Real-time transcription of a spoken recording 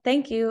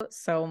thank you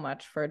so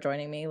much for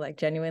joining me. Like,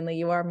 genuinely,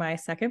 you are my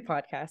second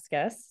podcast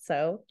guest.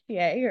 So,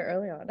 yay, you're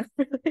early on. I'm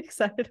really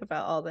excited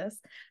about all this.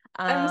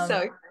 I'm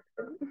so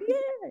Um,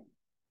 excited.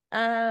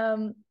 yeah.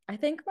 I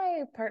think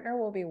my partner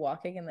will be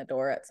walking in the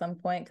door at some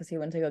point because he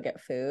went to go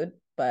get food.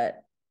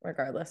 But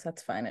regardless,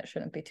 that's fine. It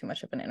shouldn't be too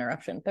much of an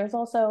interruption. There's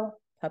also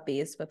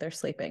puppies, but they're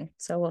sleeping.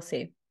 So we'll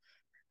see.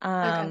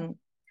 Okay.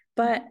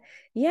 But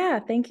yeah,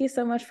 thank you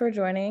so much for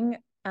joining.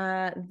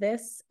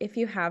 This, if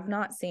you have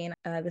not seen,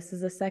 this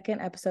is the second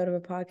episode of a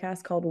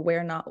podcast called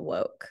We're Not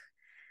Woke.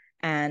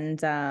 And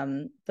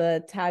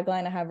the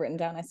tagline I have written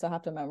down, I still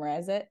have to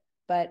memorize it,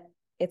 but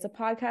it's a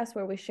podcast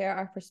where we share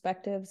our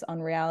perspectives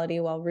on reality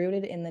while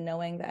rooted in the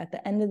knowing that at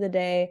the end of the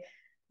day,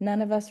 none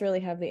of us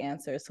really have the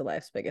answers to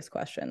life's biggest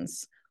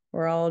questions.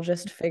 We're all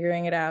just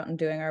figuring it out and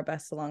doing our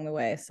best along the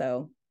way.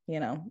 So,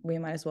 we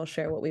might as well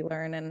share what we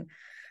learn and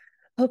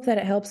hope that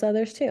it helps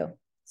others too.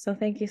 So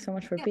thank you so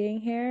much for Yeah. being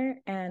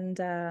here.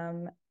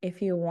 And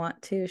if you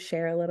want to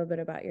share a little bit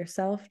about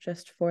yourself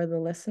just for the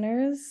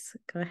listeners,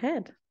 go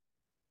ahead.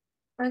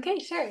 Okay,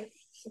 sure.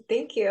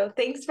 Thank you.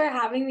 Thanks for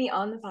having me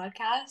on the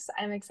podcast.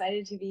 I'm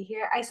excited to be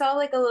here. I saw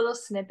like a little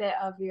snippet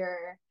of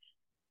your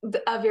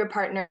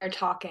partner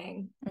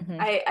talking. Mm-hmm.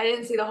 I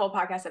didn't see the whole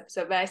podcast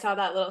episode, but I saw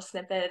that little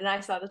snippet and I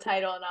saw the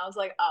title and I was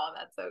like, oh,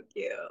 that's so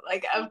cute.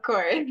 Like, of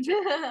course.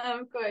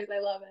 Of course. I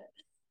love it.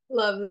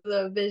 Love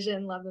the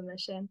vision, love the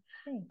mission.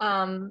 Thank you.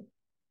 Um,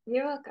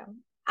 you're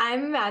welcome.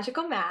 I'm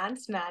Magical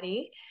Mads,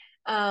 Maddie.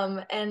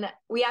 And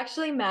we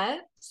actually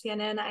met,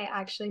 Sienna and I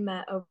actually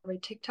met over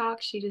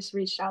TikTok. She just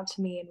reached out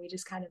to me and we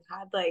just kind of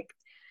had like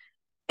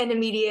an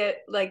immediate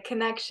like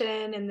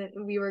connection and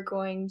then we were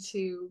going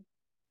to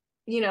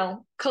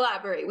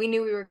collaborate. We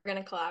knew we were going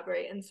to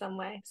collaborate in some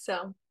way.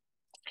 So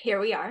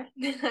here we are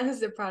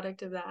as a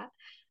product of that.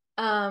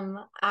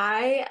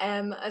 I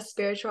am a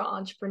spiritual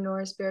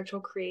entrepreneur,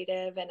 spiritual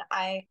creative, and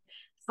I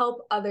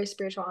help other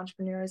spiritual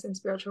entrepreneurs and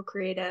spiritual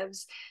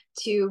creatives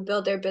to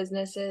build their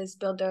businesses,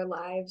 build their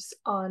lives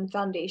on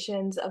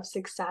foundations of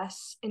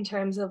success in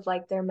terms of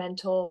like their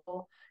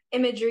mental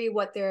imagery,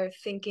 what they're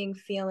thinking,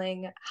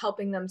 feeling,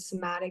 helping them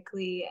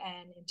somatically,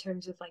 and in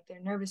terms of like their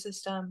nervous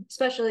system,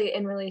 especially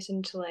in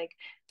relation to like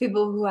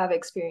people who have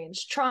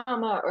experienced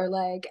trauma or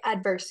like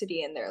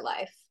adversity in their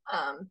life.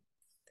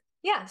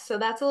 Yeah, so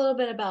that's a little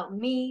bit about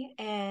me,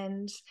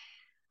 and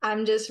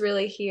I'm just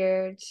really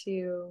here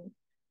to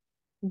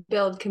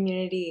build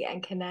community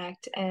and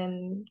connect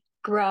and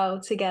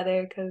grow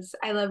together because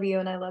I love you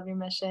and I love your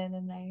mission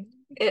and Thank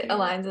it you.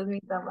 aligns with me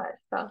so much.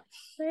 So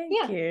Thank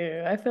yeah.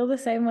 you. I feel the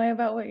same way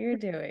about what you're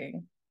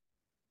doing.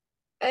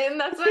 And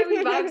that's why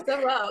we vibe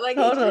so well. Like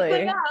it's just like,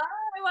 Totally.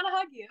 I want to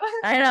hug you.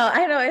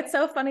 I know. It's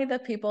so funny the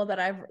people that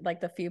I've like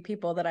the few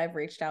people that I've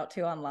reached out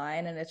to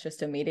online and it's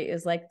just immediate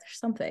is like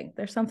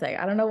there's something.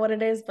 I don't know what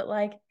it is, but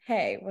like,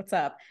 hey, what's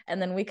up?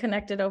 And then we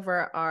connected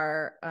over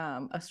our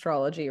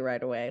astrology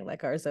right away,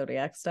 like our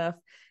zodiac stuff,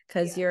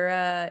 because Yeah. you're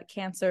a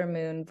Cancer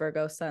moon,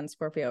 Virgo sun,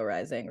 Scorpio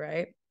rising,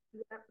 right?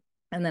 Yep.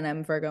 And then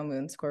I'm Virgo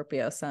moon,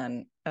 Scorpio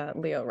sun,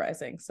 Leo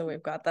rising. So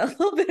we've got that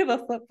little bit of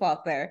a flip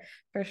flop there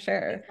for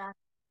sure. Exactly.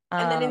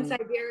 And then in Um,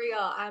 Siberia,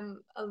 I'm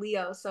a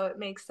Leo, so it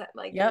makes sense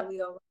like you're yep.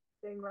 Leo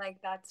thing. Like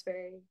that's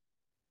very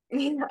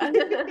yeah.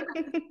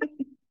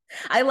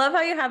 I love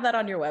how you have that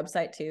on your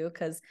website too,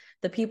 because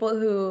the people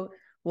who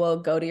will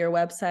go to your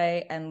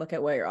website and look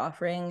at what you're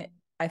offering,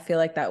 I feel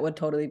like that would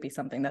totally be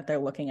something that they're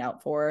looking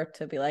out for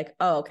to be like,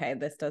 oh, okay,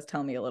 this does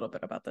tell me a little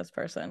bit about this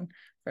person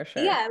for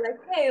sure. Yeah, like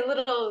hey, a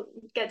little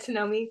get to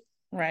know me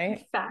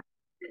Right. fact.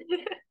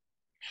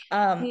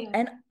 Yeah.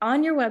 And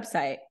on your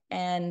website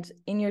and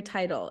in your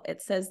title,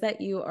 it says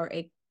that you are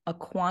a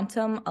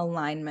quantum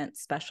alignment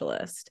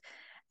specialist.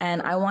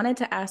 And I wanted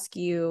to ask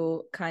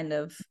you kind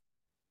of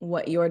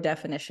what your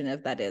definition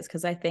of that is,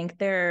 because I think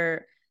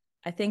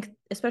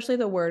especially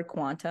the word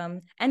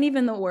quantum and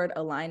even the word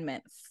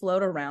alignment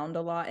float around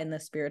a lot in the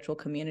spiritual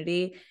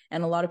community.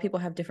 And a lot of people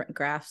have different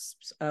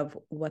grasps of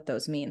what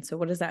those mean. So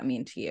what does that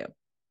mean to you?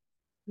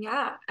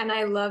 Yeah, and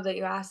I love that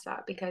you asked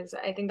that because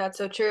I think that's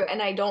so true.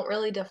 And I don't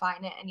really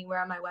define it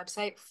anywhere on my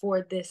website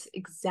for this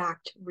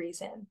exact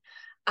reason.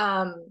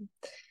 Um,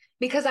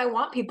 because I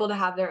want people to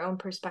have their own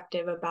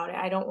perspective about it.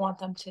 I don't want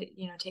them to,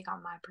 take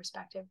on my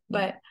perspective,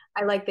 Yeah. but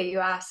I like that you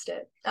asked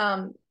it.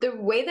 The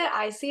way that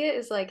I see it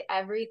is like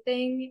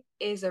everything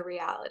is a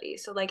reality.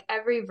 So like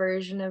every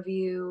version of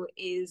you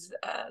is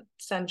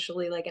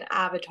essentially like an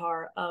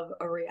avatar of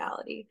a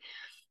reality.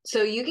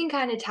 So you can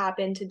kind of tap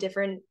into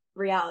different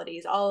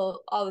realities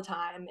all the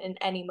time in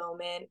any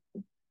moment.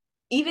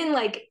 Even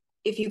like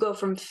if you go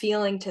from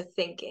feeling to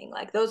thinking,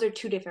 like those are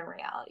two different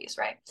realities,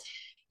 right?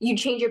 You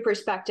change your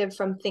perspective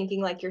from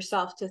thinking like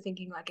yourself to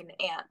thinking like an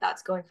ant.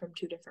 That's going from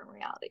two different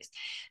realities.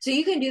 So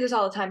you can do this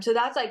all the time. So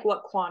that's like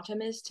what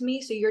quantum is to me.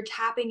 So you're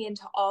tapping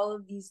into all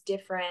of these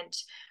different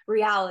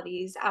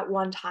realities at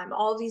one time,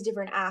 all of these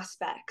different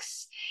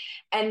aspects.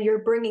 And you're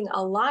bringing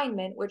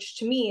alignment, which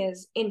to me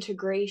is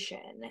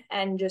integration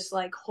and just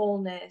like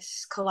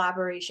wholeness,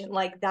 collaboration,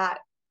 like that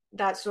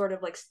sort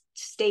of like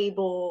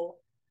stable,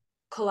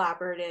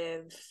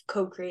 collaborative,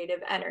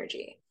 co-creative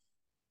energy.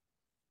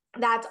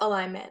 that's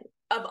alignment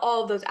of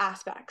all of those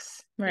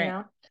aspects, you Right.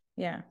 know?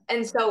 Yeah.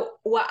 And so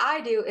what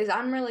I do is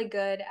I'm really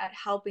good at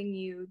helping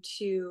you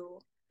to,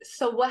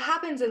 so what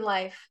happens in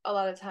life a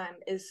lot of time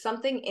is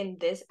something in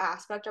this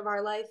aspect of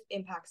our life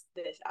impacts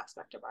this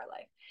aspect of our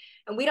life.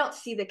 And we don't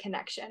see the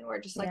connection. We're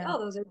just like, Yeah. oh,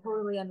 those are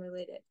totally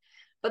unrelated.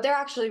 But they're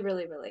actually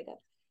really related.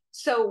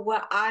 So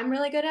what I'm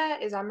really good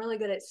at is I'm really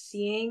good at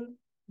seeing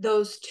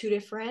those two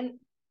different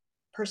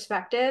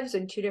perspectives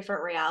and two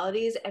different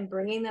realities and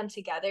bringing them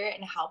together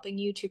and helping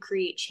you to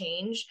create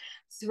change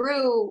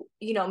through,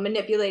 you know,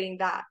 manipulating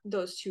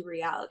those two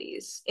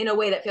realities in a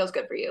way that feels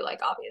good for you. Like,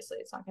 obviously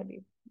it's not going to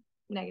be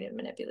negative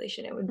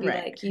manipulation. It would be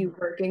Right. like you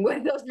working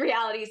with those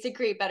realities to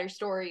create better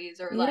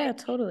stories, or Yeah, like,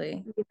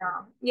 totally. you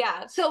know,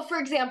 yeah. So for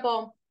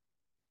example,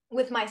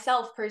 with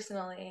myself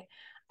personally,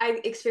 I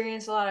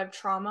experienced a lot of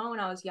trauma when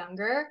I was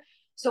younger.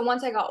 So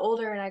once I got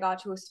older and I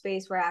got to a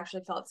space where I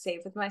actually felt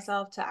safe with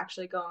myself to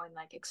actually go and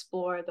like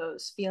explore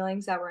those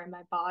feelings that were in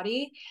my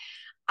body,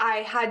 I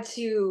had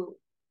to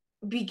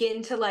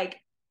begin to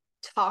like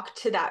talk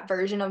to that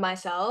version of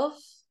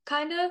myself,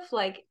 kind of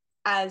like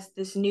as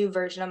this new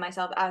version of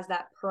myself, as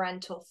that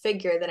parental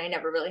figure that I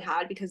never really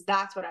had, because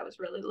that's what I was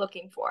really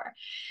looking for.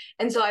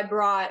 And so I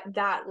brought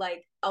that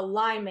like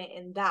alignment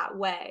in that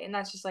way. And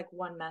that's just like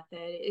one method.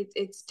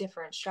 It's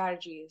different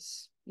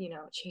strategies, you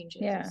know,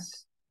 changes. Yeah.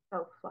 It's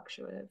so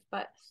fluctuative.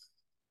 But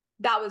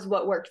that was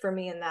what worked for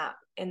me in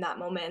that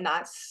moment. And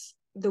that's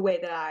the way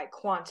that I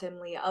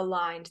quantumly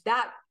aligned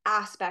that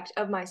aspect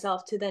of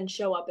myself to then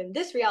show up in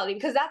this reality,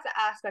 because that's the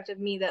aspect of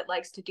me that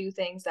likes to do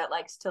things, that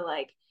likes to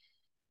like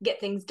get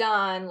things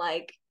done,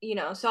 like, you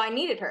know. So I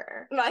needed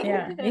her, like,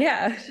 Yeah.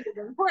 Yeah. she was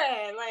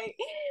important, like,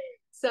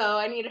 so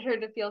I needed her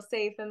to feel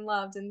safe and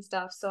loved and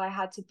stuff. So I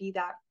had to be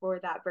that for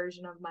that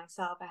version of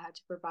myself. I had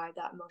to provide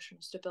that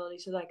emotional stability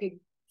so that I could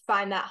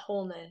find that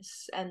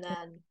wholeness and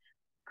then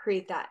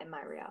create that in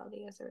my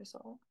reality as a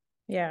result.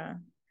 Yeah.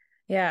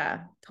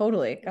 Yeah,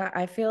 totally.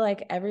 I feel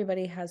like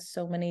everybody has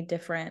so many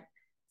different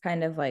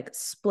kind of like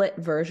split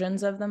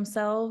versions of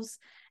themselves,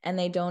 and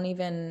they don't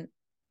even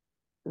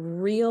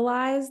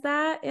realize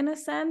that in a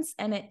sense.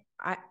 And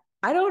I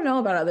don't know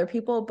about other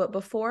people, but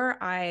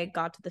before I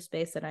got to the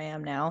space that I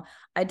am now,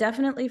 I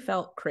definitely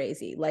felt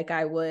crazy. Like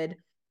I would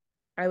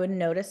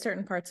notice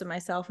certain parts of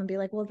myself and be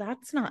like, well,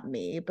 that's not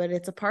me, but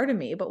it's a part of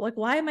me. But like,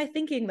 why am I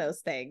thinking those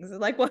things?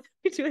 Like, why am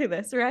I doing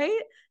this?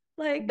 Right?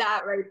 Like,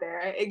 That right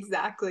there.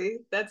 Exactly.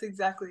 That's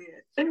exactly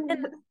it.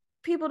 and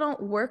people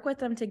don't work with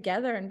them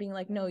together and being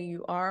like, no,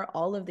 you are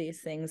all of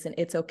these things and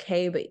it's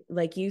okay. But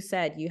like you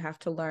said, you have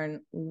to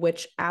learn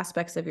which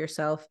aspects of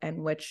yourself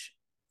and which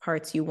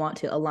parts you want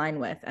to align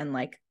with and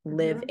like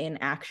live Mhm. in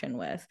action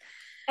with.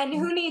 And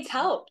who needs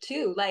help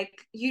too? Like,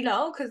 you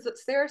know, because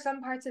there are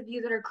some parts of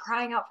you that are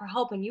crying out for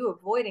help, and you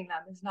avoiding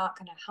them is not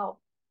going to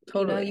help. You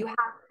know, Totally. you have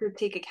to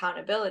take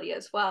accountability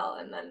as well,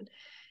 and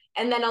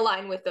then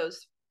align with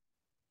those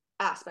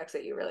aspects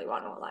that you really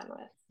want to align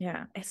with.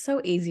 Yeah. It's so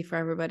easy for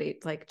everybody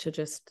like to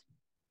just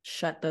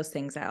shut those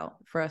things out,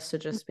 for us to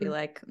just be Mhm.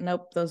 like,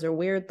 nope, those are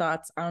weird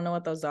thoughts. I don't know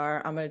what those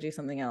are. I'm going to do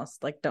something else.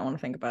 Like, don't want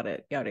to think about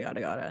it. Yada,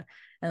 yada, yada.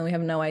 And we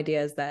have no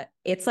ideas that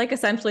it's like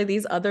essentially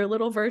these other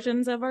little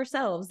versions of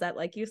ourselves that,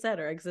 like you said,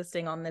 are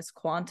existing on this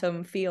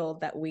quantum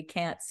field that we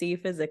can't see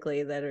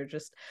physically, that are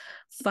just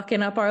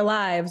fucking up our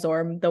lives,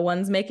 or the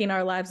ones making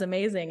our lives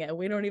amazing. And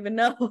we don't even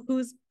know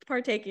who's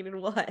partaking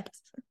in what.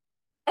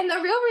 And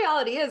the real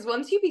reality is,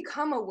 once you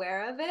become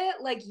aware of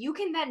it, like, you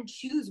can then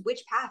choose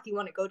which path you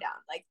want to go down.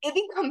 Like, it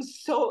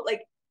becomes so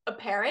like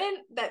apparent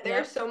that there are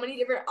Yep. so many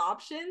different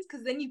options,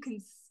 because then you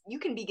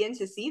can begin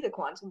to see the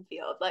quantum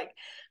field, like,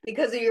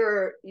 because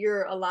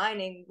you're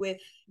aligning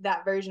with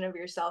that version of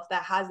yourself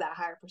that has that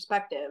higher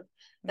perspective,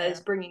 that Yeah.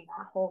 is bringing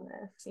that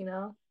wholeness, you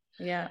know.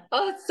 Yeah.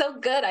 Oh, it's so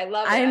good. I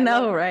love it. I I love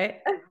know,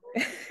 right?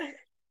 it.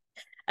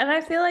 And I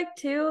feel like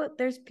too,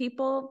 there's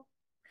people,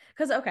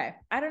 because okay,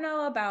 I don't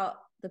know about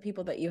the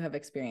people that you have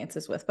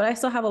experiences with, but I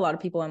still have a lot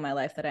of people in my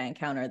life that I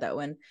encounter that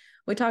when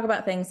we talk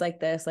about things like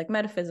this, like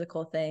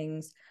metaphysical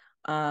things,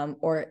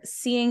 or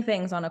seeing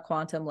things on a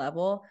quantum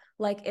level,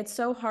 like it's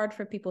so hard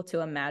for people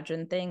to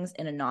imagine things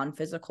in a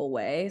non-physical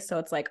way. So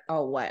it's like,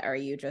 oh, what are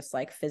you just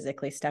like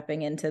physically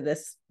stepping into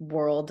this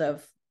world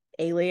of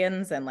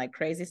aliens and like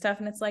crazy stuff?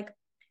 And it's like,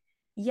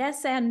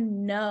 yes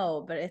and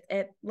no, but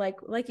it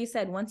like you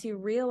said, once you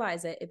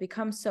realize it, it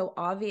becomes so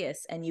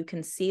obvious and you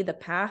can see the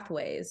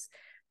pathways,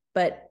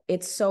 but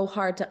it's so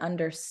hard to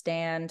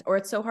understand, or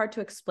it's so hard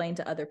to explain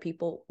to other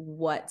people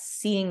what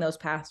seeing those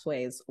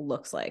pathways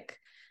looks like,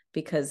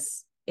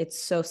 because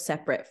it's so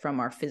separate from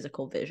our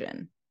physical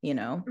vision, you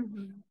know.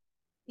 Mhm.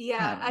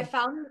 Yeah,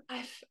 um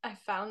I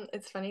found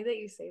it's funny that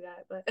you say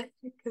that, but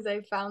because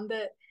I found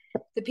that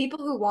the people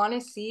who want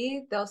to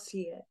see, they'll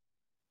see it.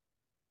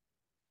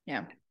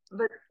 yeah.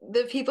 But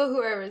the people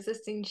who are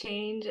resisting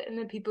change, and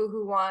the people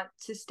who want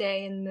to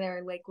stay in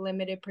their like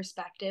limited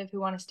perspective, who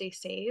want to stay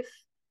safe,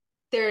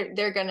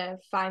 they're gonna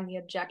find the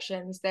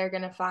objections. They're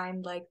gonna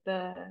find like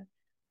the,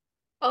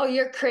 oh,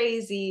 you're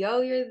crazy,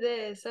 oh, you're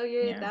this, oh,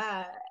 you're Yeah.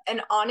 that.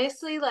 And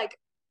honestly, like,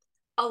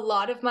 a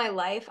lot of my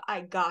life, I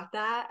got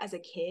that as a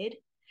kid.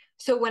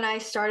 So when I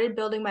started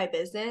building my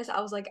business, I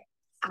was like,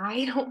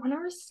 I don't want to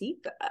receive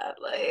that.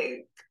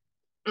 Like,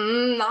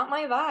 not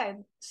my vibe.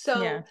 Yeah.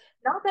 So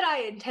not that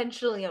I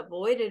intentionally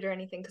avoid it or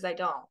anything, because I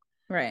don't.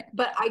 Right.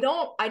 But I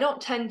don't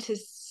tend to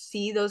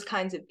see those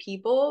kinds of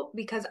people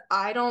because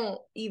I don't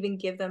even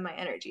give them my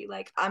energy.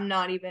 Like I'm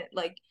not even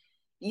like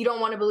you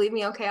don't want to believe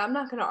me, okay, I'm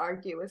not gonna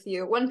argue with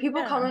you. When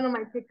people Yeah. comment on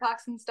my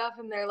TikToks and stuff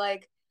and they're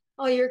like,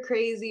 oh, you're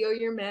crazy, oh,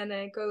 you're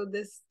manic, oh,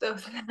 this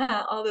stuff,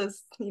 that, all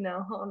those,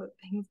 all the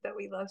things that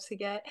we love to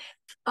get.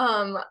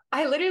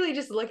 I literally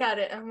just look at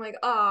it and I'm like,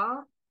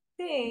 ah,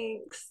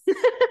 thanks.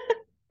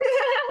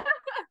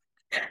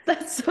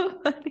 That's so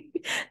funny.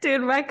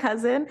 Dude, my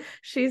cousin,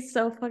 she's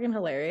so fucking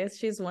hilarious.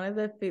 She's one of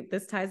the few,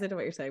 this ties into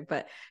what you're saying,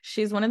 but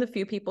she's one of the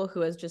few people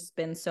who has just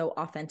been so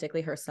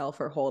authentically herself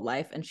her whole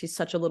life. And she's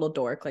such a little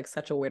dork, like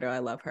such a weirdo. I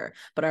love her.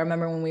 But I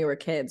remember when we were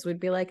kids, we'd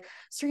be like,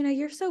 Serena,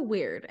 you're so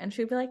weird. And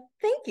she'd be like,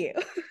 thank you.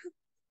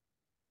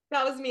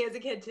 That was me as a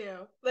kid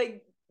too.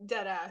 Like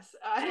dead ass.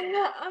 I'm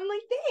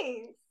like,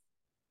 thanks.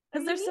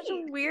 Because I'm there's such a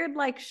unique. weird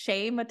like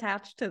shame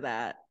attached to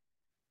that.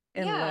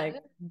 And like Yeah.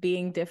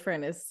 being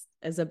different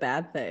is a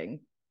bad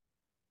thing.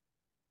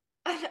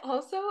 And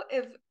also,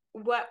 if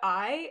what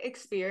I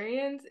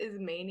experience is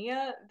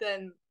mania,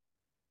 then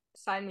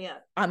sign me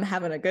up. I'm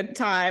having a good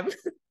time.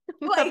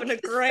 I'm having a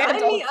Like, grand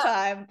sign me old up.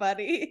 time,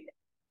 buddy.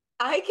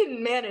 I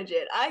can manage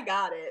it. I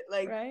got it.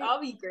 Like, Right.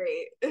 I'll be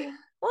great. Well, And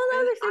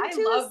another thing I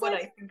too is love what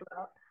like, I think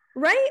about.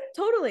 right?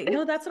 Totally.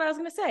 No, that's what I was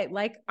gonna say.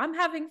 Like, I'm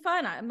having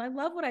fun. I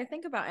love what I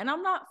think about, and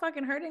I'm not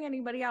fucking hurting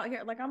anybody out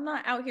here. Like, I'm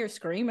not out here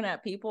screaming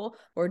at people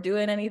or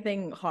doing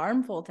anything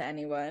harmful to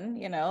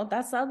anyone.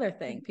 That's the other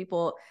thing.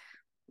 People,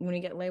 when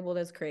you get labeled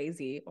as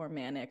crazy or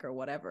manic or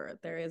whatever,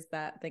 there is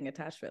that thing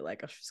attached to it.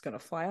 Like, oh, she's gonna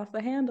fly off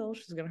the handle.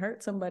 She's gonna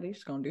hurt somebody.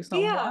 She's gonna do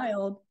something Yeah.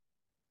 wild.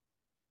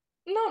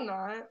 No, I'm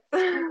not. Like,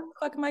 what I'm the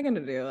fuck am I gonna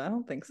do? I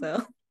don't think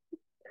so.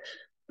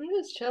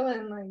 just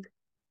chilling.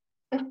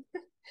 Like,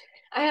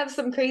 I have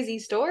some crazy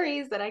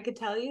stories that I could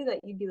tell you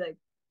that you'd be like,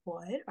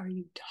 what are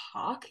you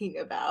talking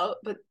about?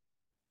 But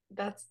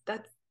that's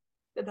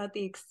about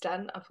the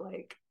extent of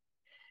like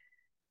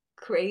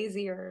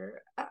crazy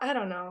or I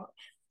don't know.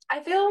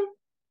 I feel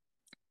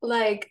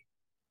like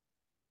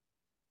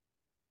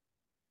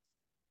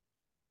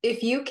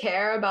if you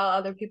care about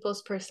other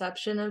people's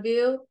perception of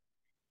you,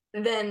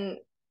 then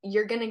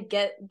you're gonna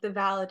get the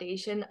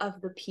validation of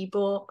the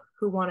people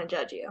who want to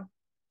judge you,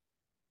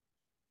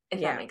 if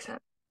that Yeah. makes sense.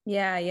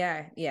 Yeah,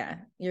 yeah, yeah.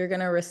 You're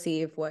gonna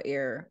receive what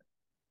you're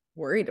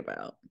worried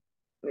about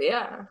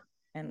Yeah,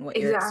 and what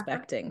you're exactly.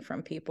 expecting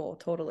from people.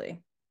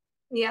 Totally.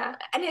 Yeah.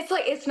 And it's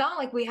like, it's not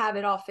like we have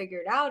it all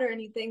figured out or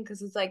anything,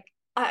 because it's like,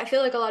 I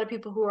feel like a lot of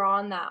people who are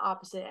on that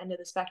opposite end of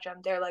the spectrum,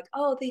 they're like,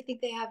 oh, they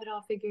think they have it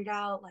all figured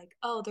out. Like,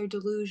 oh, they're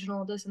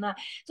delusional, this and that.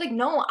 It's like,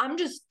 no, I'm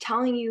just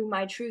telling you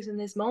my truth in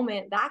this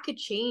moment. That could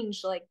change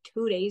like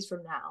 2 days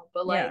from now.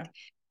 But Yeah.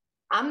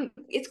 like,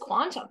 it's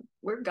quantum.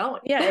 We're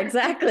going. Yeah,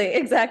 exactly.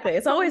 Exactly.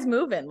 It's always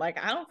moving.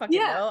 Like, I don't fucking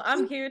Yeah. know.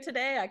 I'm here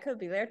today. I could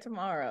be there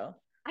tomorrow.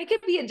 I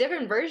could be a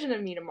different version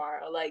of me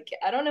tomorrow. Like,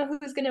 I don't know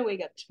who's going to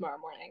wake up tomorrow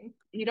morning.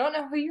 You don't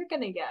know who you're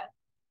going to get.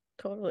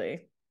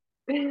 Totally.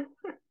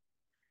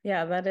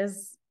 Yeah, that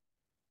is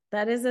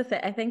a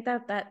thing. I think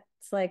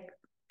that's like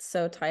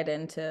so tied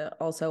into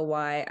also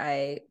why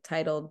I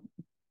titled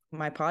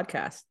my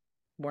podcast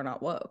We're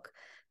Not Woke.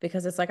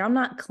 Because it's like I'm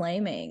not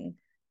claiming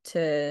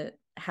to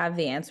have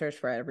the answers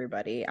for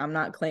everybody. I'm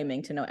not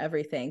claiming to know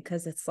everything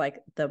because it's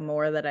like the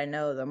more that I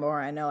know, the more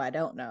I know I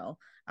don't know.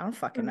 I don't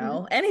fucking Mhm.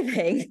 know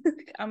anything.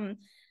 I'm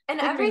And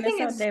figuring everything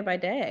this out day by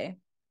day.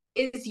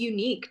 is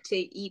unique to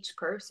each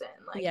person.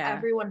 Like Yeah.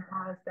 everyone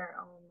has their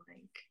own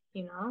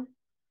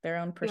Their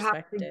own you have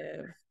to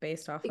perspective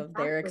based off of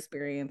their exactly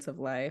experience of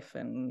life.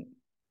 And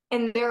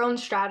and their own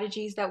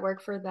strategies that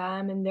work for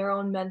them and their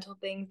own mental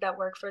things that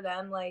work for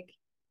them. Like,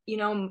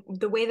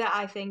 the way that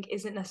I think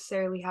isn't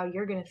necessarily how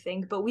you're going to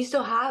think, but we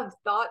still have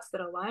thoughts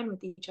that align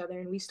with each other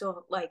and we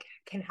still like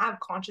can have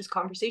conscious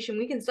conversation.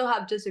 We can still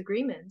have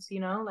disagreements,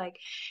 like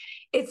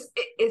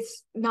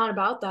it's not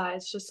about that.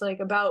 It's just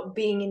like about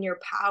being in your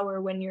power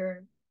when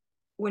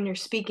you're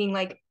speaking,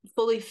 like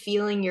fully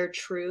feeling your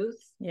truth,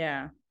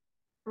 yeah.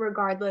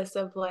 regardless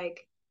of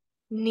like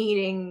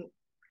needing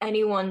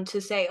anyone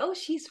to say, "Oh,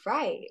 she's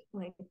right."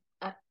 Like,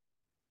 I,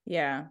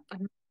 Yeah.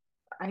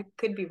 I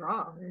could be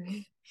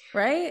wrong.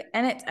 Right.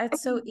 And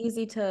it's so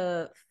easy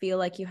to feel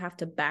like you have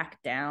to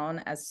back down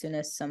as soon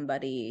as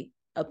somebody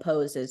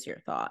opposes your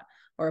thought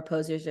or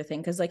opposes your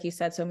thing. Cause like you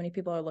said, so many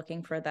people are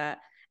looking for that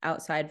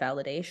outside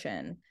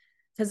validation.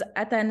 Because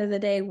at the end of the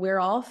day, we're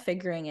all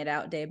figuring it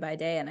out day by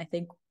day. And I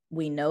think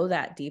we know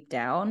that deep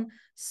down.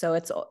 So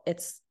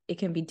it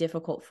can be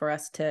difficult for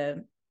us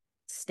to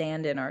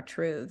stand in our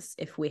truths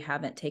if we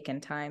haven't taken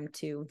time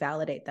to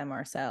validate them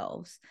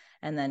ourselves.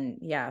 And then,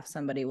 yeah, if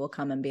somebody will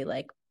come and be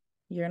like,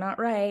 you're not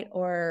right,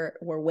 or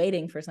we're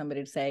waiting for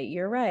somebody to say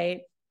you're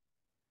right.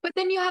 But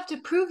then you have to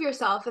prove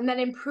yourself, and then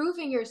in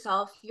proving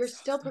yourself, you're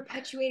still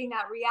perpetuating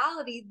that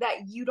reality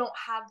that you don't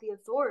have the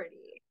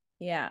authority.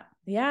 Yeah.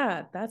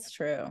 Yeah, that's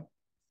true.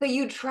 So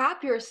you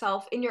trap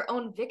yourself in your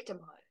own victimhood.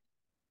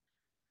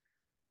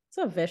 It's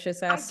a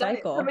vicious ass I've done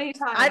it so cycle. many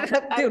times.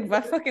 Dude,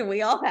 but fucking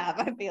we all have,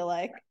 I feel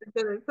like. I've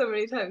done it so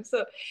many times.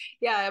 So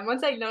yeah, and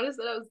once I noticed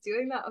that I was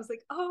doing that, I was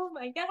like, oh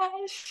my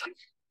gosh.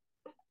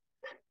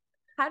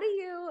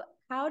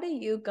 How do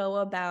you go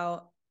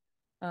about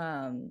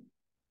um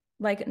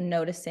like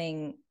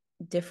noticing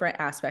different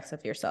aspects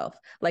of yourself?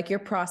 Like your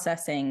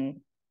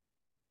processing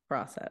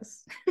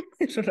process.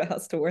 I don't know how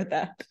else to word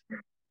that.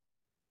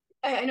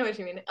 I know what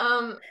you mean.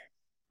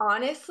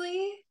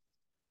 Honestly,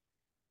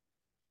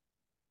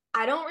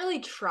 I don't really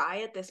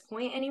try at this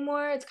point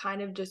anymore. It's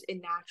kind of just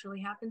it naturally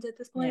happens at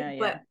this Yeah, point. yeah.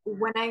 But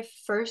when I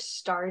first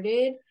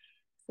started,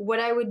 what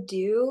I would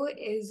do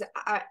is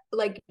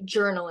like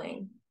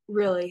journaling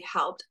really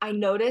helped. I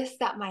noticed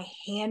that my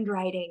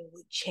handwriting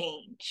would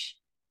change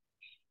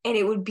and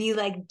it would be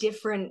like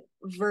different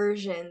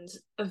versions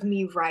of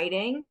me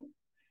writing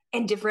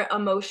and different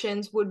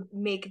emotions would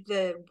make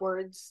the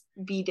words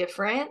be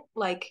different,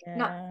 like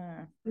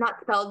Yeah. not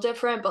spelled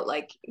different, but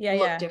like Yeah,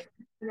 look yeah.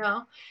 different, you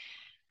know?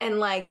 And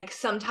like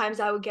sometimes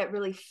I would get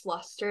really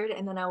flustered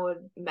and then I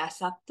would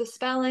mess up the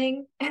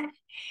spelling.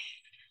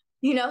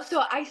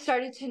 So I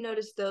started to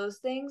notice those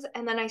things.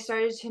 And then I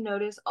started to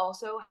notice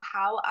also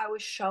how I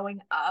was showing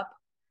up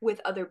with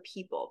other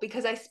people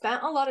because I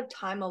spent a lot of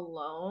time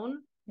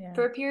alone Yeah.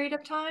 for a period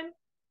of time.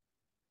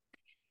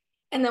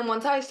 And then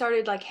once I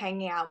started like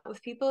hanging out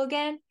with people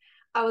again,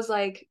 I was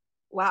like,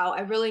 wow,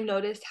 I really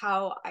noticed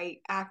how I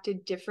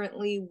acted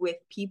differently with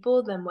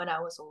people than when I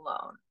was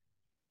alone.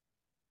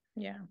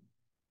 Yeah.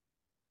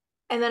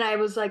 And then I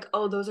was like,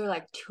 oh, those are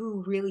like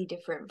two really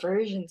different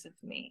versions of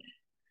me.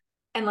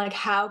 And like,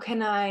 how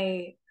can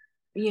I,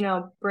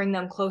 bring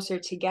them closer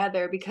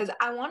together? Because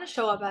I want to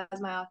show up as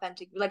my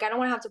authentic, like, I don't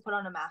want to have to put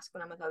on a mask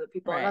when I'm with other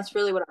people. And Right. that's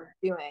really what I'm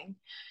doing.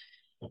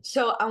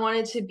 So I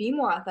wanted to be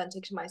more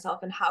authentic to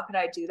myself. And how could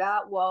I do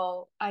that?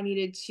 Well, I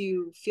needed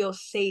to feel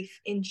safe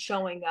in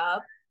showing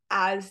up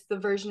as the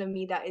version of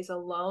me that is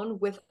alone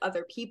with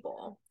other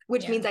people,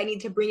 which Yeah. means I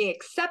need to bring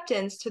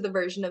acceptance to the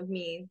version of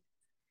me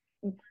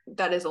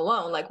that is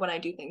alone, like when I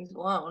do things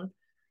alone.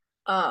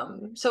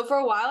 So for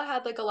a while I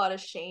had like a lot of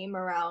shame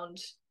around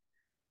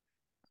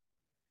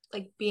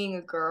like being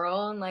a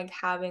girl and like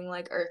having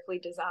like earthly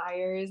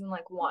desires and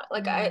like want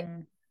like I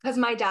Mm, because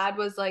my dad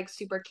was like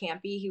super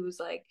campy. He was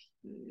like,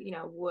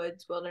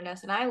 woods,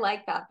 wilderness, and I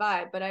like that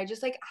vibe, but I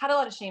just like had a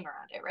lot of shame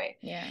around it, right?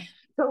 yeah.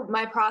 So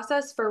my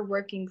process for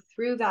working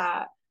through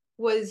that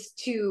was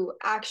to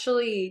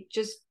actually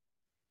just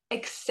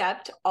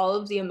accept all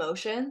of the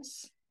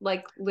emotions,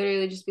 like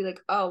literally just be like,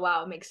 oh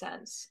wow, it makes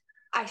sense.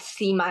 I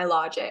see my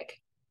logic,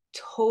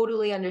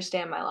 totally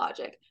understand my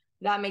logic.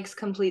 That makes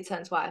complete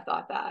sense why I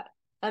thought that.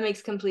 That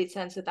makes complete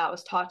sense that that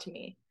was taught to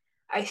me.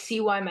 I see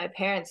why my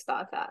parents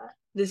thought that.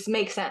 This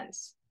makes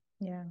sense.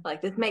 Yeah.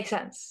 Like, this makes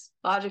sense.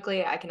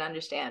 Logically, I can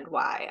understand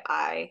why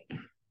I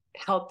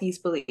held these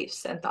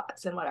beliefs and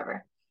thoughts and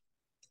whatever.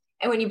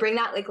 And when you bring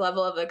that like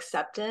level of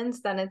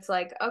acceptance, then it's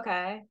like,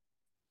 okay,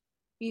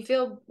 you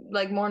feel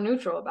like more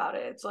neutral about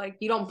it. It's like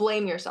you don't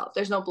blame yourself.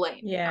 There's no blame.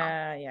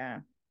 Yeah, yeah.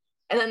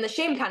 And then the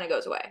shame kind of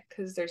goes away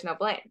because there's no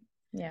blame.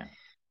 Yeah.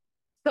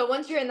 So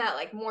once you're in that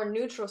like more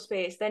neutral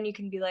space, then you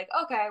can be like,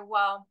 okay,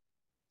 well,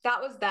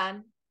 that was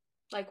then.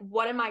 Like,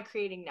 what am I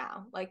creating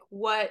now? Like,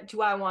 what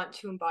do I want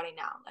to embody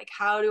now? Like,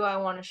 how do I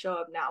want to show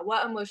up now?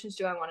 What emotions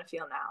do I want to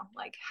feel now?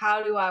 Like,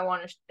 how do I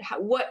want to,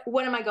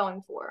 what am I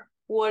going for?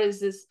 What is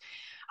this?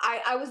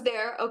 I was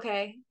there.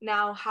 Okay.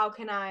 Now, how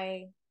can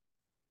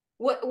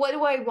what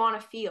do I want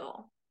to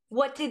feel?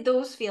 What did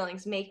those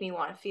feelings make me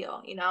want to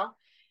feel,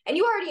 And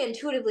you already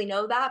intuitively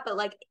know that, but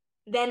like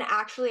then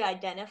actually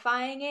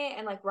identifying it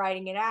and like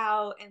writing it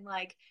out and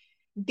like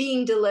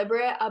being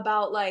deliberate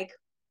about like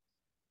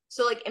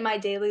so like in my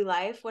daily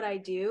life what I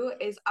do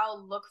is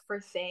I'll look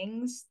for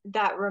things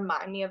that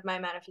remind me of my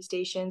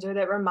manifestations or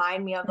that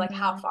remind me of like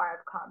how Mm, far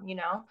I've come.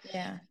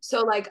 yeah.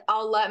 So like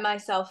I'll let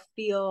myself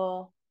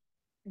feel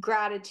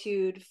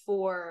gratitude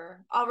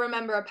for I'll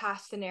remember a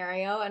past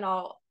scenario and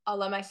I'll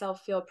let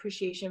myself feel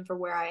appreciation for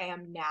where I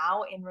am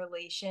now in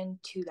relation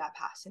to that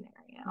past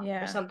scenario or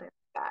Yeah. something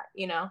like that.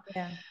 Yeah.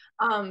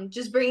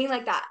 Just bringing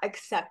like that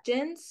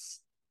acceptance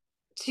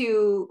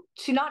to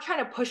not try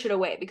to push it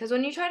away because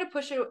when you try to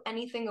push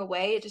anything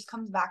away it just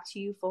comes back to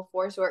you full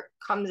force or it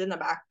comes in the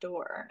back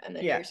door and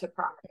then Yeah. you're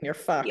surprised. You're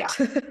Yeah.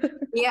 fucked.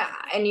 Yeah,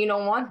 and you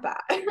don't want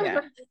that.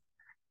 Yeah.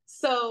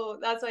 So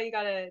that's why you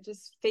gotta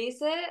just face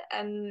it,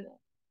 and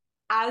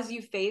as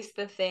you face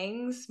the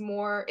things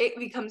more it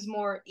becomes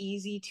more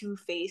easy to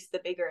face the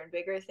bigger and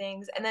bigger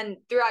things, and then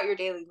throughout your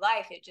daily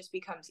life it just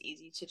becomes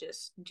easy to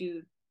just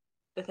do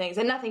the things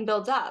and nothing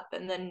builds up,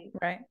 and then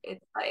Right.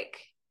 it's like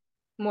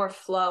more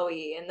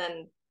flowy, and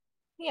then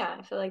yeah,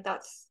 I feel like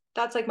that's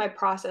like my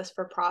process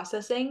for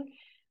processing,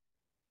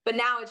 but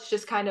now it's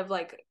just kind of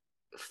like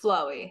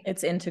flowy.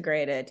 It's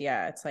integrated.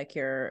 Yeah. It's like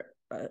you're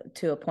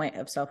to a point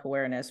of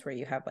self-awareness where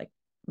you have like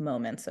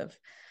moments of,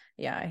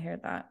 yeah, I hear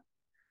that.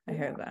 I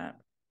hear Yeah.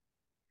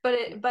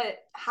 that. But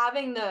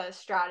having the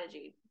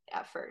strategy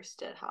at first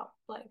did help.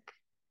 Like,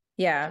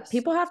 Yeah, just,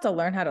 people have to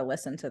learn how to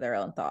listen to their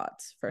own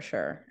thoughts for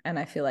sure. And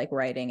I feel like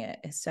writing it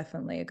is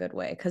definitely a good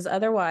way, because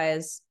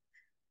otherwise,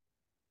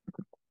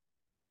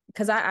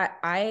 because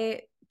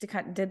I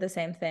did the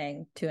same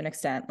thing to an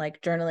extent.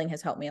 Like journaling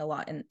has helped me a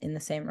lot in the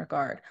same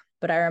regard.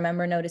 But I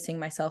remember noticing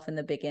myself in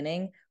the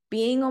beginning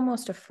being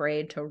almost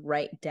afraid to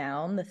write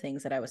down the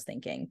things that I was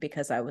thinking,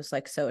 because I was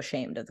like so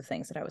ashamed of the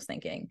things that I was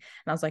thinking.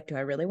 And I was like, do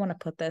I really want to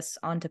put this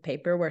onto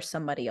paper where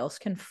somebody else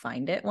can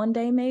find it one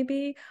day,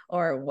 maybe,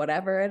 or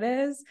whatever it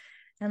is?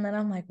 And then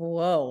I'm like,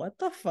 whoa, what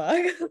the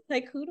fuck?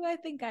 Like, who do I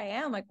think I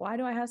am? Like, why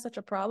do I have such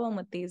a problem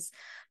with these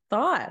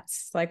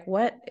thoughts? Like,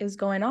 what is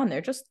going on?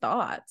 They're just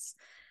thoughts.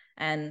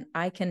 And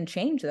I can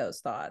change those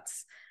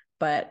thoughts,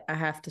 but I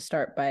have to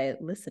start by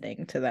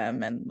listening to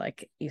them. And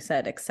like you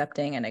said,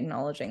 accepting and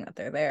acknowledging that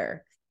they're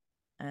there.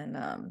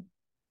 And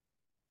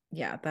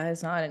yeah, that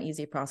is not an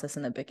easy process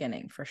in the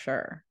beginning for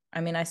sure.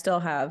 I mean, I still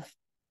have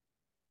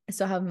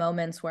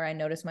moments where I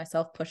notice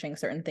myself pushing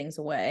certain things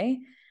away,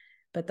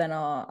 but then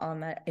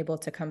I'm able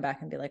to come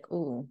back and be like,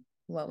 ooh,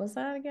 what was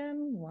that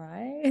again?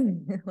 Why?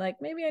 Like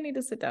maybe I need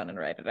to sit down and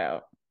write it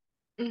out.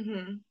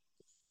 mm-hmm.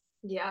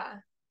 Yeah.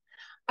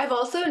 I've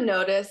also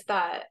noticed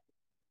that,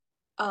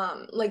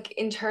 like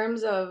in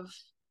terms of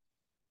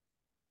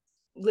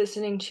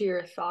listening to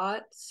your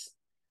thoughts,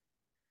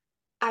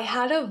 I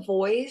had a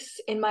voice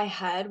in my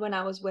head when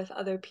I was with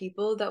other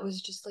people that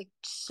was just like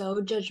so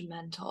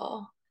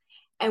judgmental.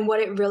 And what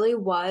it really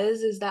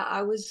was is that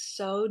I was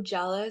so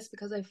jealous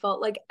because I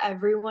felt like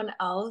everyone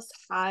else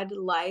had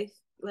life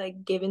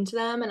like given to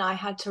them, and I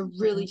had to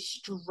really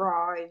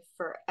strive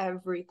for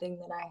everything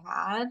that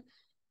I had,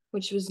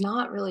 which was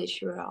not really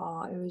true at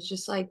all. It was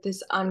just like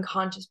this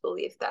unconscious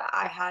belief that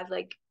I had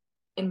like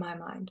in my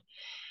mind.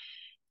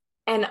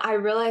 And I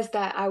realized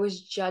that I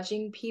was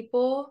judging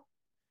people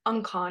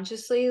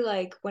unconsciously,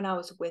 like when I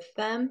was with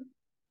them.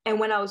 And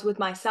when I was with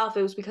myself,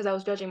 it was because I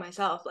was judging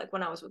myself, like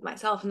when I was with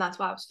myself. And that's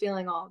why I was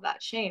feeling all of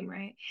that shame,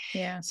 right?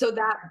 Yeah. So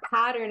that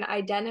pattern,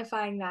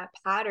 identifying that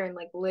pattern,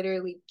 like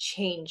literally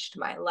changed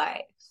my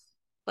life,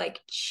 like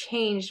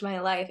changed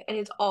my life. And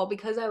it's all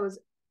because I was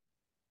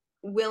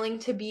willing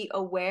to be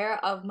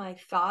aware of my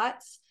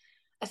thoughts,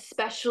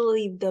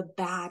 especially the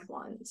bad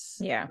ones,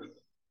 Yeah.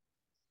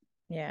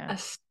 Yeah.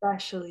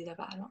 especially the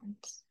bad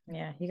ones.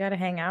 Yeah. You got to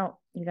hang out.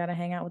 You got to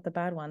hang out with the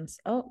bad ones.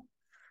 Oh,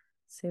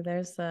 see,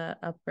 there's the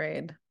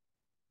upgrade.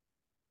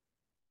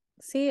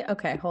 See,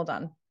 okay, hold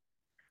on.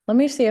 Let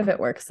me see if it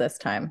works this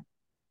time.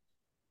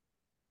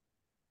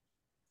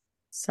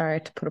 Sorry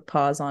to put a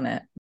pause on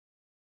it.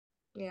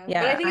 Yeah. But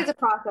I Yeah, think it's a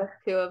process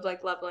too of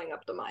like leveling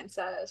up the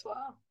mindset as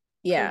well.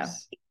 yeah.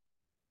 Cause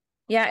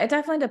Yeah, it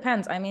definitely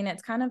depends. I mean,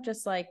 it's kind of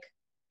just like,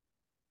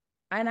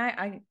 and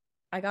I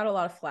got a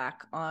lot of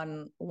flack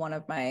on one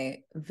of my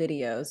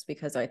videos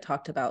because I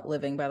talked about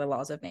living by the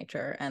laws of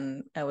nature,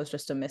 and I was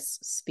just a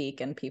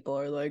misspeak, and people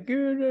are like,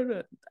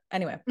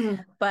 anyway, mm,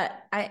 but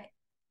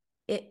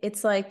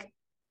it's like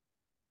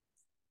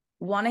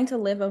wanting to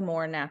live a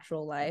more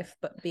natural life,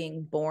 but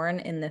being born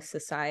in this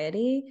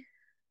society,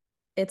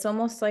 it's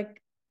almost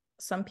like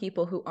some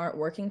people who aren't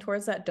working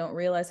towards that don't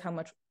realize how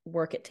much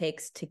work it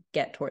takes to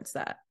get towards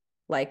that.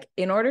 Like,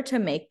 in order to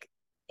make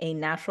a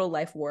natural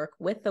life work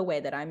with the way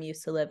that I'm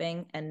used to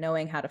living and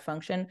knowing how to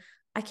function,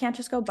 I can't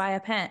just go buy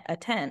a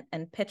tent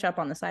and pitch up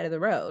on the side of the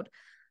road.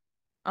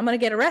 I'm going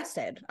to get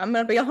arrested. I'm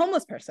going to be a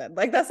homeless person.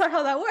 Like, that's not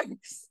how that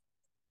works.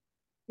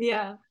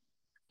 yeah.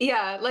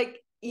 Yeah,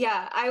 like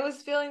yeah, I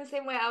was feeling the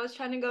same way. I was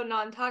trying to go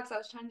non-tox. I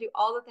was trying to do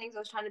all the things. I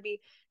was trying to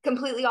be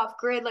completely off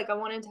grid. Like I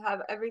wanted to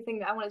have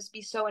everything. I wanted to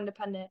be so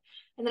independent.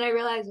 And then I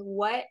realized,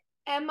 what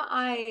am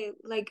I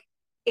like?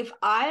 If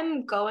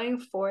I'm going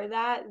for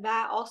that,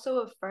 that also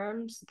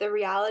affirms the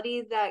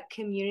reality that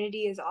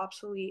community is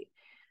obsolete.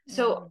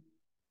 So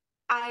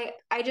Mm,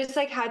 I just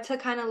like had to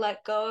kind of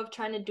let go of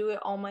trying to do it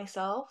all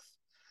myself.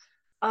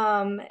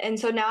 And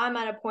so now I'm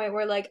at a point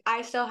where like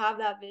I still have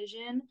that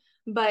vision,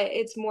 but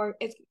it's more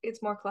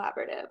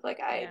collaborative. Like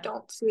I yeah.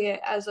 don't see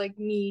it as like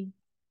me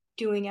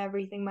doing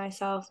everything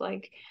myself.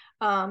 Like,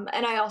 and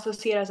I also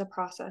see it as a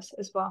process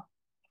as well.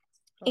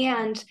 Totally.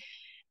 And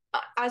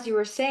as you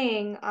were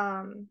saying,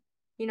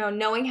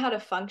 knowing how to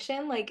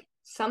function, like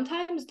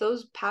sometimes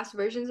those past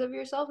versions of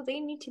yourself, they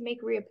need to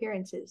make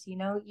reappearances.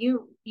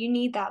 You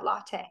need that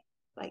latte.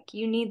 Like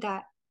you need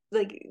that,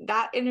 like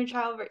that inner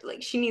child,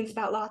 like she needs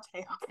that latte.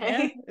 Yeah.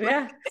 Okay.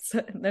 Yeah.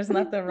 So, there's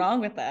nothing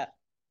wrong with that.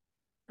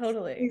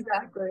 Totally.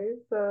 Exactly.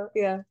 So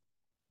yeah,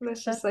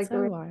 that's just That's like the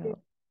so way. wild.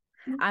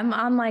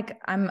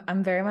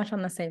 I'm very much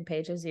on the same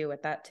page as you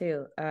with that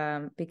too.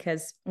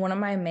 Because one of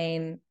my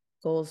main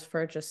goals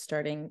for just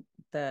starting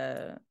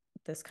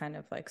this kind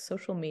of like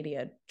social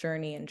media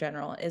journey in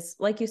general is,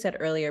 like you said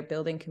earlier,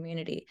 building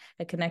community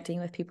and connecting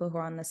with people who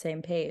are on the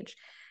same page,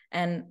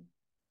 and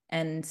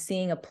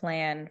seeing a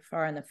plan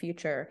far in the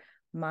future.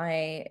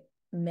 My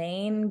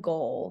main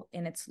goal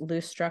in its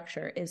loose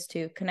structure is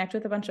to connect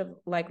with a bunch of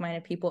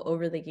like-minded people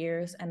over the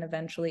years and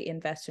eventually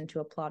invest into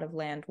a plot of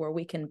land where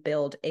we can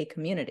build a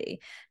community.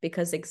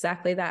 Because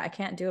exactly that, I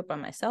can't do it by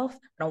myself.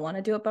 I don't want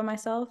to do it by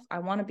myself. I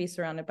want to be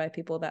surrounded by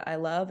people that I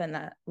love and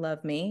that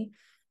love me,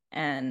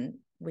 and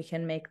we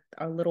can make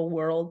our little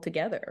world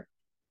together.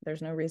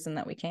 There's no reason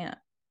that we can't.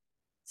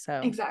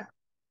 So Exactly.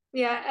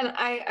 Yeah, and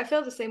I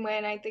feel the same way,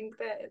 and I think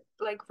that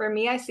like for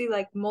me, I see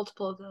like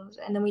multiple of those,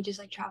 and then we just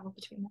like travel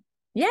between them.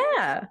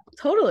 yeah,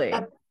 totally.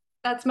 That,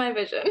 that's my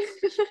vision.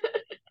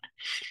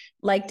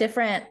 Like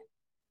different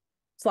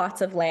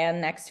plots of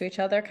land next to each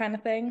other kind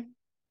of thing.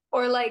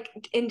 Or like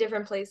in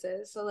different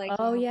places. So like you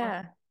Oh have one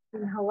yeah.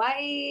 in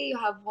Hawaii, you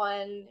have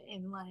one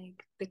in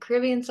like the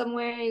Caribbean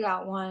somewhere, you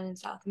got one in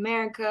South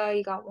America,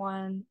 you got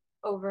one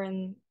over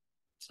in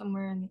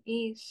somewhere in the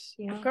East,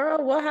 you know? Girl,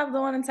 we'll have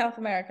the one in South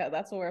America.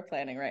 That's what we're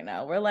planning right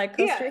now. We're like,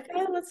 Costa Yeah.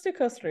 Rica, let's do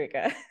Costa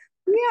Rica.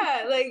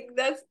 Yeah, like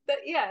that's that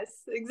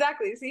yes,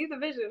 exactly. See the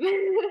vision.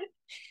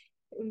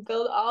 And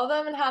build all of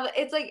them and have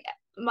it's like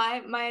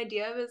my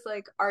idea of is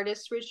like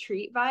artist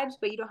retreat vibes,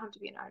 but you don't have to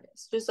be an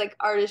artist. Just like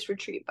artist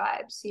retreat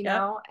vibes, you Yep.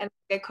 know, and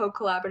like a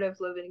co-collaborative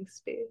living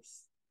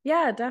space.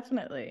 Yeah,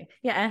 definitely.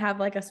 Yeah, and have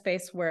like a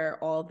space where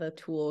all the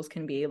tools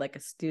can be like a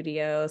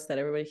studio so that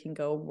everybody can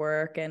go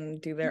work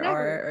and do their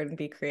Exactly. art and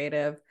be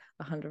creative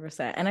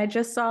 100%. And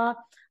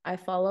I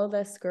follow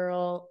this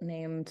girl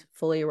named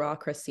Fully Raw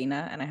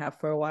Christina, and I have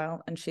for a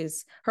while. And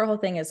her whole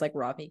thing is like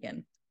raw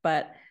vegan,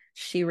 but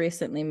she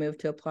recently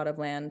moved to a plot of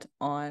land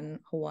on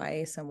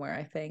Hawaii somewhere,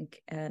 I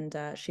think. And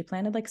she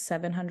planted like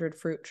 700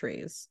 fruit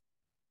trees.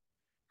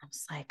 I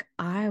was like,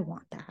 I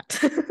want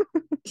that.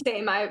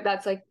 Same. I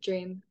that's like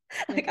dream.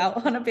 Like Like I a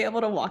want to be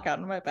able to walk out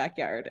in my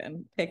backyard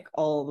and pick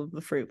all of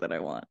the fruit that I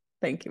want.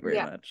 Thank you very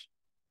yeah. much.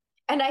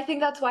 And I think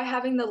that's why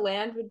having the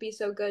land would be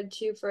so good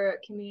too for a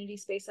community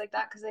space like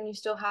that, because then you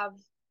still have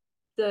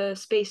the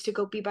space to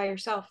go be by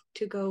yourself,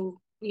 to go,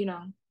 you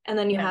know, and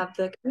then you Yeah. have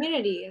the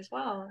community as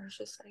well. It's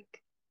just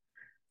like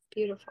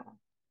beautiful.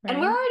 And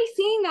we're Right. already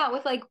seeing that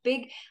with like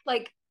big,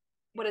 like,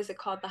 what is it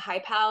called? The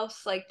hype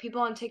house. Like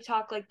people on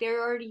TikTok, like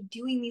they're already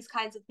doing these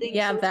kinds of things.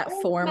 Yeah, So it's that only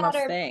a form of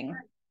matter of thing.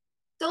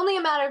 it's only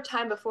a matter of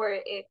time before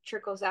it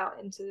trickles out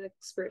into the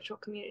spiritual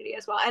community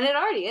as well. And it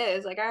already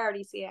is. Like I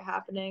already see it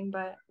happening,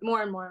 but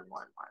more and more and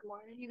more and more and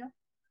more, you know?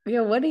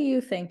 Yeah, what do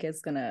you think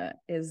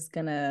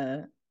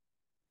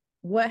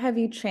what have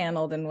you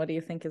channeled and what do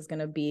you think is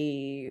gonna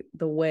be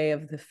the way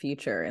of the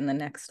future in the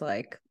next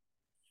like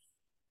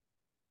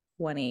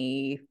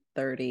 20,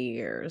 30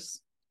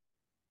 years?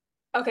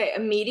 Okay,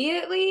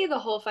 immediately the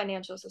whole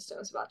financial system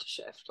is about to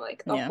shift.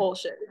 Like the Yeah. whole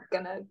shit is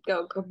gonna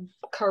go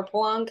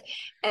kerplunk,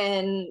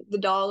 and the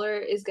dollar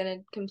is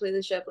gonna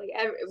completely shift. Like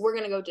we're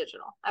gonna go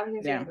digital.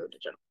 Everything's gonna Yeah. go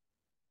digital.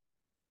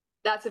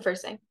 That's the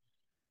first thing.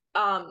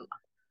 Um,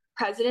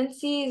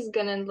 Presidency is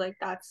gonna like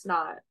that's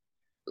not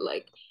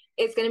like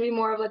it's gonna be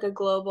more of like a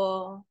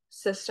global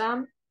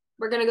system.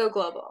 We're gonna go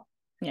global.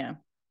 Yeah.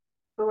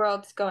 The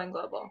world's going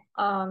global.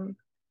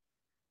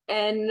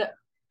 And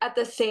at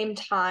the same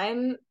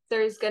time,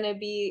 there's going to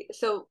be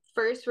so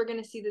first we're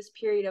going to see this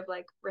period of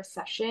like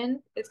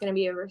recession. It's going to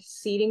be a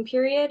receding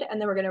period, and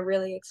then we're going to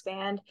really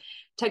expand.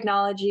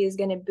 Technology is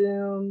going to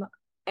boom.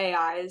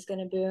 AI is going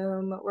to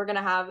boom. We're going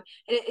to have, and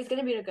it's going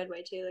to be in a good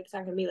way too. Like it's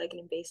not going to be like an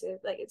invasive,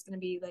 like it's going to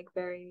be like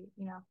very,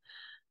 you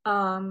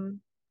know,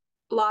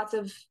 lots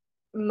of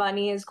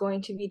money is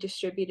going to be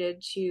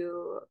distributed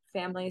to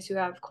families who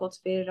have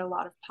cultivated a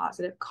lot of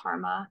positive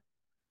karma.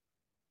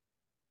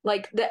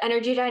 Like the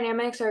energy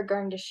dynamics are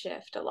going to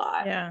shift a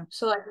lot. Yeah.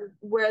 So like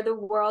where the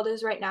world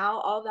is right now,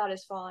 all of that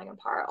is falling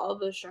apart. All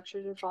of those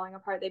structures are falling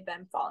apart. They've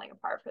been falling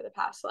apart for the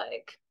past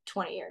like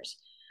 20 years.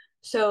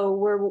 So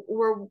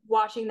we're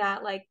watching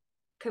that like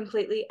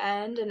completely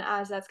end. And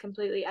as that's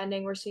completely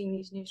ending, we're seeing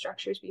these new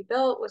structures be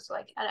built with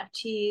like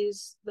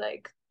NFTs,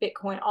 like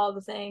Bitcoin, all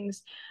the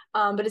things.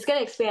 But it's going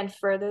to expand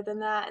further than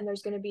that. And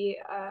there's going to be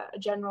a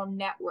general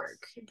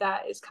network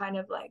that is kind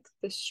of like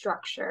the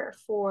structure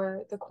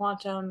for the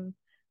quantum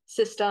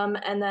system,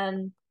 and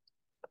then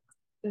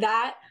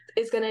that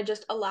is going to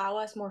just allow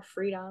us more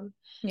freedom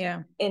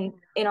Yeah. in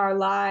our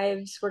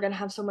lives. We're going to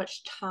have so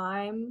much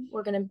time.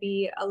 We're going to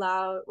be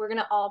allowed, we're going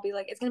to all be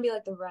like it's going to be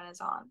like the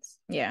Renaissance.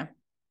 Yeah.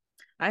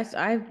 I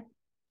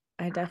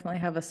definitely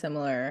have a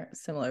similar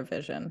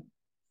vision.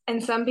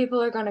 And some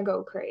people are going to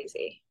go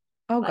crazy,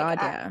 Oh like God,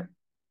 yeah.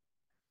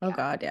 Oh yeah.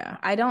 God, yeah.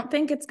 I don't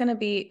think it's gonna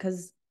be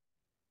because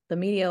the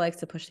media likes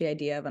to push the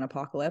idea of an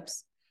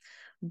apocalypse,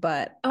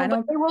 but I Oh, but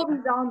don't, there will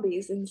be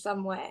zombies in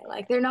some way.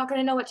 Like they're not going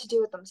to know what to do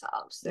with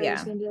themselves. They're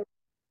just yeah. going to be like,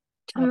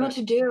 tell Oh, me what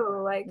to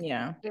do. Like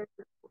yeah. they're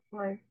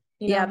like,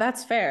 you Yeah, know,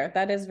 that's fair.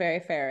 That is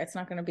very fair. It's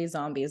not going to be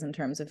zombies in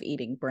terms of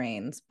eating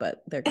brains,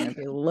 but they're going to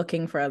be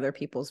looking for other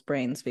people's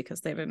brains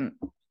because they didn't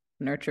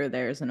nurture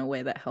theirs in a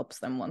way that helps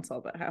them once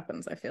all that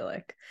happens, I feel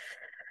like.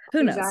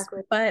 Who knows?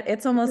 exactly. But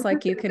it's almost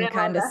like you The can nail on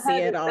kind of the see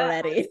head it is that.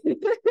 already.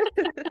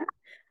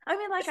 I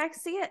mean, like I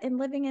see it in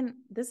living in,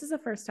 this is the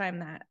first time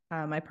that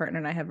my partner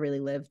and I have really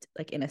lived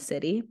like in a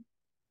city.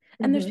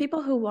 And there's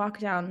people who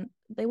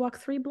they walk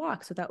 3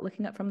 blocks without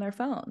looking up from their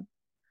phone.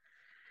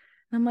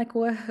 I'm like,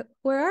 where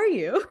are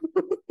you?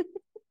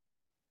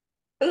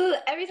 Ugh,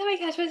 every time I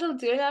catch myself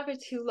doing that for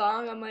too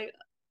long, I'm like,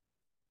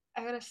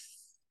 I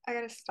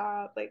gotta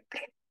stop. Like,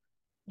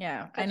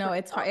 Yeah, I catch know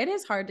myself. it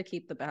is hard to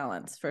keep the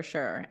balance for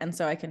sure. And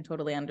so I can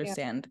totally Yeah.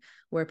 understand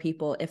where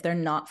people, if they're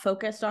not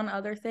focused on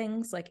other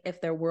things, like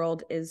if their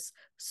world is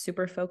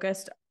super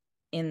focused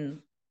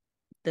in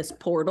this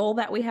portal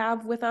that we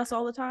have with us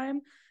all the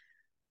time,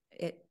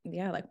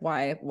 like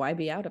why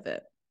be out of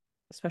it?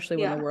 Especially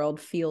when the Yeah.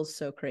 world feels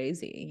so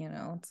crazy,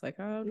 it's like,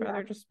 oh, I'd Yeah.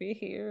 rather just be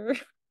here.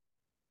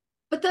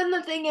 But then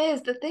the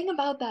thing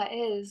about that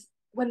is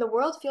when the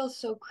world feels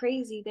so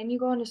crazy, then you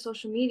go onto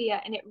social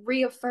media and it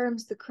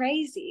reaffirms the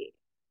crazy.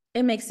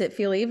 It makes it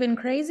feel even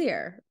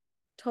crazier.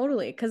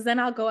 Totally. Because then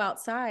I'll go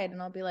outside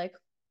and I'll be like,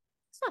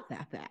 it's not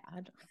that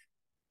bad.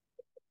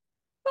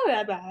 Not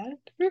that bad.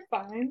 We're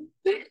fine.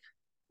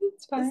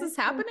 It's This fine. is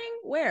happening?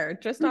 Where?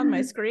 Just on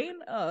my screen?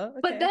 Oh,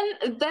 But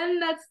okay. then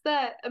that's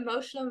that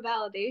emotional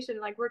validation.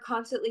 Like we're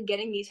constantly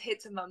getting these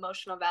hits of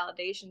emotional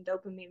validation,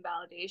 dopamine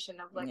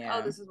validation of like, oh,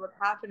 Yeah. this is what's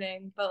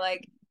happening. But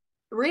like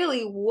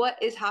really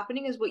what is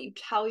happening is what you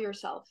tell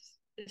yourself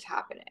is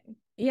happening.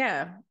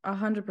 Yeah.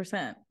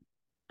 100%.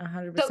 a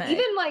hundred So percent.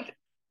 even like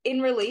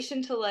in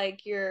relation to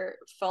like your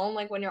phone,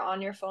 like when you're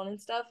on your phone and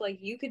stuff, like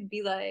you could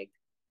be like,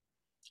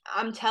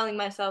 I'm telling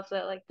myself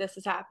that like this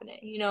is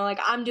happening, like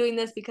I'm doing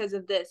this because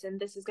of this and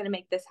this is gonna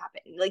make this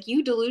happen. Like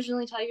you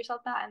delusionally tell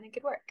yourself that and it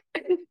could work.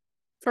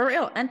 For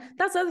real. And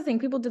that's the other thing.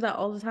 People do that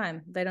all the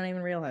time. They don't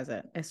even realize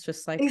it. It's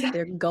just like they're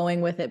Exactly.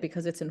 going with it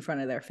because it's in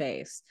front of their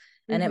face.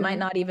 And it might Mm-hmm.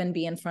 not even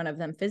be in front of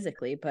them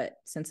physically, but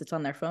since it's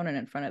on their phone and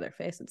in front of their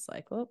face, it's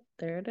like, well,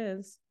 there it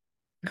is.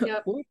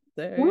 Yep. Whoop,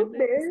 there it Whoop,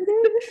 there it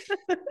is.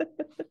 is.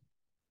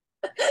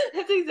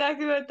 That's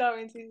exactly what I thought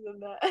when she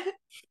said that.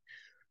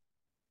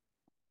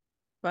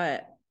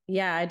 But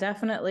yeah, I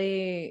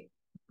definitely,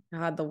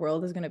 God, the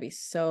world is going to be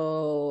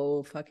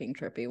so fucking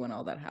trippy when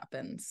all that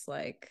happens.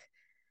 Like,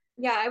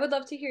 Yeah, I would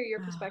love to hear your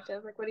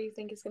perspective. Like, what do you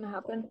think is going to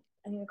happen?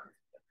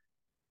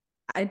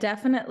 I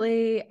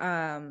definitely,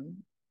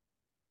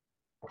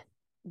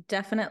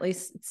 definitely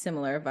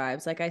similar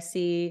vibes. Like I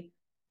see,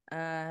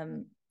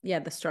 yeah,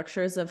 the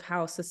structures of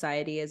how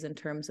society is in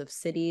terms of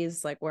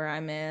cities, like where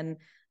I'm in,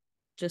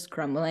 just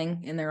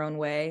crumbling in their own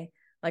way.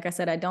 Like I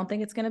said, I don't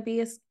think it's going to be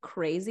a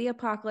crazy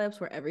apocalypse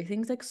where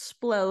everything's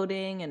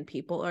exploding and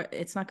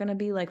it's not going to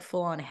be like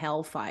full on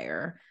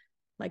hellfire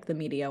like the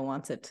media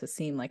wants it to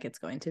seem like it's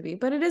going to be.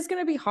 But it is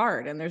going to be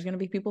hard and there's going to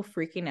be people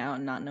freaking out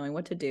and not knowing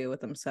what to do with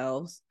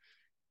themselves.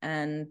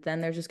 And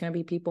then there's just going to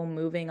be people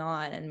moving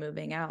on and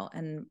moving out.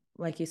 And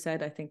like you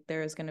said, I think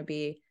there is going to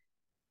be,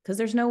 because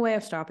there's no way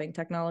of stopping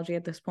technology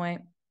at this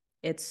point.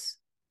 It's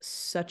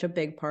such a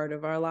big part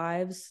of our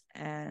lives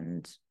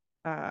and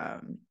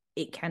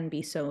it can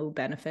be so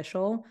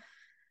beneficial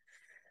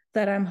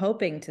that I'm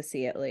hoping to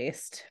see at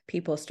least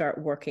people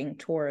start working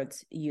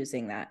towards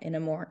using that in a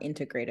more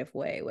integrative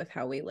way with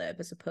how we live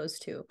as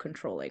opposed to a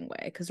controlling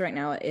way. Because right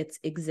now it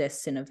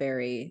exists in a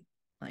very,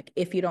 like,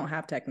 if you don't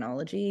have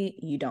technology,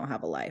 you don't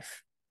have a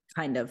life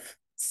kind of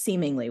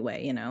seemingly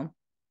way.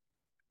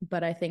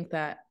 But I think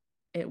that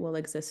it will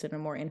exist in a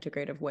more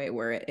integrative way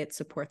where it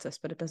supports us,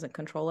 but it doesn't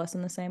control us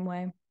in the same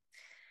way.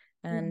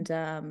 And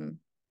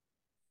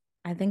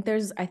I think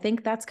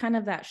that's kind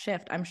of that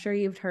shift. I'm sure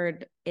you've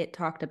heard it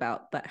talked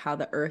about, but how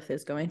the earth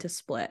is going to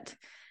split.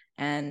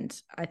 And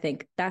I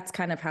think that's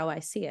kind of how I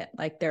see it.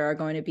 Like there are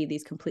going to be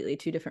these completely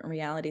two different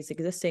realities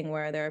existing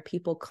where there are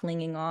people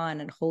clinging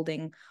on and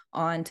holding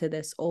on to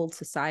this old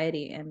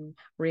society and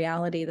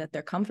reality that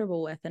they're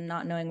comfortable with and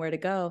not knowing where to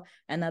go.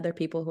 And other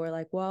people who are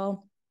like,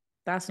 well,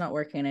 that's not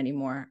working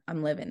anymore.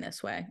 I'm living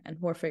this way and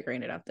we're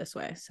figuring it out this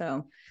way.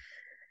 So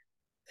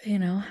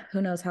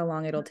who knows how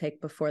long it'll take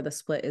before the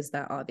split is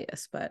that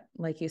obvious. But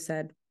like you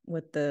said,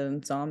 with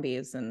the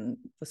zombies and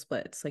the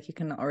splits, like you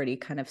can already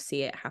kind of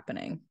see it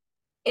happening.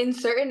 In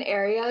certain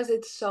areas,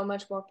 it's so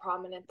much more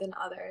prominent than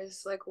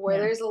others. Like where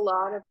Yeah. there's a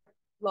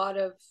lot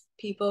of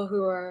people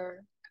who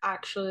are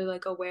actually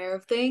like aware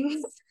of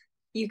things,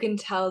 you can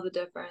tell the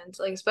difference.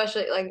 Like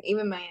especially like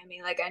even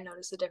Miami, like I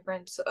noticed the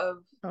difference of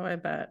Oh, I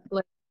bet.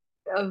 like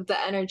of the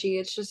energy.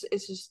 It's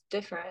just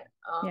different.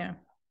 Yeah.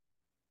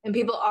 And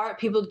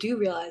people do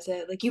realize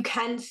it. Like you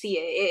can see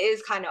it. It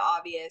is kind of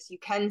obvious. You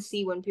can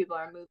see when people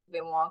are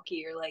moving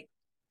wonky or like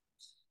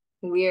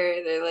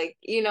weird or like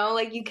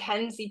like you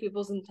can see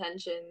people's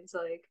intentions.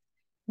 Like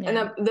and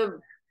Yeah.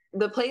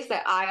 the place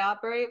that I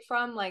operate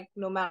from, like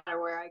no matter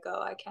where I go,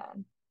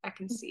 I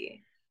can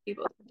see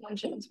people's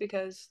intentions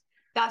because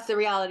that's the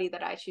reality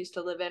that I choose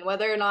to live in.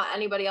 Whether or not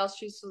anybody else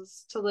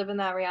chooses to live in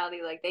that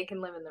reality, like they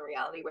can live in the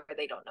reality where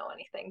they don't know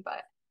anything,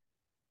 but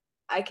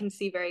I can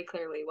see very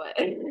clearly what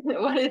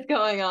what is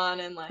going on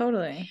and like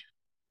Totally.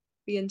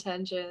 the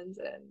intentions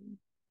and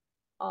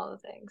all the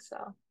things.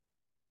 So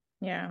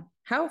Yeah.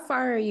 How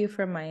far are you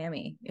from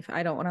Miami? If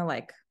I don't want to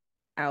like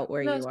out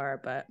where no, you are,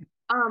 but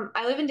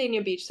I live in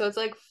Dania Beach, so it's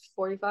like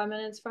 45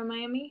 minutes from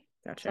Miami.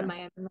 So gotcha.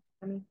 Miami.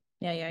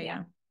 Yeah, yeah, Yeah.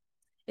 yeah.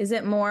 Is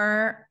it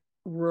more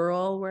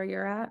rural where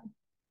you're at?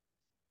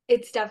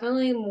 It's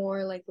definitely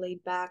more like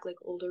laid back, like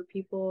older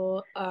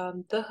people.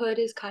 The hood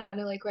is kind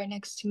of like right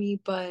next to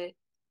me, but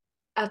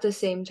at the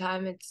same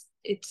time,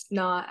 it's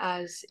not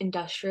as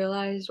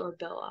industrialized or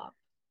built up.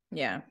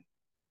 Yeah.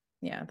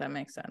 Yeah, that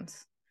makes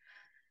sense.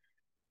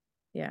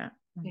 Yeah.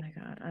 Oh my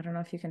God. I don't know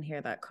if you can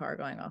hear that car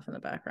going off in the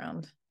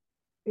background.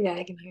 Yeah,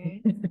 I can hear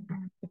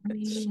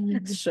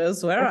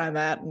Shows where I'm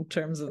at in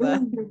terms of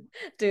that.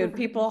 Dude,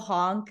 people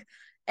honk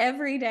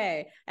every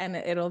day. And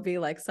it'll be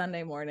like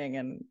Sunday morning.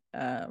 And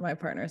my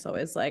partner's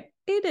always like,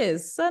 it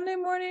is Sunday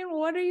morning.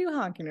 What are you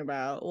honking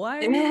about? Why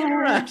are you in a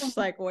rush?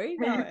 Like, where are you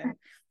going?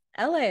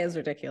 LA is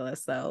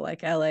ridiculous though.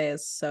 Like LA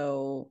is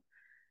so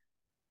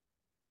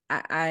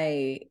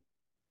I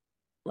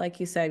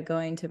like you said,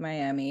 going to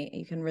Miami,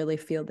 you can really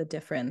feel the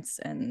difference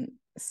and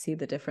see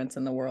the difference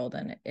in the world.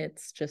 And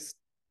it's just,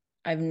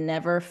 I've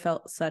never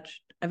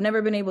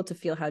been able to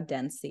feel how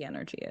dense the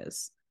energy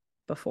is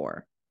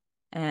before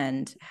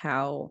and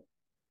how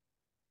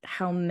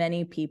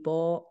many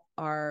people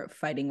are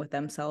fighting with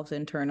themselves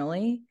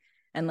internally.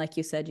 And like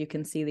you said, you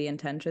can see the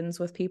intentions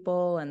with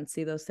people and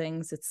see those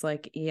things. It's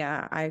like,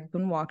 yeah, I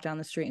can walk down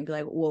the street and be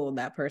like, whoa,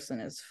 that person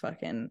is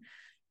fucking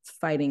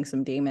fighting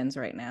some demons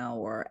right now,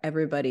 or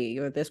everybody,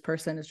 or this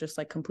person is just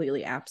like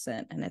completely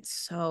absent. And it's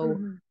so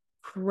Mhm.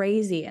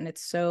 crazy and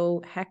it's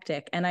so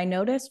hectic. And I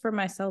notice for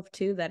myself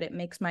too that it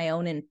makes my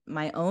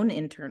own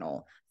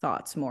internal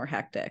thoughts more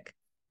hectic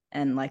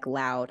and like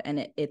loud,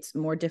 and it's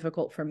more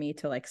difficult for me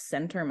to like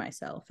center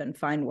myself and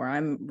find where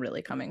I'm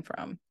really coming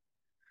from.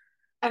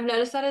 I've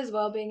noticed that as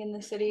well being in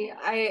the city.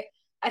 I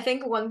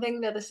think one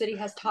thing that the city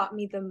has taught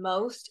me the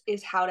most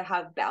is how to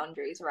have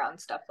boundaries around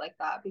stuff like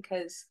that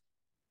because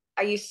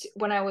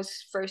when I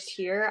was first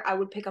here, I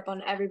would pick up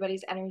on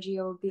everybody's energy.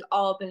 I would be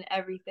all up in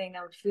everything.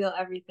 I would feel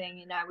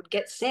everything and I would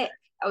get sick.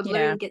 I would Yeah.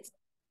 literally get sick.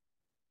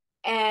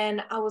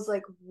 And I was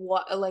like,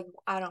 what? Like,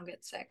 I don't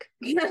get sick.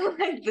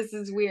 Like, this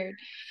is weird.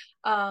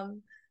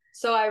 Um,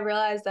 so I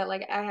realized that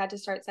like I had to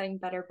start setting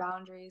better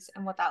boundaries,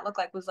 and what that looked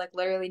like was like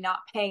literally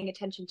not paying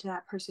attention to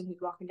that person who's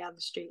walking down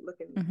the street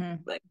looking Mm-hmm.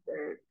 like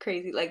they're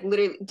crazy, like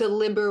literally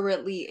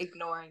deliberately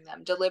ignoring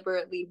them,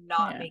 deliberately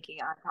not Yeah.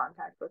 making eye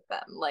contact with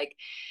them, like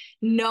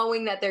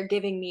knowing that they're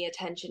giving me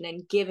attention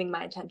and giving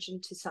my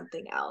attention to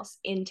something else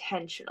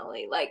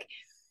intentionally. Like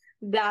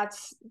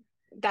that's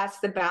that's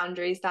the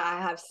boundaries that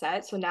I have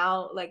set. So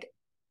now like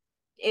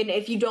and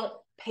if you don't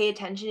pay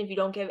attention, if you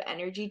don't give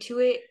energy to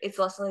it, it's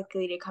less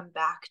likely to come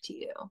back to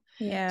you.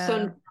 Yeah.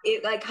 So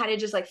it like kind of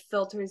just like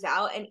filters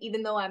out. And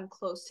even though I'm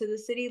close to the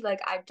city, like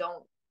I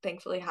don't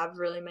thankfully have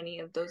really many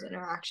of those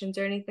interactions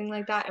or anything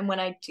like that. And when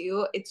I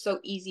do, it's so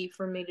easy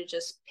for me to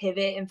just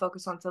pivot and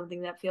focus on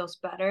something that feels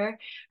better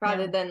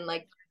rather Yeah. than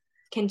like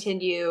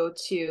continue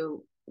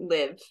to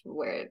live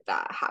where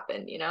that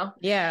happened, you know?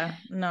 Yeah,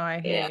 no,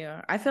 I hear Yeah.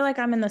 you. I feel like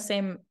I'm in the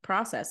same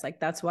process.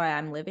 Like that's why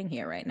I'm living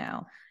here right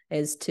now,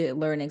 is to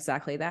learn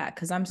exactly that,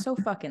 because I'm so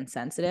fucking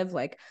sensitive.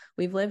 Like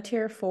we've lived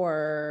here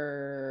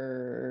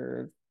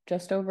for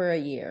just over a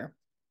year.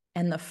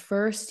 And the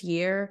first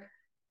year,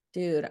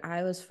 dude,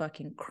 I was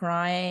fucking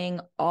crying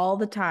all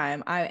the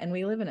time. And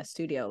we live in a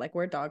studio. Like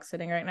we're dog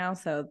sitting right now,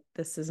 so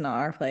this is not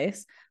our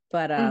place.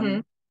 But Mm-hmm.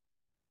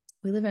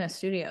 we live in a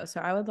studio. So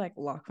I would like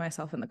lock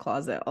myself in the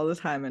closet all the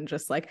time and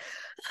just like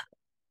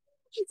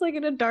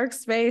in a dark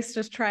space,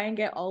 just try and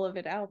get all of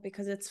it out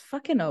because it's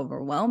fucking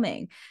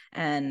overwhelming.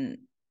 And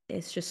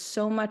it's just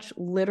so much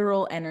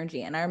literal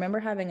energy. And I remember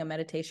having a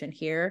meditation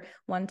here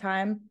one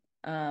time,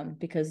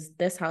 because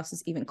this house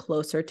is even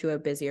closer to a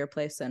busier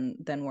place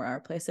than where our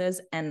place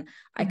is. And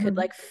I could Mm-hmm.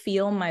 like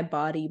feel my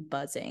body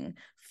buzzing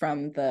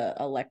from the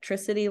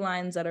electricity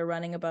lines that are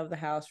running above the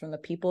house, from the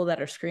people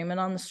that are screaming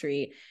on the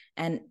street.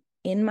 And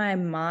in my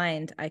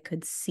mind, I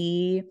could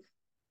see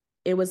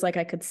it was like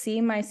I could see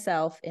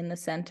myself in the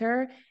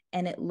center,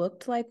 and it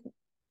looked like,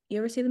 you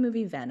ever see the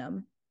movie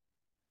Venom?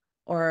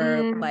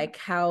 Or Mm-hmm. like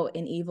how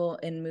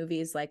in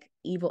movies, like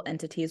evil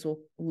entities will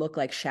look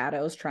like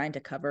shadows trying to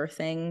cover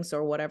things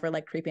or whatever,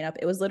 like creeping up.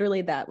 It was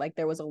literally that. Like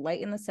there was a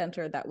light in the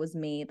center that was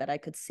me that I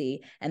could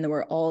see, and there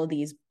were all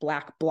these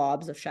black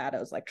blobs of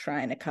shadows like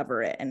trying to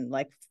cover it and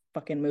like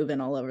fucking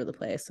moving all over the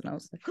place. And I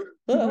was like,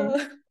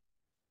 Mm-hmm. ah.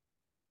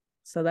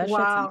 So that shit's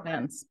Wow.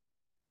 intense.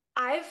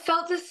 I've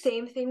felt the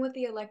same thing with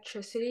the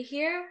electricity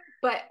here,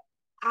 but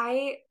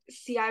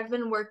I've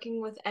been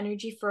working with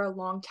energy for a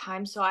long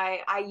time, so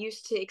I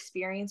used to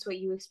experience what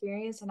you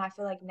experience, and I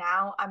feel like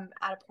now I'm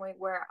at a point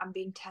where I'm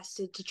being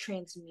tested to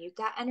transmute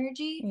that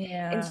energy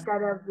Yeah.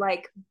 instead of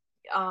like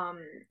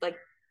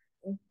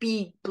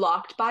be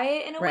blocked by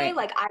it in a way. Right.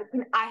 Like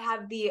I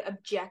have the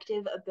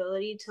objective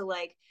ability to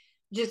like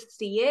just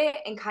see it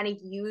and kind of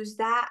use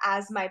that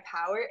as my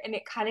power, and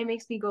it kind of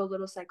makes me go a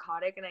little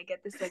psychotic and I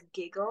get this like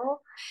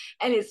giggle,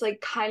 and it's like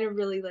kind of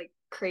really like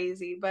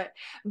crazy, but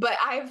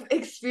I've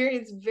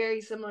experienced very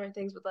similar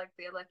things with like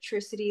the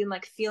electricity and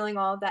like feeling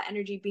all of that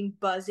energy being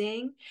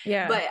buzzing.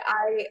 Yeah. But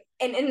I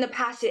and in the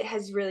past it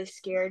has really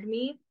scared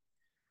me,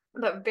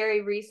 But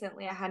very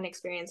recently I had an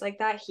experience like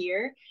that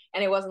here,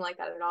 and it wasn't like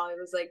that at all. It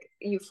was like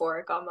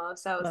euphoric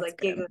almost. I was That's like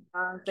good. giggling.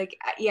 I was like,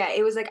 yeah,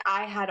 it was like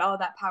I had all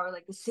that power,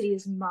 like the city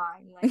is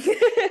mine. Like,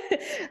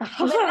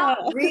 but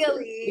not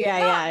really, not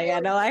Yeah.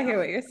 really, No, I hear you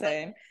what know? you're But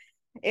saying.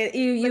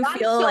 You I'm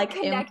feel so like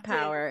connected.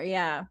 empower.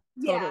 Yeah,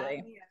 Yeah,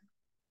 totally. yeah.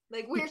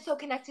 Like we're so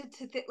connected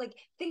to like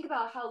think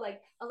about how like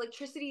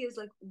electricity is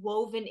like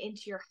woven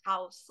into your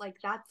house. Like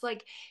that's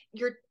like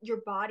your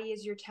body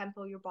is your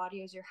temple, your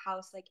body is your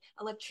house. Like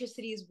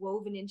electricity is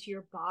woven into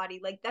your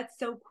body. Like that's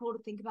so cool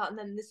to think about. And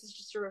then this is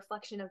just a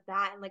reflection of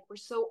that. And like we're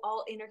so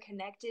all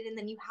interconnected. And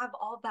then you have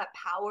all of that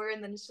power.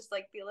 And then it's just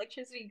like the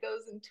electricity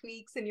goes and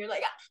tweaks, and you're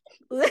like,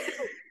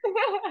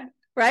 ah.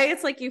 Right?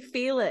 It's like you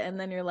feel it and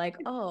then you're like,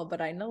 oh,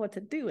 but I know what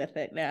to do with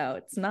it now.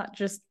 It's not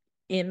just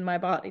in my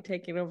body,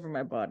 taking over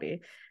my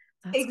body.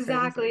 That's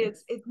Exactly.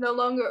 crazy. It's no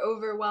longer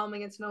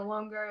overwhelming. It's no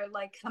longer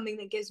like something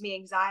that gives me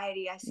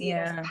anxiety. I see it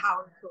as a Yeah.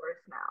 power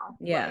source now.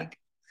 Yeah. Like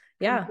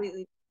Yeah.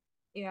 completely.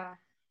 Yeah.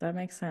 That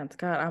makes sense.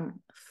 God,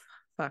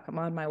 I'm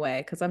on my way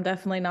because I'm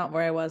definitely not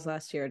where I was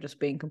last year, just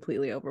being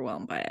completely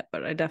overwhelmed by it.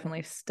 But I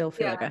definitely still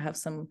feel like I Yeah. have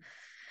some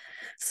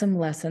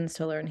lessons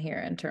to learn here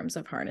in terms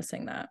of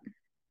harnessing that.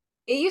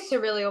 It used to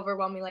really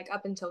overwhelm me like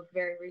up until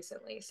very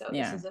recently. So this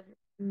Yeah. is a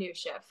new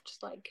shift,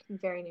 like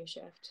very new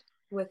shift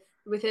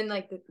within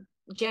like the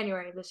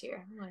January of this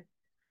year. Like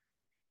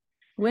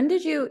When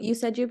did you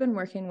said you've been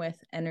working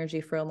with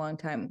energy for a long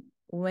time.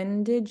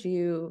 When did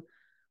you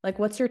like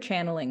what's your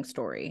channeling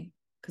story?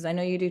 Because I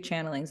know you do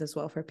channelings as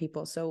well for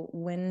people. So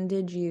when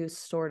did you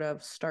sort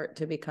of start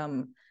to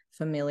become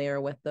familiar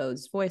with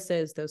those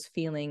voices, those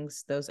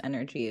feelings, those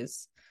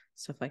energies,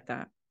 stuff like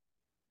that?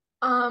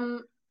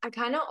 I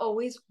kind of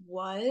always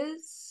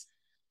was,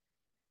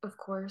 of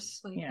course,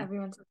 like Yeah.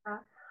 everyone says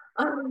that.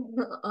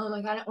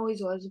 I kind of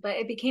always was, but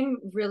it became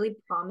really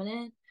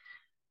prominent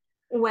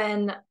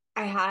when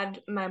I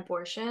had my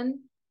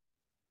abortion.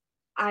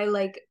 I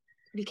like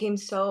became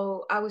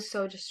so I was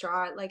so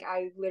distraught. Like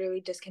I literally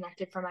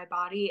disconnected from my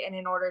body, and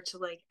in order to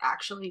like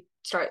actually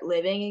start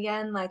living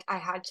again, like I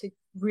had to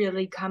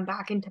really come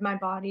back into my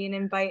body and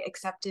invite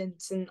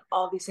acceptance and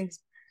all these things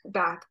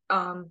back.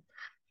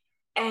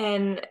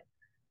 And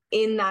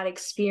in that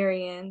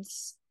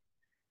experience,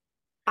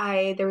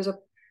 I there was a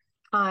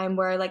time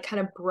where I like kind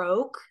of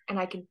broke, and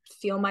I could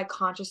feel my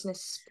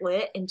consciousness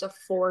split into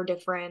four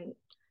different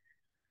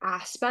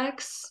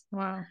aspects.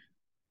 Wow.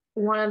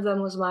 One of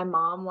them was my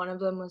mom. One of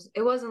them was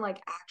it wasn't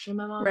like actually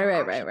my mom, Right, like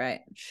right, right, actually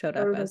right. Showed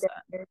there up was a as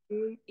that.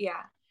 therapy.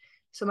 Yeah.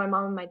 So my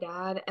mom and my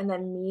dad, and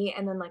then me,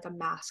 and then like a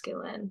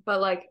masculine, but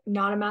like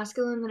not a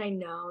masculine that I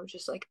know,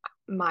 just like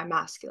my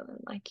masculine,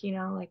 like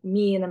like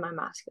me and then my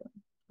masculine.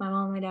 My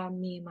mom, my dad,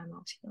 me, and my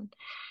masculine.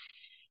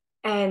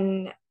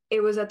 And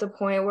it was at the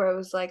point where it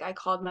was like I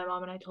called my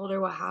mom and I told her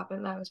what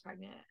happened, that I was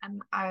pregnant.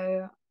 And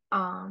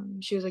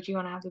she was like, "Do you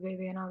want to have the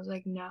baby?" And I was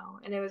like, "No."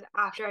 And it was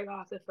after I got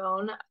off the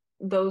phone,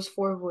 those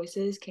four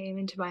voices came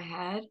into my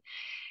head.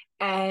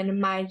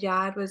 And my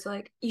dad was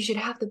like, "You should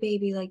have the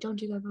baby, like don't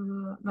do that, blah,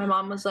 blah, blah." My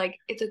mom was like,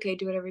 "It's okay,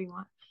 do whatever you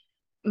want."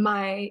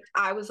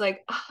 I was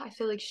like, "Oh, I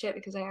feel like shit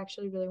because I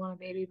actually really want a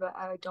baby, but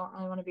I don't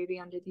really want a baby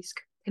under these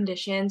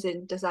conditions.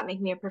 And does that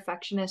make me a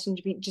perfectionist?" And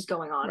just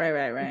going on. Right,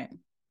 right, right.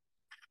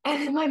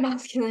 And then my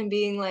masculine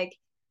being like,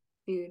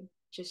 "Dude,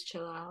 just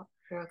chill out.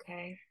 You're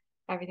okay.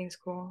 Everything's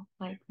cool.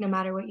 Like, no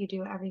matter what you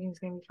do, everything's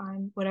gonna be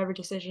fine. Whatever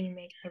decision you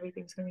make,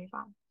 everything's gonna be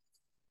fine."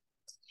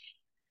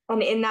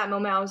 And in that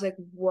moment, I was like,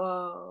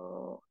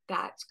 whoa,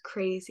 that's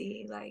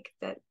crazy. Like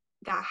that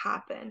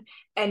happened.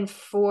 And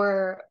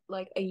for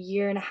like a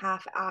year and a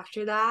half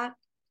after that,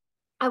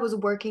 I was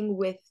working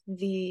with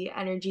the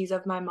energies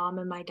of my mom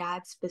and my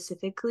dad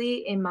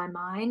specifically in my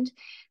mind,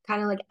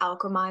 kind of like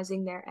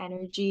alchemizing their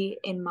energy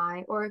in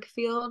my auric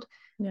field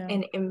Yeah.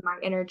 and in my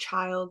inner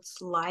child's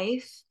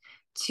life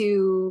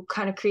to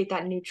kind of create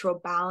that neutral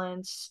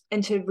balance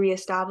and to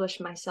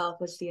reestablish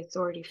myself as the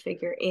authority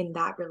figure in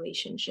that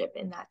relationship,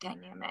 in that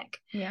dynamic.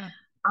 Yeah.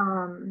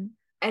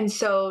 And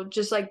so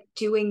just like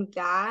doing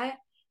that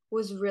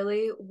was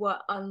really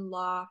what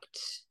unlocked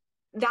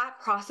that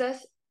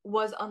process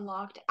was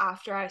unlocked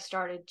after I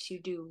started to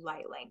do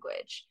light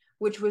language,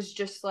 which was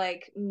just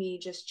like me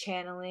just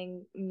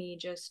channeling,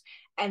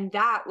 and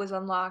that was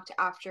unlocked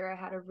after I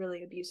had a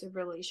really abusive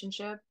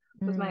relationship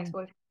with my Mm.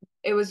 ex-boyfriend.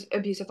 It was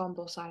abusive on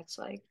both sides,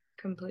 like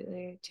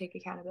completely take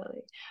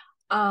accountability.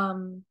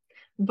 Um,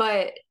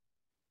 but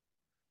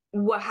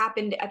what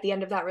happened at the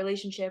end of that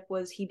relationship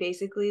was he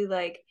basically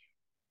like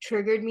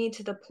triggered me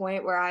to the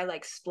point where I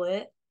like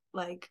split.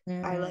 Like I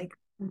Mm. like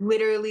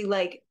literally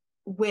like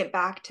went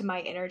back to my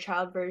inner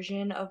child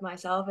version of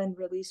myself and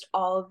released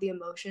all of the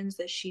emotions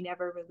that she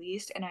never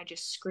released, and I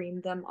just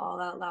screamed them all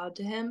out loud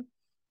to him.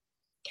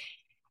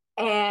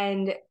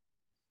 And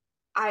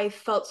I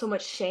felt so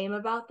much shame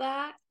about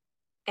that.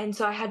 And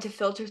so I had to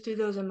filter through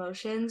those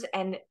emotions,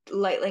 and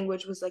light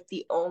language was like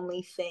the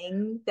only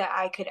thing that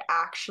I could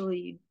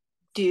actually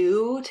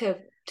do to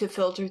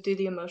filter through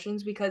the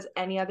emotions, because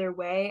any other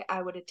way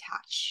I would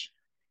attach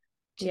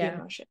to the Yeah.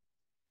 emotion.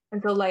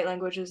 And so light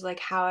language was like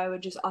how I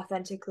would just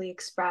authentically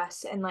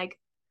express, and like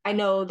I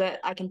know that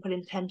I can put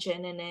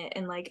intention in it,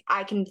 and like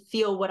I can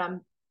feel what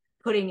I'm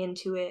putting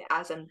into it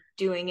as I'm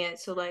doing it.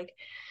 So like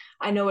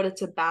I know what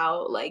it's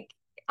about. Like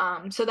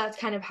so that's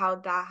kind of how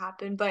that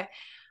happened. But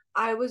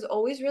I was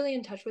always really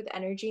in touch with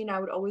energy, and I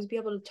would always be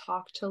able to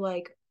talk to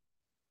like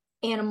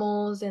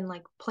animals and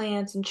like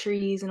plants and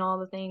trees and all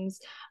the things.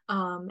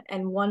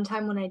 And one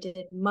time when I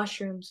did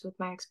mushrooms with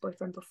my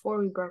ex-boyfriend before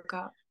we broke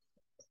up,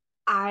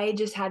 I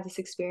just had this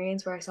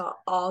experience where I saw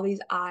all these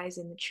eyes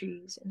in the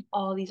trees, and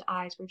all these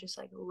eyes were just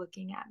like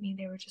looking at me.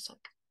 They were just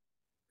like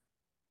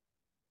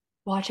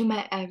watching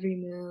my every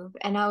move.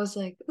 And I was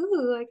like,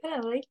 ooh, I kind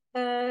of like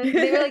that.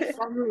 They were like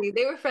friendly.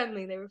 They were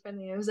friendly. They were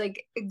friendly. It was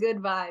like a good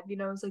vibe, you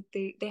know, it was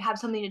like they have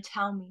something to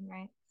tell me,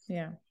 right?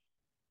 Yeah.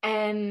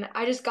 And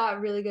I just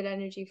got really good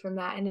energy from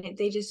that. And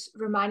they just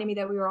reminded me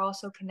that we were all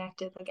so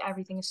connected. Like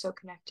everything is so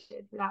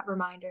connected. That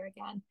reminder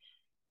again.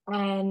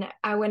 And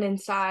I went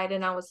inside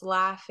and I was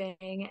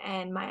laughing.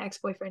 And my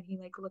ex-boyfriend, he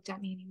like looked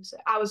at me and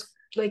I was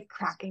like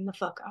cracking the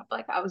fuck up.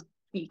 Like I was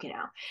geeking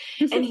out.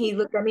 And he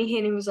looked at me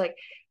and he was like,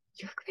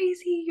 you're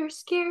crazy. You're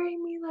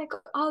scaring me. Like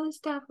all this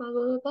stuff, blah,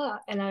 blah, blah, blah.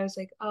 And I was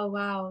like, oh,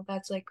 wow.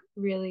 That's like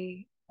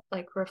really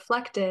like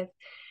reflective.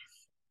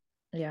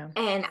 Yeah.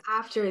 And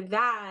after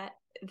that,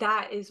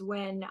 that is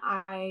when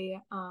I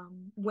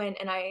went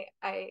and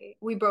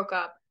we broke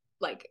up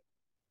like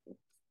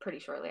pretty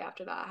shortly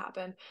after that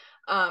happened.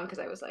 Because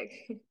I was like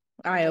you're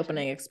judging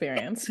Eye-opening me.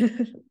 experience. You're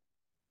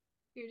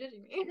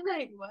judging me.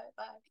 Like what?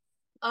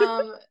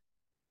 Um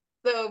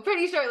so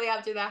pretty shortly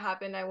after that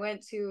happened, I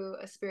went to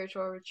a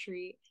spiritual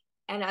retreat.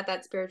 And at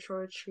that spiritual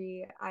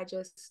retreat, I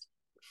just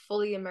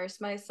fully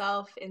immersed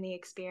myself in the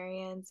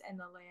experience and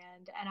the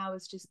land. And I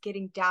was just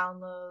getting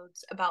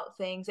downloads about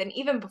things. And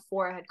even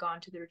before I had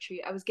gone to the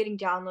retreat, I was getting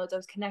downloads. I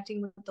was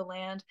connecting with the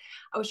land.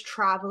 I was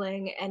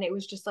traveling. And it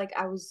was just like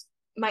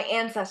my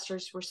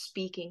ancestors were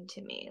speaking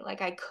to me.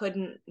 Like I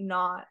couldn't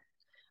not,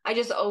 I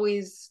just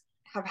always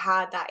have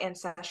had that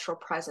ancestral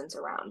presence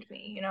around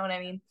me. You know what I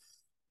mean?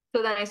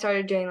 So then I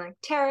started doing like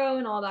tarot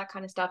and all that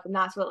kind of stuff. And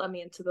that's what led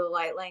me into the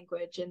light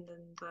language, and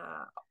then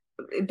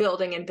the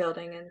building and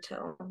building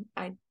until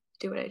I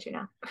do what I do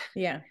now.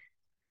 Yeah.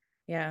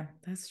 Yeah.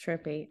 That's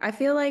trippy. I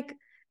feel like,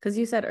 because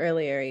you said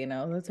earlier,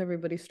 that's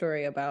everybody's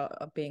story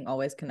about being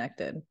always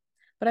connected.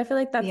 But I feel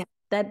like Yeah.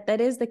 that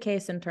is the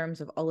case in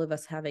terms of all of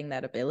us having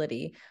that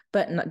ability.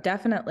 But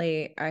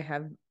definitely,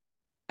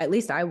 at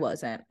least I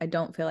wasn't. I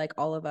don't feel like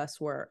all of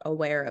us were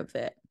aware of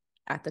it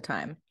at the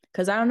time.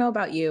 Because I don't know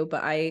about you,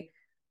 but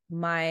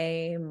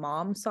my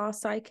mom saw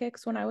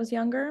psychics when I was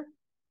younger.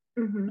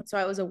 Mm-hmm. So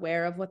I was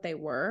aware of what they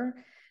were.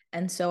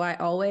 And so I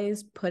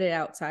always put it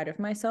outside of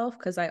myself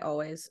because I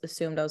always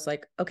assumed I was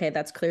like, okay,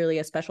 that's clearly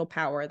a special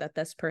power that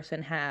this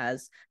person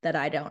has that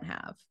I don't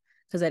have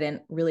because I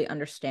didn't really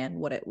understand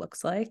what it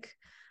looks like.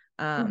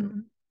 Um, Mm-hmm.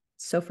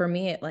 so for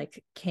me, it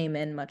like came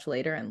in much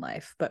later in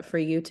life. But for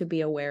you to be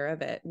aware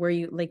of it,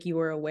 you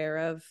were aware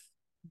of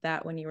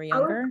that when you were I was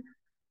younger?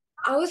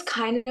 I was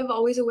kind of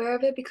always aware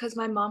of it because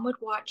my mom would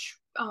watch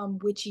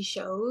witchy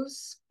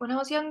shows when I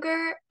was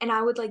younger, and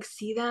I would like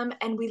see them.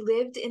 And we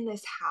lived in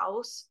this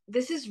house.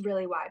 This is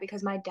really why,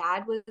 because my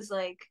dad was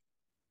like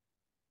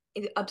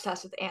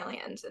obsessed with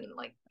aliens and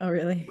like Oh,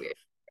 really? weird.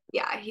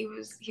 Yeah, he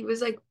was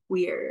like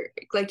weird.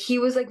 Like he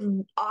was like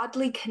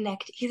oddly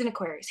connected. He's an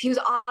Aquarius. He was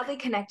oddly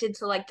connected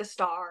to like the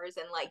stars,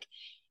 and like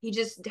he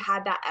just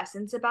had that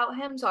essence about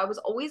him. So I was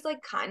always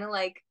like kind of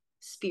like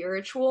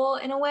spiritual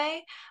in a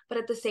way, but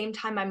at the same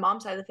time my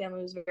mom's side of the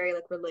family was very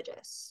like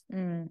religious.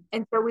 Mm,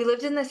 And so we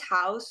lived in this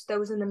house that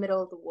was in the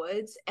middle of the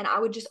woods, and I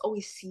would just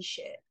always see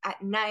shit.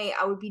 At night,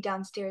 I would be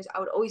downstairs. I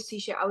would always see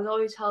shit. I would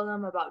always tell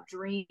them about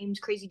dreams,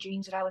 crazy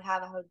dreams that I would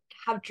have. I would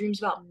have dreams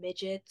about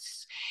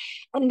midgets.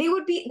 And they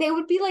would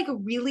be like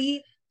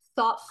really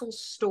thoughtful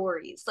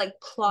stories, like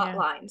plot yeah.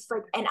 lines.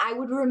 Like, and I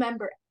would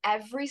remember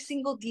every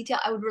single detail.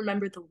 I would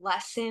remember the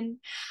lesson.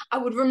 I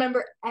would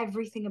remember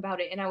everything about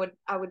it. And I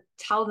would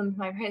tell them to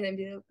my parents and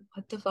be like,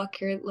 what the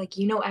fuck? You're like,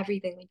 you know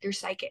everything, like you're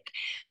psychic.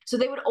 So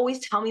they would always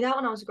tell me that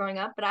when I was growing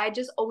up, but I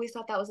just always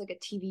thought that was like a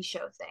TV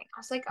show thing. I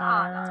was like, no,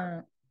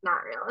 Uh,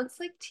 not real. It's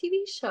like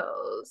TV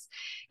shows,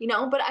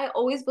 but I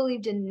always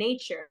believed in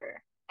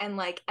nature and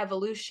like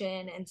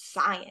evolution and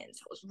science.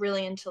 I was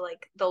really into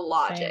like the same.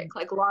 logic,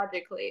 like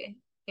logically,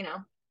 you know.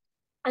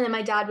 And then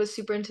my dad was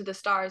super into the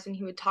stars, and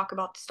he would talk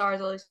about the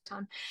stars all the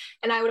time.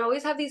 And I would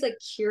always have these like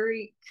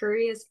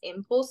curious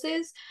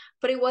impulses,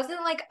 but it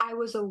wasn't like I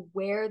was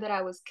aware that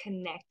I was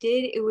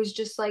connected. It was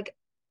just like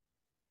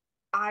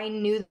I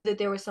knew that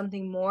there was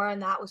something more,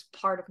 and that was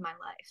part of my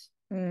life.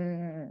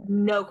 Mm,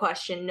 No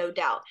question, no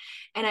doubt.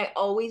 And I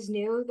always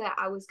knew that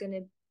I was going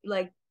to,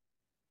 like,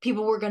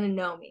 people were going to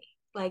know me.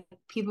 Like,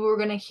 people were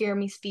going to hear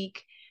me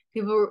speak.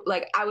 People were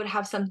like, I would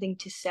have something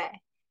to say.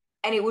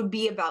 And it would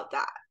be about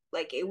that.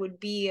 Like, it would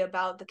be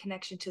about the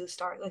connection to the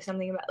stars, like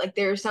something about, like,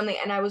 there's something.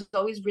 And I was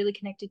always really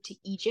connected to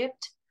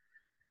Egypt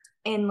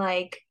and,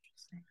 like,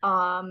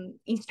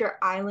 Easter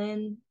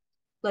Island,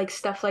 like,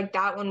 stuff like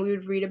that. When we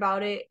would read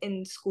about it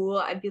in school,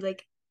 I'd be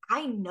like,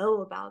 I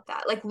know about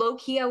that. Like low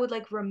key, I would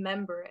like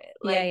remember it.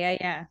 Yeah, Like yeah,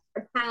 yeah.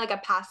 it's kind of like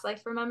a past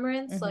life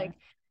remembrance. Hmm. Like,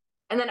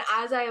 and then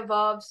as I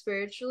evolved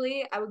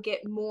spiritually, I would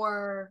get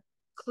more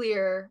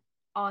clear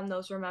on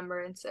those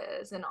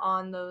remembrances and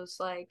on those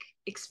like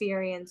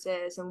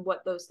experiences and what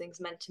those things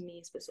meant to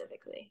me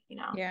specifically, you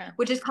know, Yeah.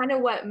 which is kind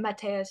of what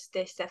Mateus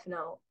de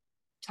Stefano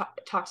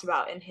talks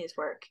about in his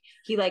work.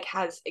 He like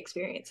has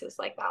experiences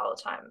like that all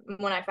the time.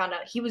 When I found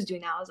out he was doing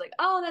that, I was like,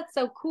 oh, that's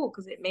so cool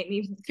because it made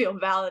me feel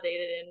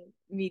validated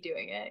in me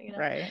doing it, you know.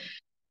 Right.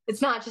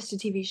 It's not just a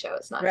TV show,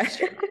 it's not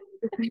just Right.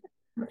 straight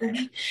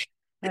up.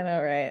 I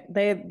know, right?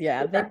 They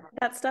put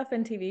that stuff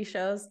in TV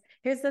shows.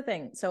 Here's the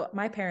thing. So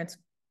my parents,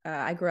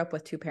 I grew up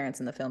with two parents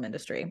in the film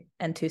industry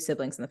and two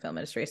siblings in the film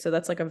industry. So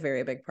that's like a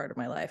very big part of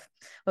my life.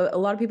 What a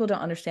lot of people don't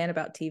understand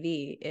about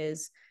TV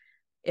is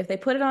if they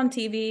put it on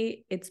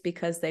TV, it's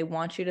because they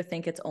want you to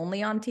think it's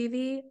only on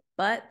TV,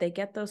 but they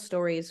get those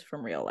stories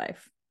from real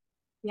life.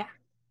 Yeah.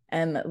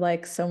 And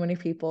like so many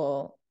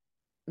people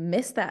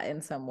miss that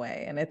in some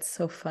way. And it's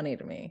so funny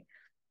to me.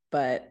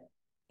 But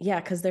yeah,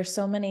 because there's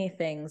so many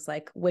things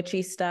like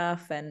witchy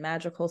stuff and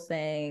magical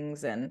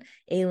things and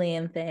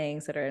alien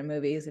things that are in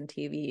movies and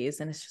TVs.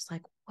 And it's just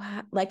like,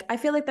 wow. Like, I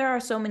feel like there are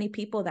so many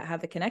people that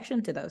have a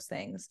connection to those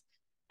things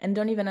and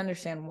don't even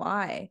understand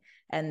why.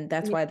 And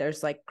that's Yeah. why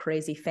there's like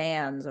crazy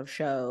fans of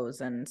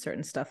shows and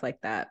certain stuff like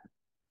that.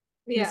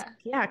 Yeah.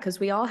 Yeah, because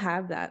we all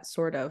have that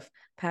sort of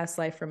past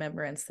life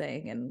remembrance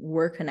thing, and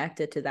we're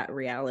connected to that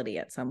reality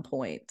at some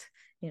point,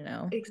 you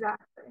know?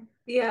 Exactly.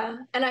 Yeah.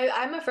 And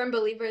I'm a firm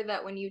believer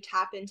that when you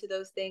tap into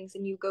those things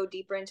and you go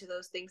deeper into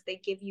those things, they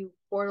give you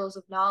portals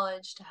of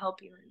knowledge to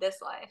help you in this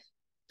life.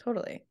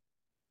 Totally.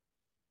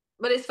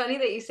 But it's funny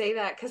that you say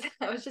that because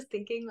I was just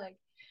thinking like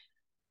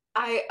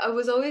I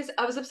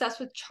was obsessed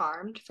with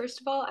Charmed, first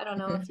of all. I don't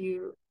know if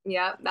you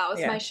yeah, that was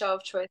my Yeah. show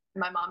of choice,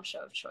 my mom's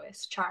show of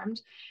choice,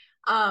 Charmed.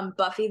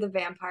 Buffy the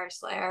Vampire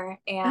Slayer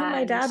Oh, my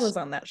and dad was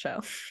on that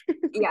show.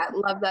 yeah,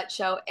 love that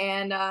show.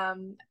 And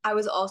I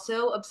was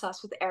also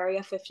obsessed with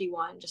Area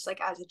 51, just like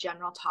as a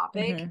general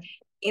topic. Hmm.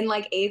 In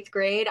like eighth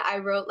grade, I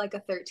wrote like a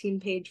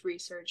 13-page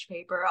research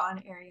paper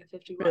on Area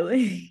 51.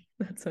 Really?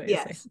 That's amazing.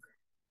 Yes.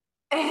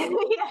 And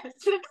yes,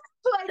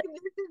 like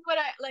this is what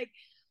I like.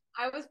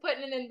 I was put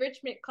in an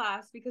enrichment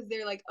class because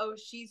they're like, oh,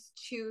 she's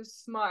too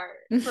smart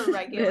for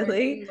regular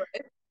Really? English.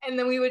 And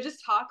then we would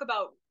just talk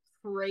about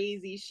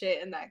crazy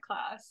shit in that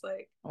class.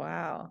 Like,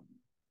 Wow.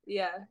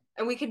 yeah.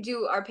 And we could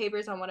do our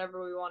papers on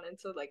whatever we wanted.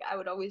 So like I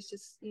would always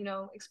just, you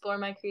know, explore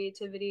my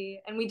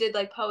creativity. And we did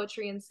like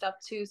poetry and stuff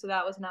too, so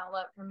that was an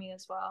outlet for me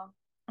as well.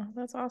 Oh,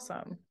 that's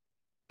awesome.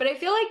 But I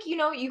feel like, you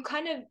know, you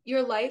kind of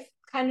your life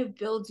kind of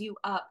builds you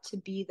up to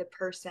be the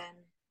person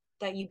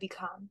that you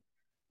become.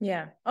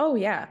 Yeah. Oh,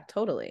 yeah,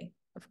 totally.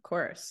 Of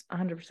course.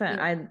 100%.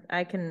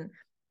 Yeah.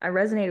 I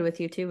resonated with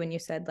you too when you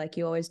said like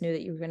you always knew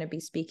that you were going to be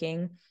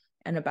speaking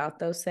and about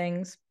those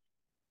things.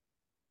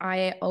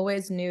 I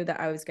always knew that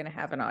I was going to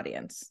have an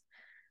audience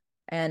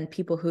and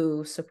people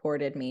who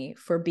supported me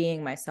for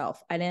being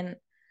myself.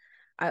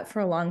 For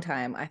a long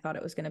time, I thought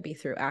it was going to be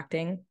through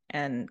acting,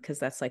 and because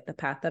that's like the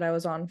path that I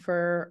was on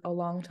for a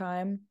long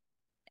time.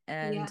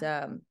 And,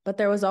 Yeah. but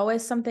there was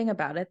always something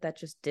about it that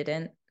just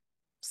didn't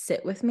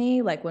sit with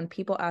me. Like when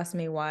people ask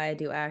me why I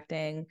do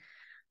acting,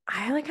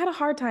 I like had a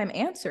hard time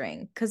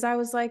answering because I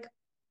was like,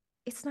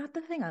 it's not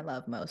the thing I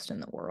love most in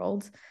the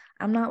world.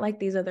 I'm not like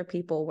these other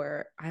people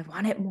where I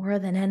want it more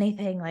than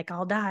anything. Like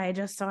I'll die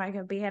just so I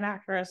could be an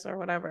actress or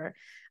whatever.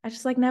 I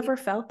just like never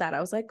felt that.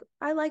 I was like,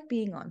 I like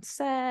being on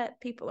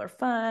set. People are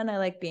fun. I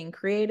like being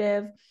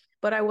creative.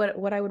 But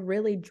what I would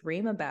really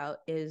dream about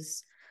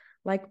is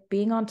like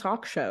being on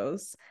talk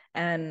shows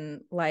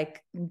and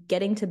like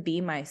getting to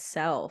be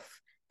myself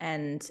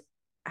and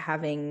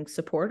having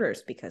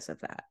supporters because of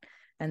that.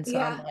 And so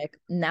I'm Yeah. like,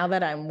 now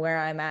that I'm where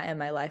I'm at in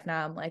my life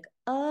now, I'm like,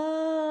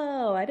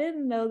 oh, I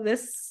didn't know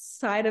this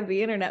side of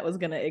the internet was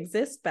going to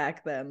exist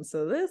back then.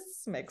 So this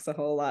makes a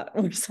whole lot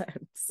more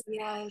sense.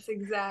 Yes,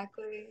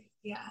 exactly.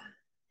 Yeah.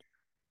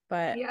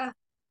 But Yeah.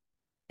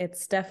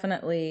 it's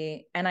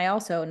definitely, and I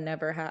also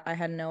never had, I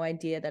had no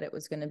idea that it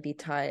was going to be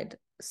tied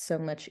so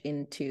much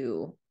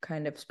into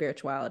kind of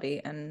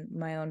spirituality and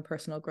my own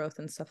personal growth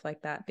and stuff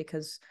like that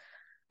because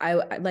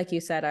like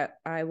you said,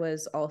 I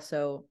was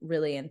also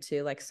really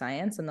into like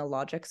science and the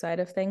logic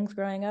side of things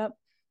growing up.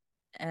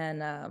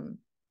 And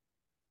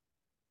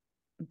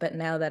but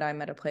now that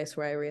I'm at a place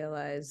where I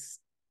realize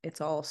it's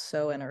all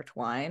so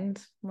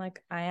intertwined,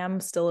 like I am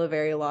still a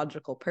very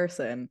logical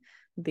person.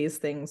 These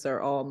things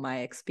are all my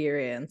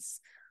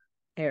experience,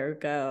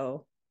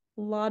 ergo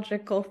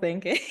logical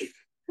thinking.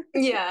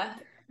 Yeah.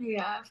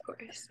 Yeah, of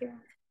course. Yeah.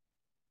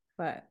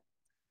 But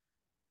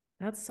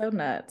that's so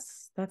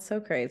nuts. That's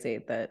so crazy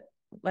that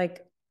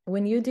like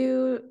when you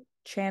do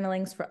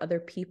channelings for other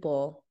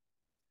people,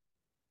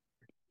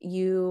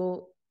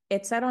 you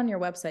it said on your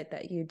website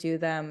that you do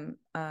them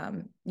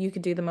you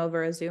could do them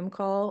over a Zoom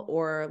call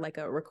or like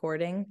a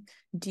recording.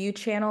 Do you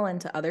channel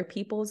into other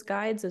people's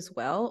guides as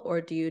well, or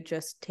do you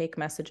just take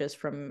messages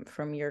from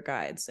your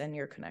guides and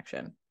your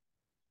connection?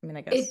 I mean,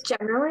 I guess. It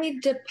generally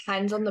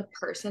depends on the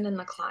person and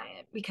the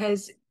client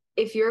because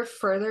if you're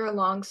further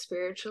along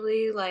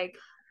spiritually, like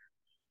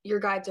your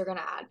guides are going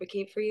to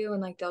advocate for you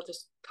and like they'll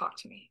just talk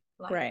to me.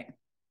 Like, Right.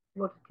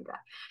 we'll do that.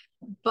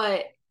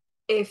 But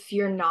if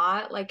you're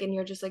not like and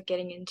you're just like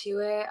getting into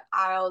it,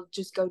 I'll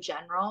just go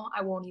general.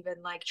 I won't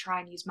even like try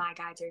and use my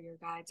guides or your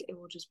guides. It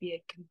will just be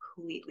a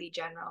completely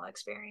general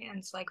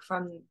experience, like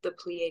from the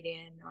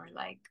Pleiadian or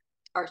like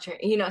Archer,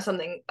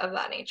 something of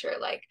that nature,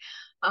 like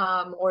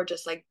or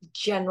just like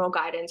general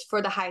guidance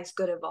for the highest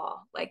good of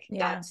all. Like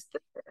Yeah.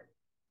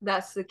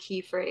 that's the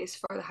key phrase,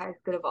 for the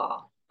highest good of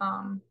all.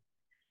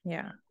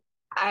 Yeah.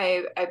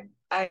 I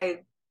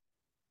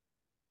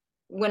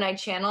when I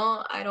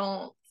channel, I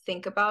don't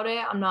think about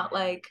it. I'm not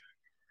like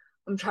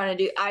I'm trying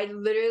to do. I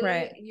literally,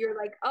 Right. you're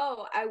like,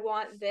 oh, I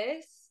want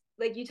this.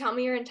 Like you tell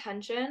me your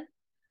intention,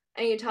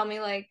 and you tell me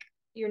like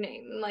your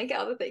name and like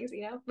all the things,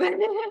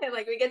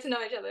 like we get to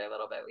know each other a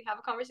little bit. We have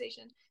a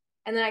conversation,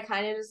 and then I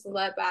kind of just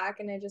let back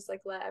and I just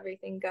like let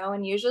everything go.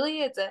 And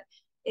usually it's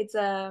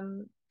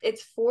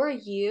for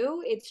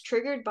you. It's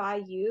triggered by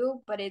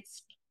you, but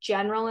it's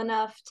general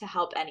enough to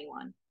help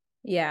anyone,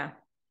 Yeah.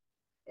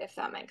 if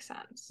that makes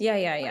sense. Yeah.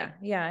 Yeah. Like, Yeah.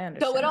 Yeah. I so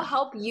understand it'll that.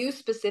 help you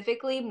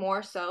specifically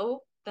more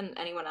so than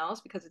anyone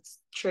else because it's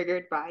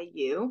triggered by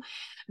you,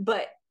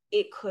 but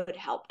it could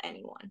help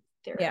anyone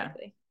Yeah.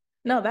 theoretically.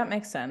 No, Yeah. that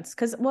makes sense.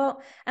 Because,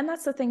 well, and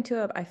that's the thing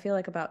too, I feel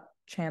like about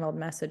channeled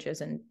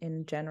messages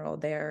in general,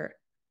 they're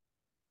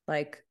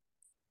like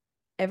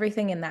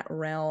everything in that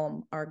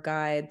realm, our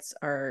guides,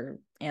 our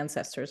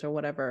ancestors, or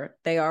whatever,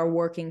 they are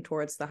working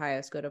towards the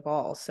highest good of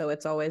all. So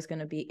it's always going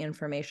to be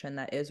information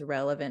that is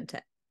relevant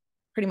to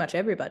pretty much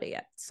everybody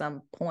at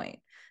some point,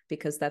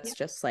 because that's Yeah.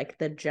 just like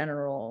the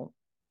general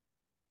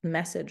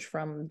message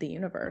from the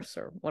universe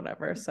or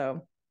whatever.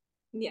 So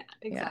Yeah,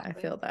 yeah, I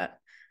exactly. feel that.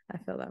 I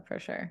feel that for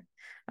sure.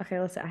 Okay,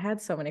 listen, I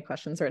had so many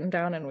questions written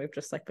down and we've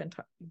just like been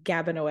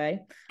gabbing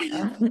away.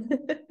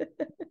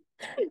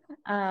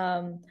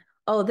 Um,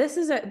 oh, this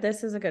is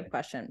a good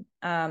question.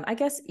 I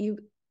guess you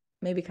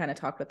maybe kind of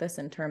talked with this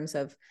in terms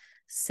of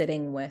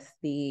sitting with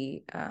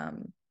the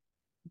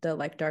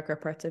like darker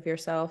parts of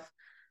yourself,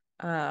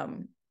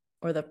 um,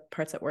 or the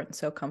parts that weren't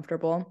so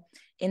comfortable.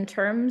 In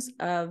terms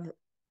of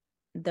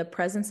the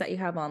presence that you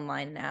have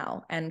online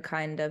now and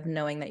kind of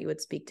knowing that you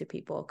would speak to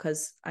people,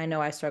 because I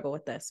know I struggle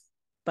with this,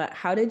 but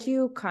how did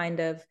you kind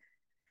of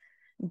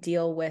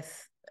deal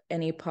with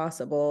any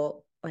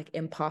possible like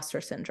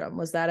imposter syndrome?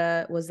 Was that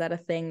a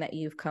thing that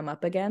you've come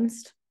up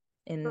against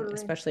in, Totally.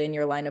 especially in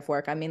your line of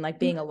work? I mean, like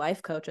being a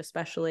life coach,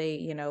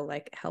 especially,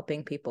 like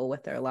helping people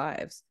with their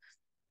lives.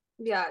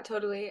 Yeah,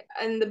 totally.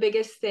 And the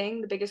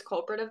biggest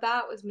culprit of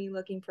that was me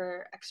looking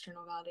for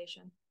external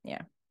validation.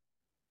 Yeah.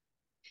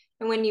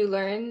 And when you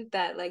learn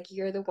that like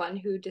you're the one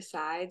who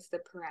decides the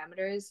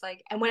parameters,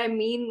 like, and what I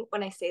mean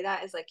when I say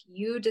that is like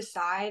you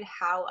decide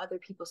how other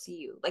people see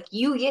you. Like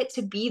you get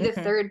to be the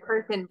Mm-hmm. third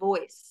person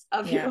voice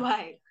of your Yeah.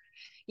 life.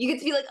 You get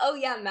to be like, oh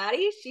yeah,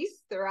 Maddie,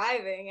 she's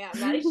thriving. Yeah,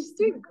 Maddie, she's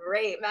doing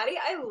great. Maddie,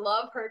 I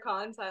love her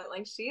content.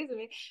 Like she's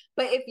amazing.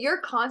 But if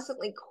you're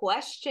constantly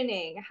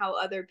questioning how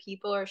other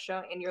people are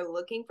showing and you're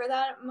looking for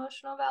that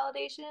emotional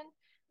validation,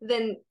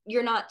 then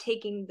you're not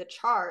taking the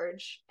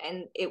charge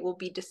and it will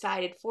be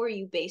decided for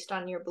you based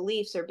on your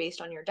beliefs or based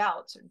on your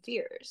doubts and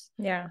fears.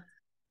 Yeah.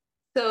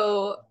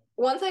 So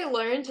once I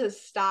learned to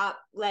stop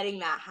letting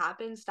that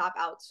happen, stop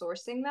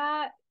outsourcing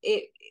that,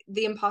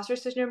 the imposter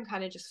syndrome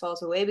kind of just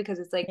falls away because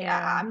it's like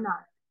Yeah.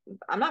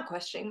 I'm not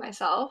questioning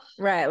myself.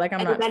 Right. Like I'm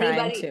And if not trying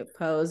anybody to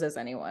pose as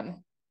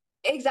anyone.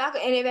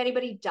 exactly, and if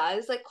anybody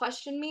does like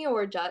question me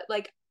or does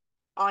like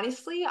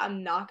honestly,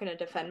 I'm not gonna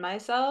defend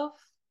myself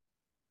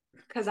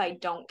because I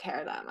don't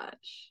care that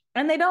much.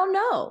 And they don't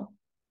know.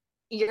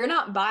 You're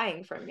not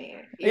buying from me.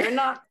 You're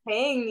not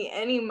paying me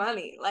any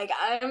money. Like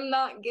I'm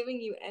not giving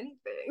you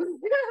anything.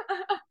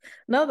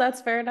 No,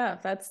 that's fair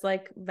enough. That's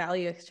like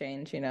value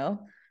exchange,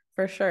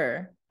 for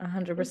sure.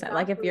 100%.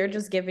 Like if you're Exactly.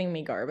 just giving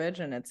me garbage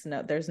and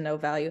there's no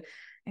value.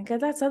 And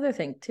 'cause that's the other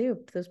thing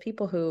too. Those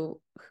people who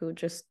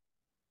just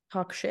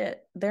talk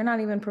shit, they're not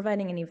even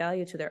providing any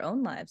value to their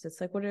own lives.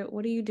 It's like, what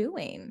are you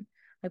doing?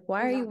 Like,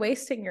 why are you Exactly.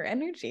 wasting your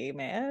energy,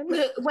 man?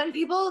 When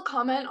people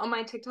comment on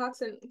my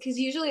TikToks and because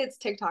usually it's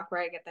TikTok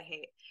where I get the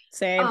hate.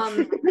 Same.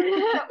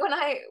 When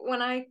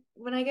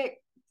I get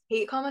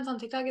hate comments on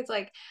TikTok, it's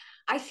like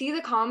I see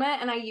the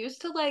comment and I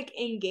used to like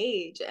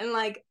engage and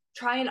like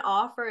try and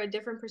offer a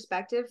different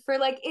perspective for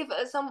like if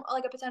some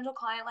like a potential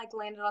client like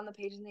landed on the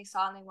page and they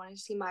saw and they wanted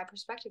to see my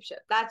perspective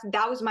shift.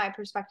 That was my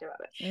perspective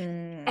of it.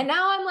 And Mm,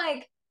 now I'm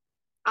like,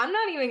 I'm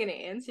not even gonna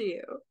answer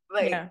you.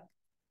 Like, yeah.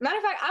 matter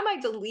of fact, I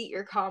might delete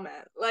your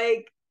comment.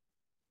 Like,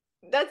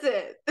 that's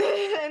it.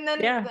 And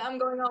then Yeah. I'm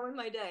going on with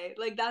my day.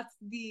 Like that's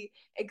the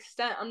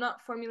extent. I'm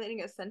not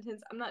formulating a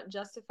sentence. I'm not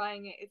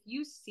justifying it. If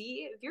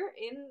you're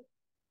in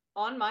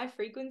on my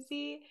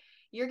frequency,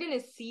 you're going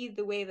to see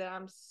the way that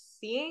I'm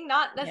seeing,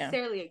 not Yeah.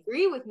 necessarily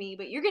agree with me,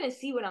 but you're going to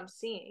see what I'm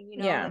seeing,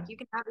 Yeah. like you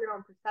can have your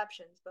own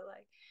perceptions, but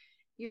like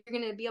you're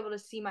going to be able to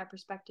see my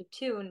perspective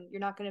too and you're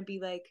not going to be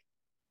like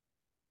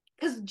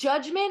Because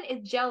judgment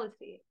is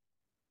jealousy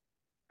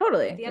at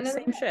Totally. the end It's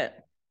of the same day. shit.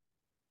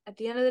 At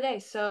the end of the day.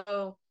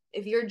 So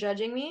if you're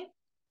judging me,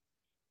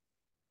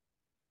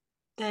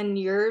 then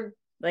you're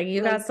Like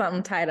you got like,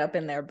 something tied up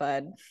in there,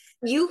 bud.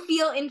 you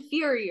feel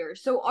inferior.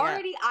 So Yeah.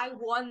 already I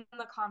won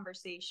the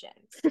conversation.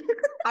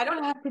 I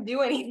don't have to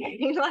do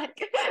anything. Like,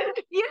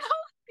 you know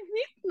what I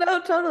mean?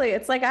 No, totally.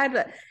 It's like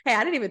hey,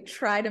 I didn't even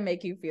try to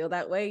make you feel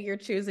that way. You're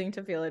choosing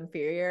to feel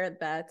inferior.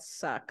 That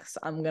sucks.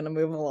 I'm gonna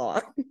move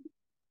along.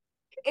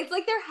 It's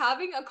like they're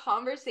having a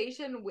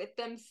conversation with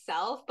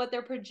themselves, but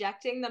they're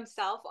projecting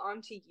themselves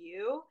onto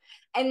you.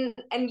 And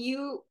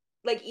you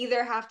like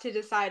either have to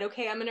decide,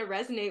 okay, I'm gonna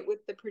resonate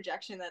with the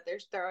projection that they're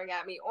throwing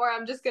at me, or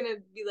I'm just gonna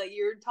be like,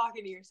 you're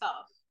talking to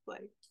yourself.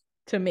 Like,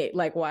 To me,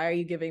 like, why are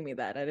you giving me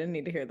that? I didn't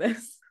need to hear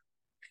this.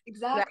 I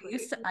used exactly.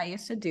 to I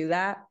used to do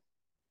that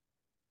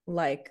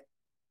like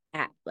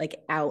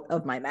out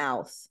of my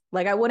mouth.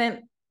 Like I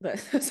wouldn't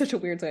that's such a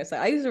weird way to say.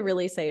 I used to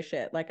really say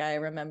shit. Like I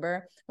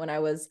remember when I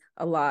was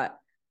a lot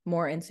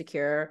more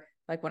insecure,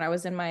 like when I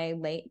was in my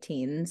late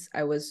teens,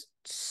 I was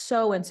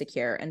so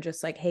insecure and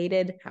just like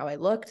hated how I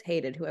looked,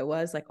 hated who I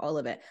was, like all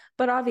of it.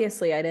 But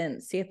obviously I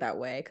didn't see it that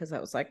way because I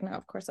was like, no,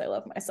 of course I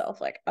love myself.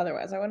 Like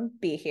otherwise I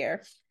wouldn't be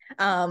here.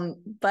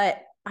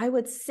 But I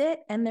would sit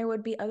and there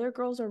would be other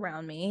girls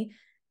around me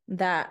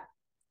that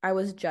I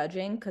was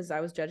judging because I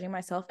was judging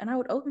myself, and I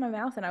would open my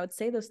mouth and I would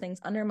say those things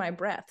under my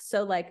breath.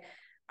 So like,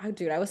 oh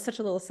dude, I was such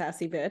a little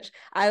sassy bitch.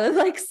 I would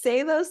like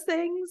say those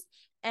things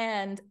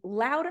and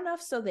loud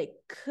enough so they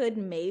could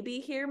maybe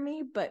hear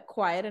me, but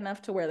quiet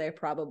enough to where they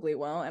probably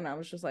won't. And I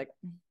was just like,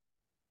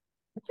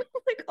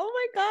 like, oh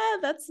my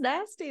God, that's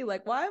nasty.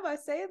 Like, why am I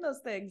saying those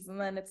things? And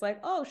then it's like,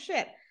 oh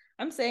shit,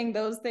 I'm saying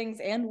those things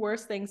and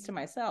worse things to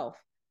myself.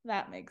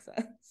 That makes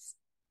sense.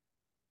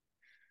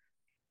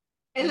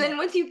 And And then then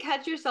once you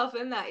catch yourself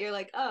in that, you're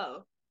like,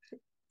 oh,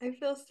 I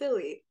feel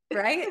silly.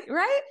 right,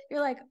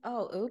 you're like,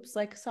 oh oops,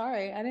 like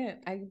sorry,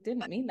 I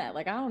didn't mean that,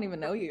 like I don't even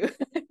know you.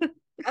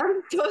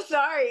 I'm so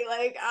sorry.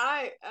 Like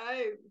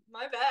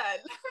my bad.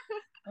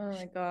 Oh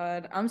my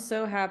God, I'm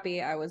so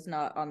happy I was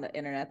not on the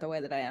internet the way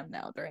that I am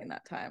now during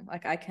that time.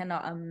 Like I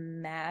cannot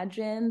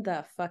imagine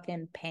the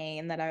fucking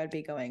pain that I would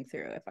be going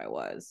through if I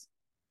was.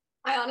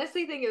 I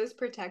honestly think it was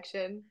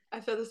protection.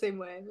 I feel the same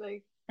way.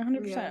 Like, yeah.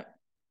 100%.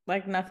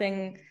 Like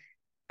nothing.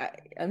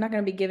 I'm not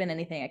going to be given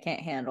anything I can't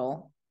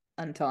handle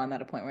until I'm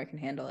at a point where I can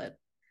handle it.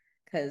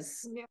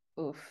 Because, Yeah.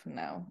 oof,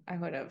 no, I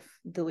would have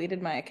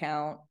deleted my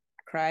account,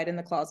 cried in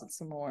the closet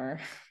some more.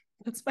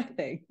 That's my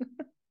thing.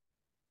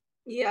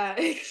 Yeah,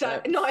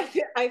 exactly. But No,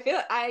 I feel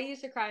I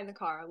used to cry in the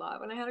car a lot.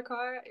 When I had a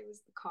car, it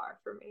was the car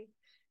for me.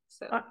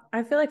 So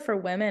I feel like for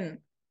women,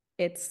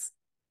 it's,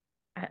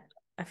 I,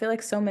 I feel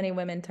like so many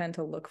women tend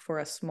to look for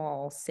a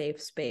small,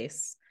 safe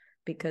space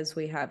because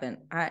we haven't,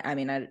 I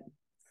mean, at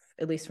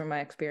least from my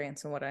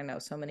experience and what I know,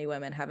 so many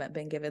women haven't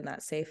been given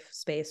that safe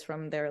space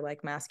from their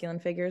like masculine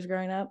figures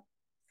growing up.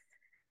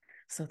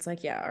 So it's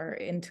like, yeah, our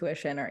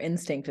intuition, our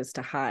instinct is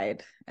to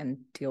hide and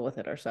deal with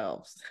it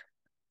ourselves.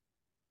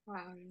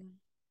 wow,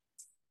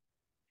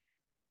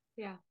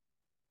 yeah,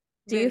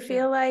 Do you very true.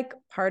 feel like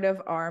part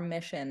of our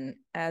mission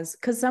as,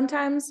 because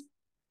sometimes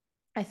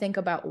I think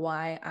about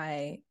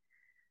why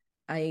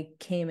I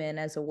came in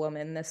as a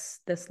woman this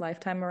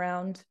lifetime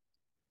around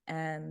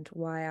and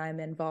why I'm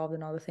involved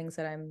in all the things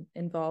that I'm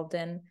involved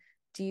in.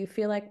 Do you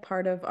feel like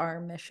part of our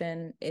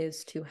mission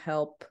is to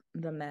help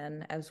the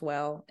men as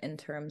well in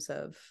terms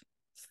of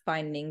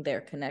finding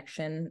their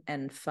connection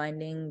and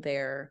finding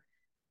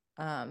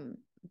um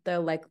the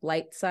like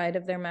light side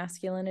of their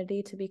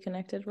masculinity to be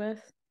connected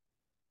with?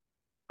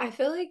 I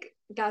feel like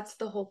that's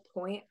the whole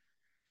point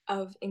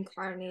of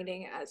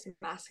incarnating as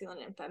masculine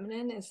and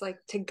feminine is like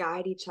to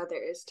guide each other,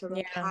 is to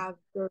like Yeah. have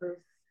those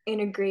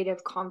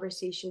integrative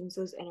conversations,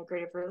 those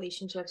integrative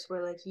relationships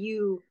where like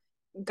you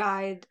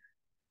guide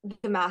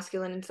the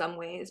masculine in some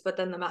ways, but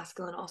then the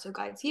masculine also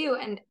guides you.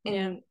 Yeah.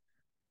 And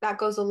that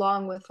goes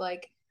along with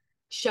like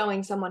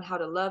showing someone how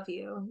to love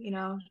you,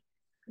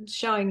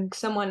 showing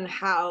someone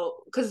how,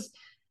 because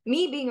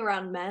me being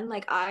around men,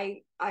 like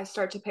I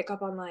start to pick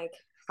up on like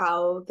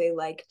how they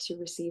like to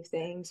receive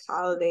things,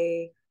 how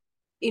they,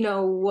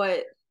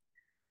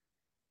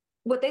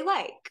 what they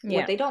like, what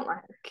Yeah. they don't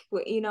like,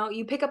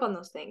 you pick up on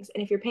those things.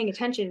 And if you're paying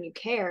attention, you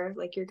care,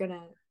 like you're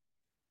gonna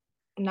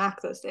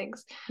enact those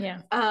things.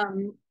 Yeah.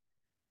 Um,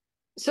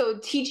 so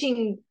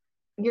teaching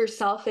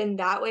yourself in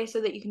that way so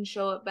that you can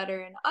show up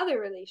better in other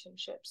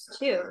relationships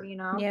too,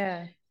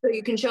 Yeah. so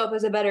you can show up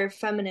as a better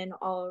feminine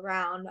all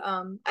around.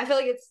 I feel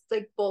like it's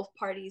like both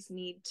parties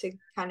need to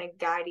kind of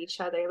guide each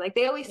other. Like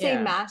they always say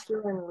Yeah.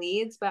 masculine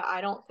leads, but I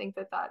don't think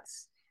that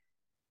that's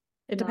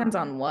It depends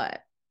not. on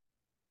what.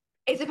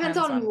 It It depends depends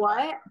on on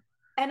what. what.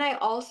 And I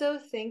also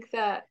think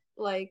that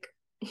like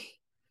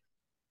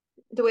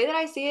the way that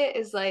I see it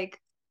is like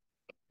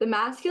the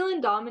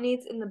masculine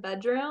dominates in the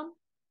bedroom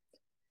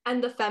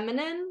and the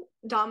feminine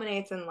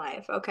dominates in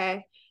life,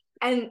 okay?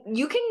 And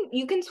you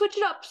can switch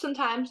it up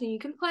sometimes and you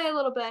can play a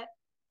little bit,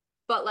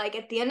 but like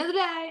at the end of the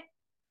day,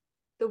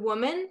 the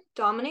woman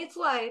dominates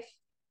life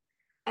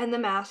and the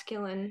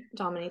masculine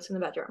dominates in the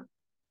bedroom.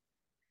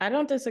 I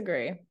don't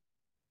disagree.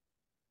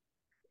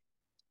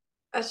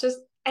 That's just,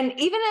 and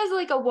even as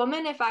like a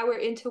woman, if I were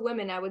into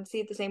women, I would see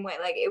it the same way.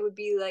 Like it would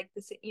be like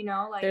this,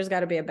 like There's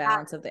got to be a that,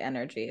 balance of the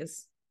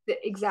energies.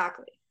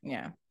 exactly.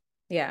 Yeah.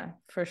 Yeah,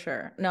 for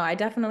sure. No, I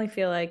definitely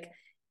feel like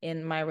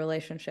in my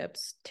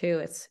relationships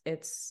too,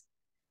 it's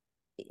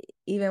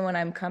even when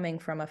I'm coming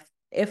from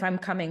if I'm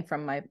coming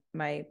from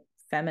my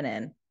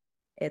feminine,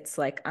 it's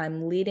like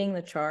I'm leading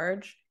the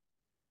charge,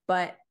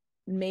 but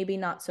maybe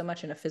not so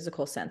much in a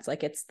physical sense.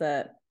 Like it's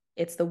the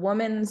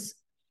woman's,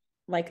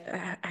 like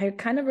I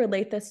kind of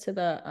relate this to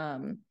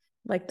the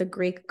like the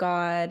Greek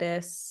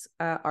goddess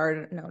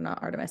Art no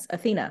not Artemis,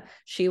 Athena.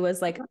 She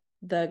was like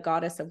the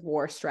goddess of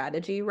war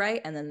strategy,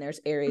 right? And then there's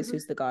Ares, Mm-hmm.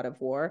 who's the god of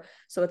war.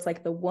 So it's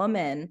like the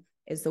woman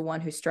is the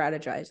one who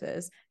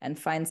strategizes and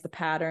finds the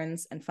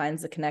patterns and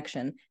finds the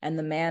connection, and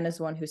the man is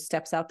one who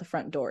steps out the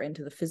front door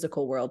into the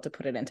physical world to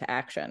put it into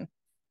action.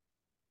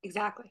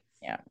 Exactly.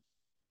 Yeah.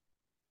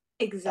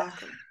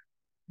 Exactly.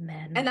 Ugh,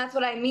 And men. that's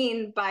what I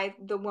mean by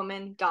the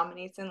woman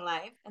dominates in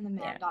life and the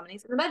man Yeah.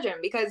 dominates in the bedroom,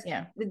 because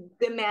Yeah.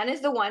 the man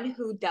is the one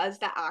who does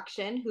the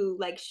action, who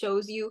like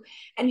shows you,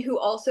 and who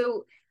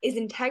also is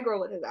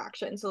integral with his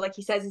action. So like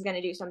he says he's going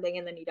to do something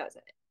and then he does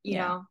it,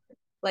 Yeah.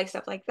 like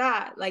stuff like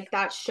that. Like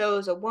that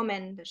shows a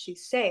woman that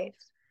she's safe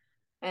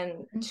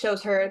and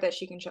shows her that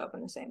she can show up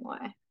in the same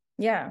way.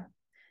 Yeah.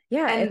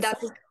 Yeah. And It's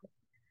that's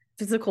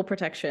physical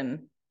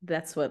protection.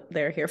 That's what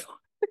they're here for.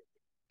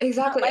 Not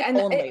exactly. like And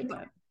only,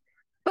 but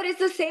but it's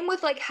the same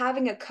with like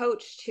having a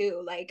coach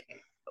too. Like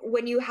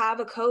when you have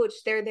a coach,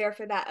 they're there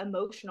for that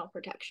emotional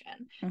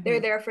protection. They're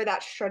mm-hmm. there for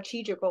that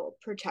strategical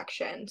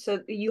protection. So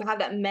you have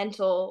that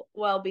mental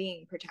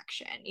well-being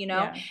protection.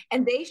 Yeah.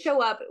 And they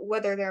show up,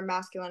 whether they're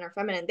masculine or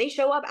feminine, they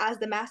show up as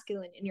the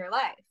masculine in your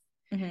life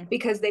Mm-hmm.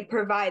 because they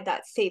provide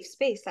that safe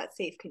space, that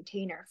safe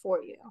container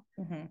for you.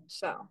 Mm-hmm.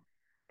 So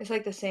it's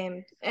like the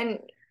same. And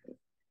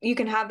you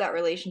can have that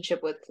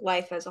relationship with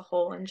life as a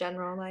whole in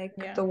general. Like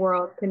Yeah. the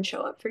world can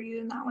show up for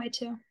you in that way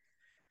too.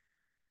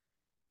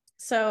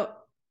 So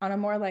on a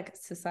more like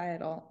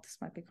societal, this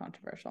might be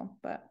controversial,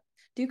 but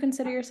do you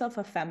consider yourself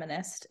a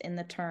feminist in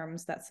the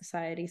terms that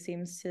society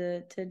seems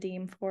to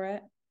deem for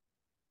it?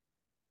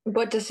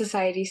 What does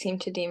society seem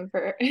to deem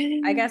for?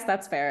 I guess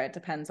that's fair. It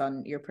depends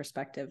on your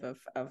perspective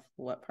of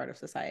what part of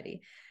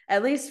society.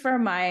 At least for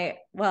my,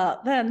 well,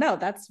 then no,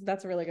 that's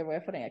a really good way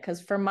of putting it. Because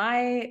for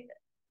my,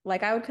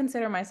 like, I would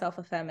consider myself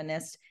a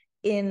feminist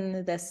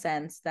in the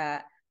sense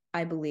that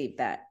I believe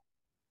that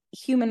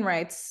human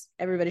rights,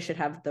 everybody should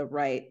have the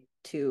right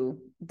to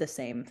the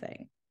same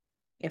thing.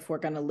 If we're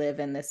going to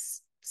live in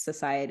this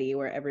society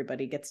where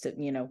everybody gets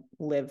to,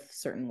 live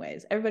certain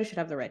ways, everybody should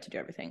have the right to do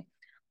everything.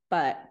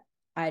 But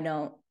I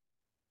don't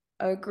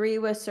agree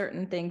with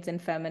certain things in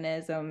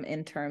feminism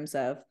in terms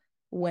of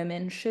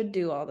women should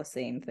do all the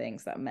same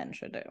things that men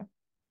should do.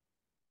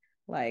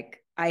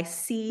 Like I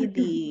see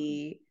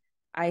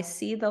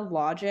the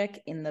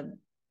logic in the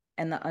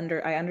and the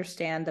under I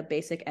understand the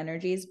basic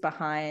energies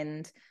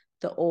behind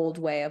the old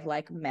way of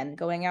like men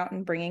going out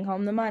and bringing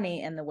home the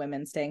money and the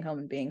women staying home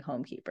and being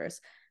homekeepers.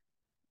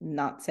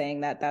 Not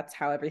saying that that's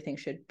how everything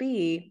should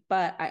be,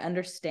 but I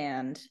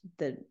understand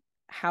the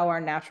how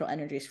our natural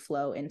energies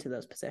flow into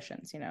those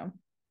positions.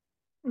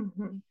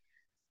 Mm-hmm.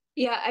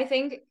 Yeah, I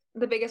think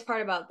the biggest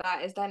part about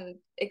that is then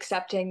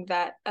accepting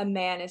that a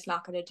man is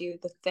not going to do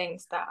the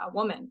things that a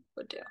woman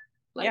would do.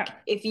 Like Yeah.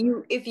 if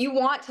you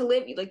want to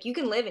live, like you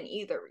can live in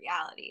either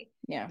reality.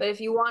 Yeah. But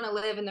if you want to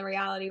live in the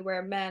reality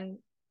where men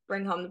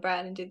bring home the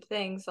bread and do the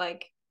things,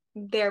 like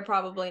they're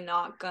probably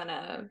not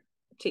gonna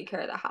take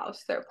care of the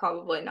house. They're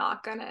probably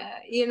not gonna,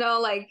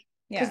 like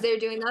because Yeah. they're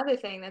doing the other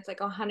thing that's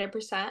like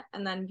 100%,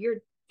 and then you're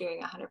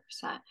doing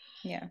 100%.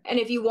 Yeah. And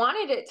if you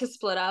wanted it to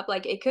split up,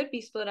 like it could be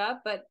split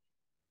up, but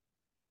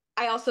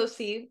I also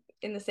see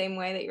in the same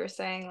way that you're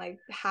saying, like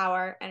how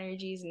our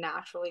energies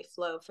naturally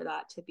flow for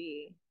that to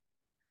be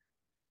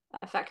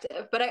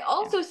effective. But I Yeah.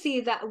 also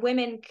see that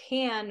women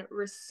can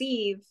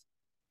receive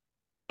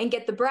and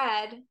get the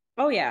bread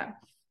Oh yeah.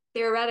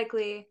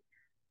 theoretically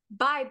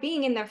by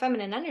being in their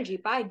feminine energy,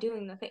 by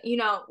doing the thing,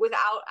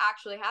 without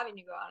actually having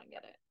to go out and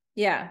get it.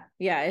 Yeah.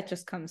 Yeah. It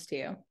just comes to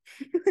you.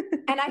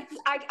 And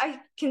I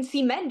can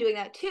see men doing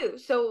that too.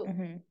 So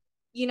mm-hmm.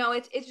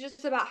 it's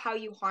just about how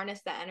you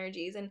harness the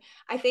energies. And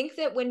I think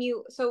that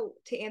so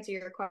to answer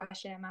your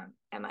question,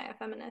 am I a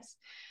feminist?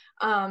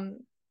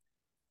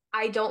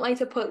 I don't like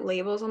to put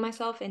labels on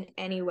myself in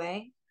any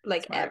way,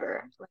 like Smart.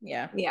 ever.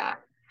 Yeah. Yeah,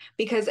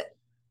 because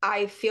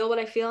I feel what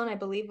I feel and I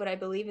believe what I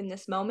believe in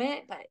this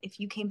moment. But if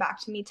you came back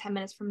to me 10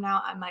 minutes from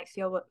now, I might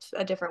feel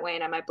a different way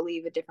and I might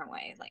believe a different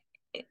way, like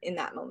in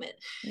that moment.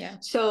 Yeah.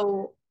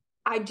 So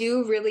I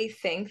do really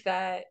think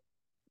that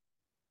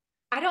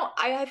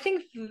I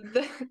think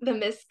the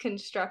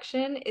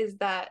misconstruction is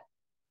that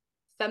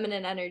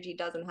feminine energy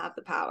doesn't have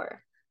the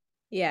power.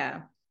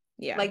 Yeah.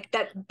 Yeah. Like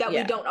that we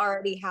Yeah. don't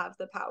already have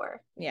the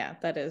power. Yeah.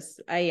 That is,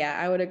 yeah,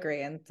 I would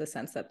agree in the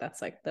sense that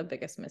that's like the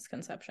biggest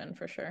misconception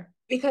for sure.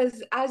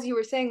 Because as you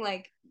were saying,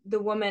 like the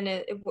woman,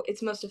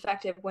 it's most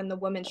effective when the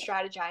woman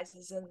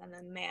strategizes and then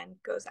the man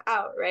goes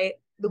out, right?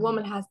 The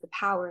woman has the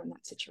power in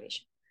that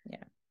situation.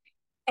 Yeah.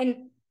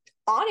 And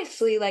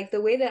honestly, like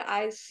the way that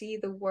I see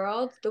the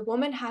world, the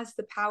woman has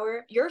the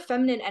power. Your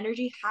feminine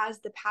energy has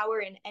the power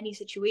in any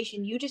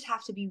situation. You just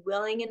have to be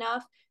willing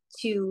enough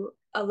to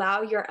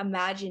allow your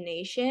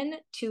imagination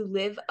to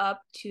live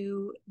up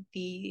to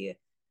the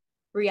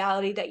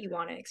reality that you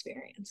want to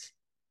experience.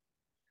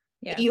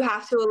 Yeah. You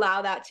have to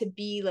allow that to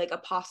be like a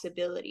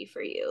possibility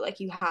for you.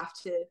 Like you have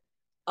to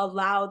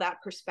allow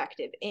that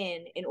perspective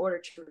in order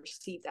to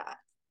receive that.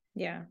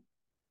 Yeah.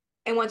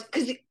 And once,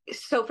 because,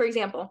 so for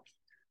example,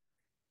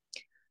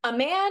 a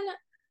man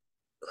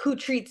who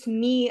treats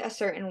me a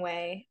certain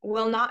way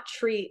will not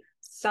treat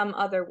some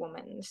other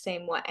woman the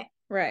same way.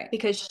 Right.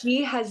 Because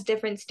she has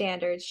different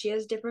standards, she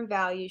has different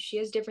values, she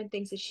has different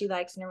things that she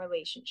likes in a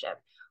relationship.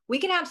 We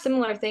can have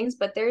similar things,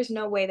 but there's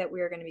no way that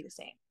we are going to be the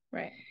same.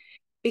 Right.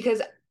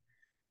 Because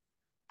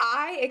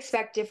I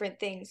expect different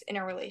things in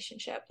a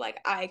relationship.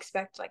 Like I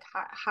expect like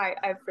high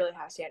I have really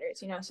high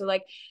standards, you know? So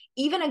like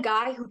even a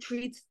guy who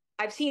treats,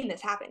 I've seen this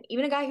happen.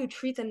 Even a guy who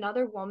treats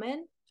another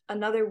woman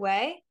another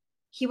way,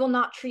 he will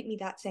not treat me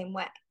that same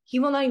way. He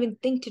will not even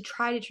think to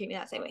try to treat me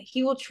that same way.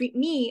 He will treat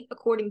me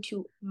according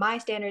to my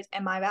standards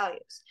and my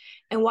values.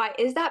 And why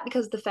is that?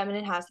 Because the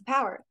feminine has the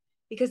power.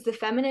 Because the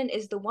feminine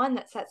is the one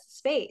that sets the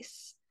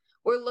space.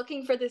 We're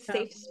looking for this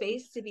safe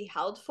space to be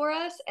held for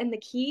us, and the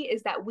key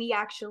is that we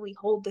actually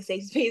hold the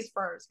safe space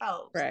for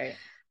ourselves. Right.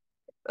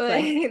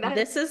 Like,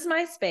 this is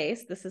my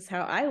space. This is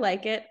how I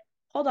like it.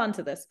 Hold on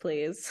to this,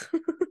 please.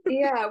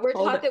 Yeah, we're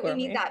taught that we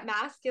me. need that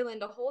masculine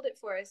to hold it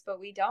for us,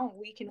 but we don't.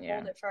 We can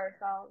hold it for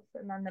ourselves,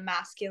 and then the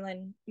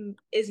masculine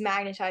is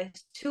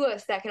magnetized to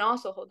us that can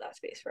also hold that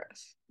space for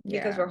us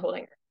because we're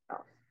holding it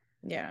ourselves.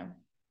 Yeah.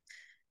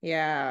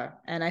 Yeah.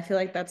 And I feel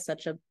like that's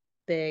such a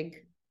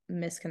big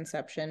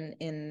misconception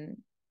in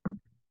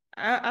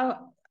I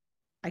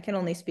can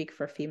only speak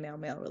for female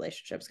male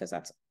relationships because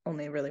that's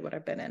only really what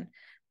I've been in.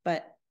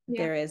 But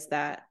there is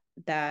that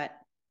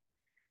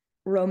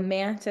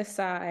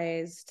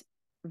romanticized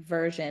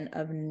version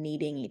of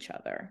needing each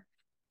other.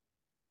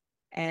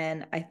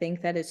 And I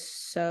think that is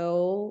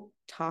so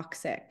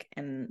toxic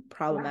and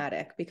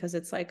problematic because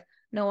it's like,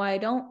 no, I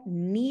don't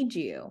need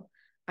you.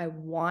 I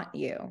want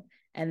you.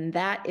 And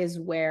that is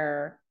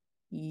where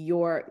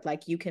you're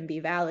like, you can be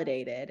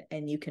validated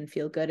and you can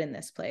feel good in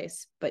this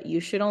place, but you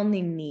should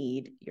only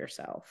need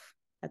yourself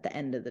at the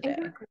end of the day.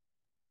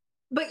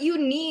 But you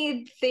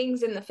need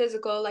things in the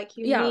physical, like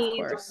you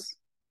need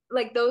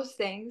like those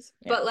things,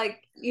 but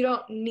like you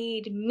don't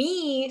need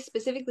me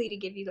specifically to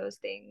give you those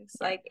things.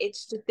 Like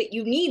it's just that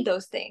you need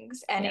those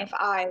things, and if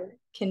I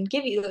can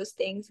give you those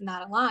things and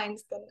that aligns,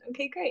 then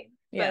okay, great.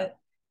 But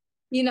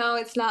you know,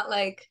 it's not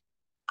like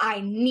I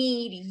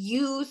need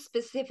you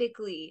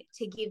specifically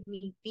to give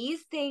me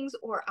these things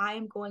or I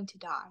am going to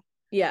die.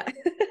 Yeah.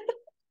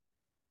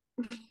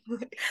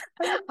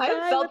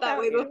 I've felt that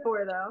way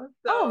before though.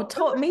 So.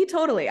 Oh, me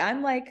totally.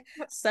 I'm like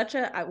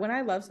when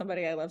I love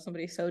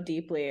somebody so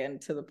deeply and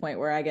to the point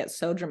where I get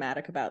so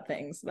dramatic about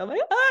things. And I'm like,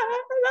 I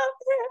love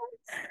you.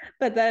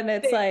 But then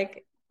it's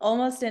like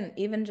almost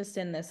even just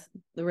in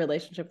the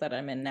relationship that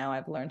I'm in now,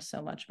 I've learned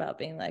so much about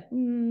being like,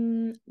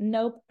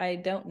 nope, I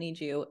don't need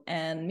you.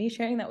 And me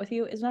sharing that with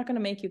you is not going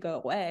to make you go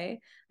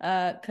away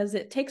because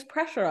it takes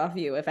pressure off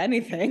you, if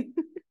anything.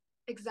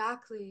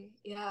 Exactly.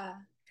 Yeah.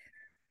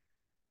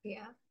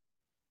 Yeah.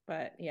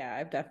 But yeah,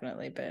 I've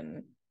definitely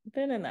been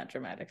in that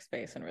dramatic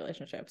space in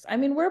relationships. I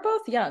mean, we're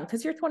both young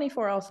because you're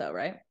 24 also,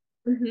 right?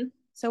 Mm-hmm.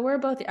 So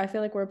I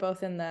feel like we're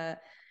both in the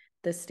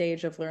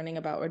stage of learning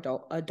about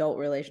adult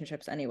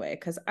relationships anyway.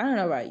 Because I don't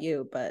know about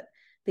you, but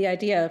the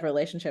idea of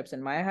relationships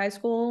in my high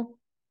school,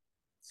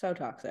 so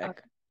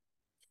toxic.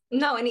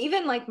 No, and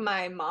even like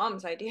my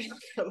mom's idea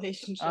of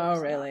relationships. Oh,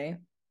 really?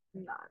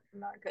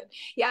 Not good.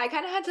 Yeah, I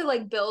kind of had to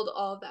like build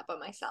all of that by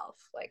myself,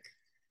 like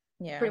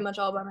pretty much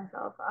all by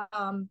myself.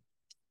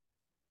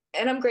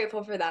 And I'm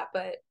grateful for that,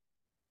 but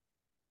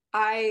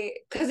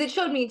because it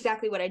showed me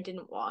exactly what I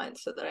didn't want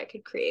so that I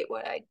could create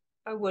what I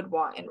would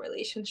want in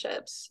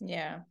relationships.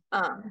 Yeah.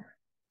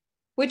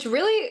 Which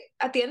really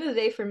at the end of the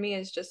day for me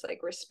is just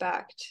like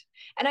respect.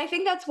 And I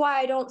think that's why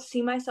I don't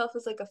see myself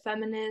as like a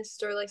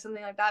feminist or like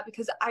something like that,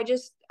 because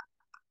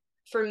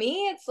for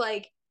me it's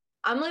like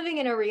I'm living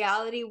in a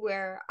reality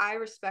where I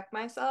respect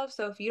myself.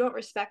 So if you don't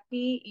respect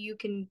me, you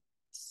can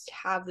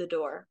have the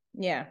door.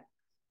 Yeah.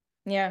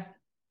 No,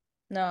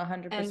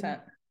 100%.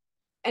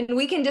 And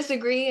we can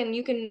disagree and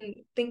you can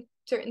think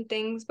certain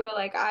things, but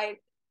like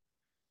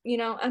you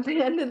know, at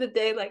the end of the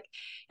day, like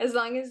as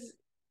long as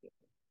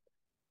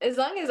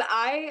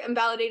I am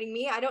validating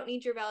me, I don't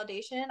need your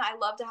validation. I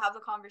love to have the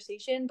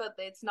conversation, but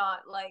it's not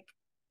like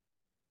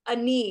a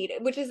need,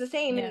 which is the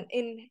same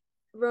in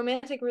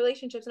romantic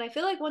relationships. And I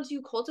feel like once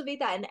you cultivate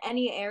that in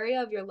any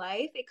area of your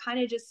life, it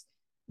kind of just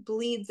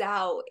bleeds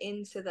out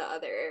into the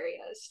other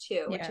areas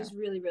too, which is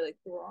really, really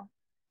cool.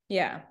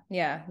 Yeah.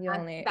 You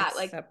only accept.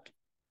 Like,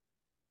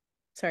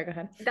 sorry, go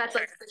ahead. That's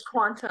like the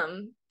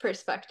quantum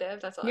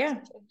perspective. That's all I was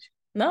gonna say.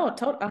 No,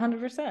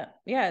 100%.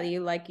 Yeah,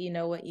 you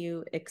know what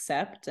you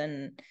accept,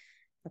 and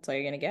that's all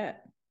you're gonna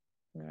get.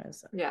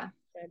 Otherwise, Yeah.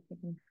 you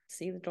can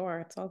see the door.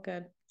 It's all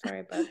good.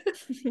 Sorry, bud.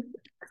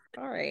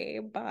 Sorry,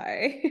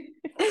 bye.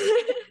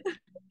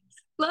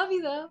 Love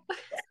you though.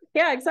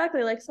 Yeah,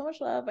 exactly. Like, so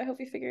much love. I hope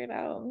you figure it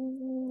out.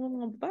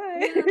 Yeah.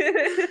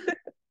 Bye.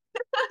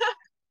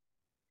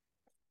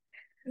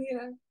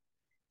 Yeah.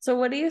 So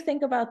what do you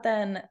think about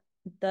then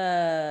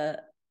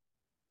the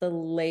the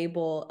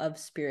label of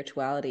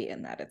spirituality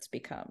in that it's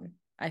become?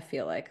 I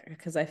feel like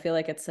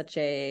it's such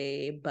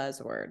a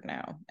buzzword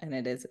now, and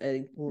it is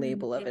a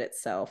label of it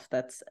itself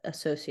that's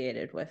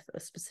associated with a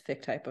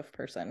specific type of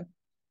person.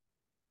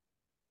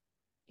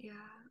 Yeah.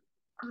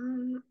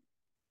 Um,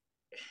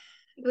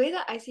 the way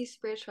that I see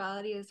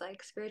spirituality is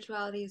like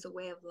spirituality is a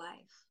way of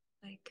life.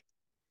 Like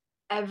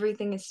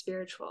everything is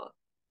spiritual.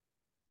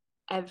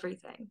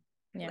 Everything.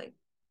 Yeah. Like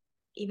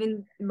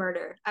even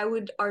murder. I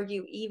would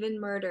argue even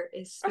murder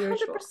is A hundred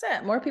spiritual.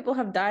 percent. More people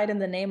have died in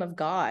the name of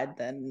God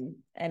than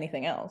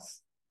anything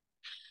else.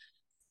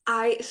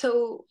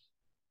 So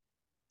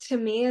to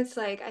me it's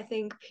like I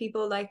think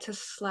people like to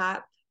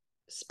slap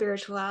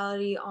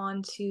spirituality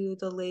onto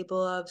the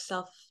label of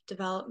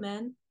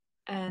self-development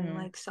and Mm,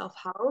 like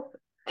self-help,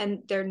 and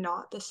they're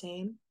not the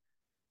same.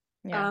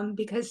 yeah.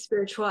 Because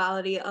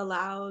spirituality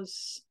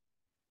allows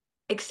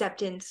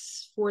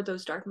acceptance for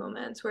those dark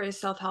moments, whereas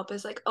self-help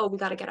is like, oh, we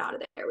got to get out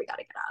of there, we got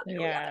to get out of there,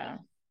 we got to,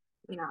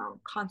 Yeah.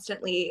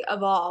 constantly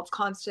evolve,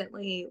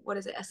 constantly, what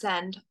is it,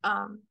 ascend.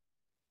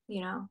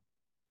 You know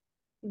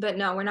but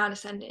no, we're not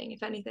ascending.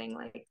 If anything,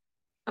 like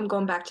I'm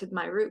going back to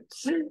my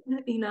roots.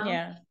 you know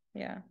Yeah.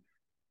 Yeah.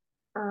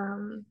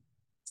 um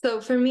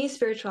so for me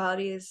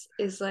spirituality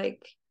is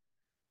like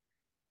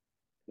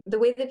the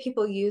way that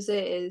people use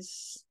it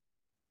is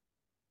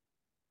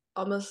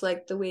almost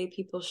like the way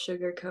people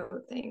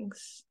sugarcoat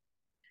things.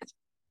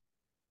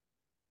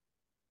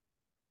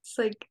 It's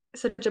like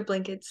such a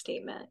blanket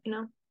statement.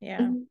 Yeah.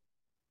 Mhm.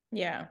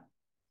 Yeah.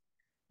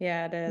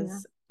 Yeah, it Yeah.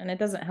 is. And it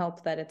doesn't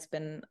help that it's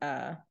been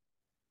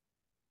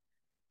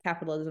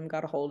capitalism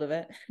got a hold of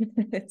it.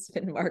 It's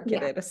been Yeah.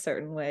 marketed a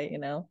certain way,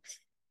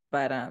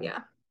 But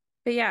Yeah.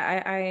 but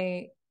yeah,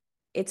 I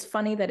it's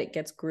funny that it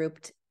gets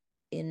grouped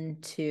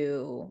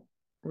into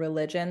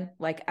religion,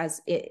 like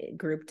as it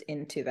grouped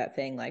into that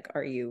thing, like,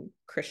 are you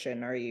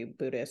Christian? Are you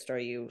Buddhist? Are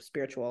you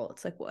spiritual?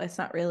 It's like, well, it's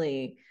not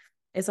really,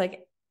 it's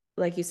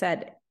like you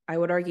said, I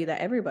would argue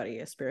that everybody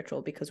is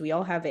spiritual because we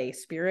all have a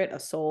spirit, a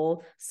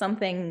soul,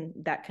 something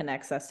that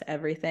connects us to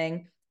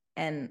everything.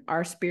 And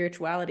our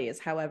spirituality is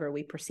however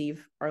we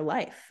perceive our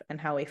life and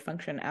how we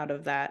function out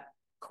of that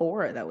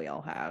core that we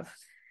all have.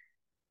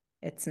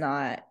 It's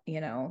not,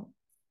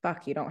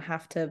 fuck, you don't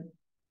have to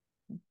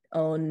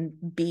own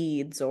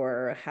beads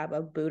or have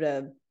a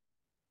Buddha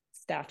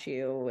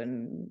statue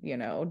and,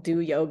 do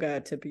yoga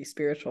to be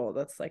spiritual.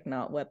 That's like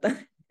not what that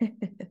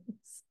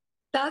is.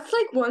 That's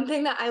like one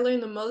thing that I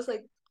learned the most.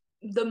 Like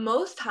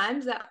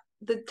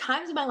the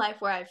times in my life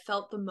where I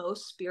felt the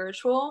most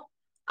spiritual,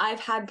 I've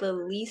had the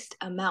least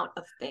amount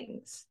of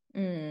things.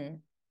 Mm,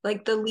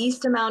 Like the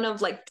least amount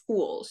of like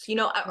tools, or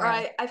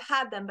yeah. I've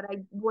had them, but I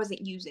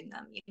wasn't using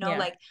them. Yeah.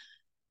 Like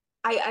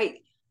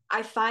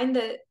I find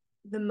that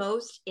the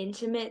most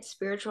intimate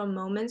spiritual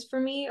moments for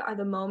me are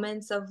the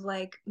moments of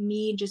like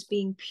me just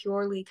being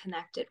purely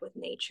connected with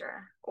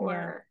nature Yeah.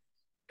 or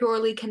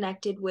purely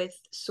connected with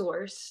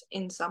source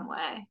in some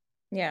way.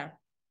 Yeah.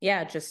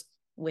 Yeah. Just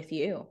with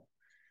you.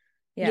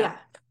 Yeah. Yeah.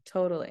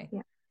 Totally.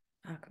 Yeah.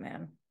 Fuck,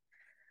 man.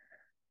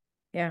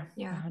 Yeah.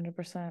 Yeah.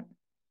 100%.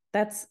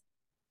 That's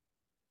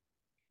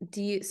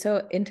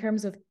so in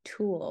terms of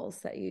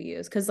tools that you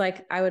use, because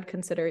like I would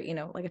consider,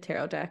 like a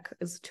tarot deck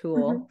is a Mhm.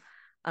 tool.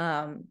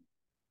 Um,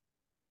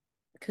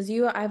 because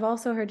I've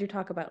also heard you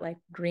talk about like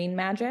green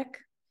magic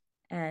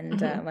and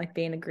Mhm. like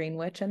being a green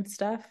witch and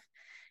stuff.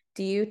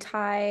 Do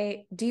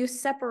you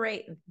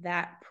separate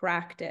that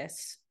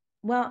practice?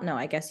 Well, no,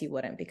 I guess you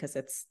wouldn't because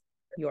it's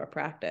your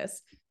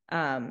practice.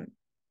 Um,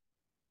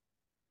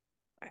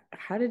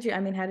 how did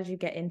you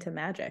get into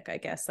magic, I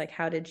guess? Like,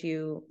 how did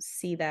you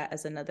see that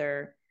as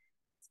another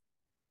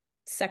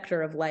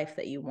sector of life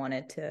that you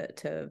wanted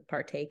to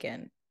partake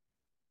in?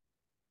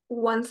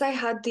 Once I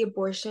had the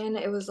abortion,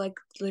 it was like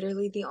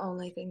literally the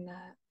only thing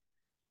that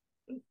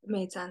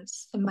made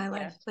sense in my Yeah.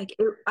 life. Like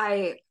it,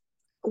 I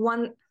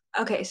one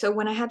okay, so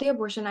when I had the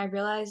abortion, I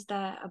realized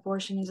that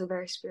abortion is a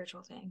very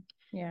spiritual thing.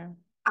 Yeah.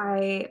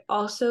 I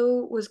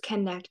also was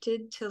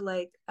connected to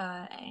like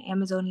an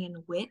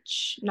Amazonian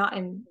witch, not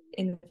in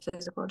the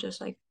physical,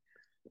 just like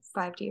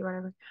 5D or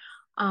whatever.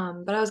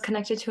 But I was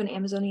connected to an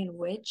Amazonian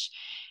witch,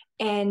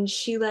 and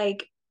she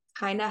like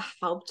kind of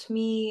helped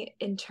me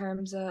in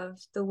terms of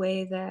the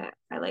way that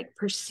I like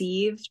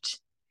perceived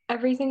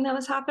everything that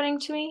was happening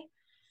to me.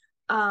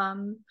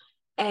 Um,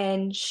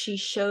 and she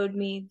showed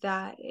me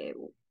that it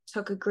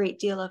took a great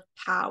deal of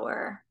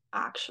power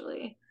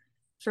actually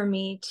for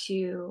me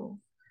to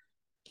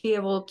be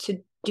able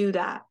to do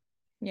that.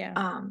 Yeah.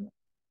 Um,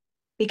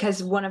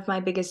 because one of my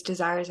biggest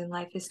desires in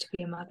life is to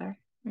be a mother.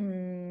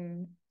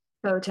 Mm.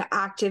 So to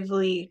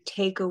actively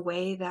take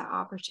away that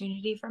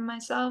opportunity from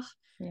myself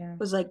Yeah.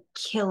 was like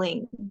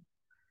killing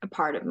a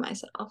part of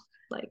myself,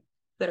 like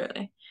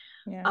literally.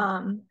 Yeah.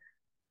 Um,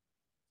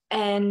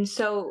 and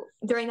so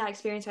during that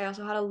experience, I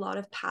also had a lot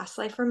of past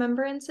life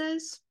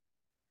remembrances.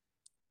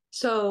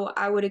 So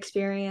I would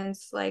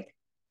experience like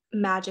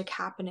magic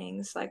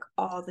happenings like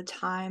all the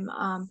time.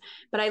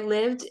 But I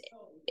lived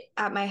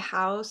at my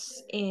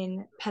house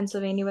in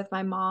Pennsylvania with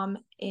my mom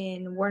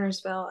in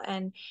Warnersville,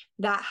 and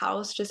that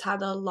house just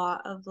had a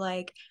lot of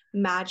like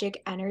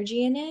magic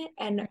energy in it.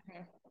 And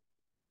Mhm.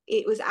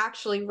 it was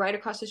actually right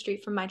across the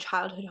street from my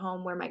childhood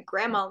home where my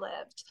grandma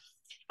lived.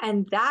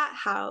 And that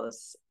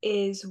house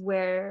is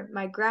where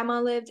my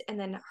grandma lived, and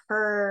then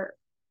her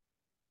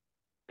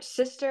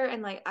sister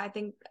and like I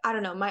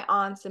don't know, my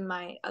aunts and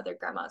my other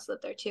grandmas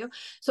lived there too.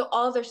 So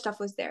all of their stuff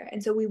was there.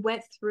 And so we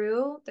went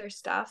through their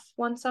stuff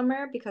one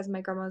summer because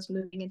my grandma was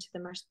moving into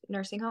the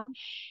nursing home,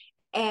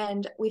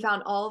 and we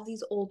found all of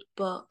these old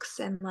books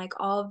and like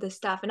all of this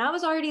stuff. And I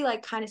was already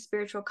like kind of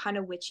spiritual, kind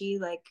of witchy,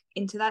 like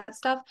into that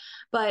stuff.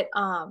 But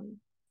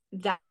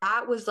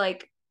that was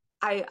like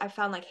I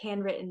found like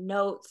handwritten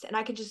notes, and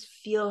I could just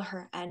feel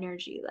her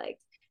energy, like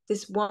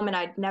this woman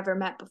I'd never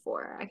met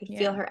before. I could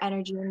feel Yeah. her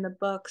energy in the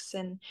books,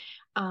 and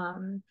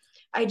um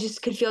I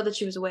just could feel that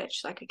she was a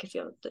witch. Like I could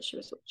feel that she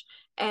was a witch.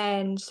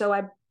 And so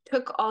I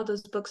took all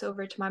those books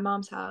over to my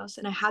mom's house,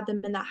 and I had them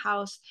in that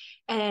house.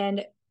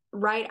 And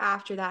right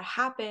after that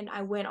happened,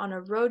 I went on a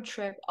road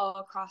trip all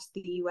across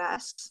the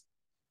US.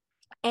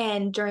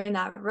 And during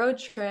that road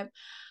trip,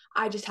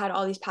 I just had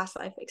all these past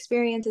life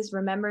experiences,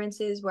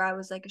 remembrances where I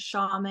was like a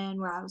shaman,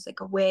 where I was like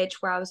a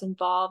witch, where I was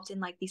involved in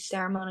like these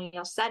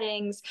ceremonial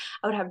settings.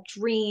 I would have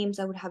dreams,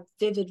 I would have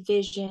vivid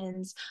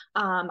visions.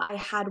 I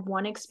had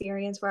one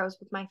experience where I was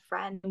with my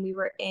friend and we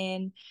were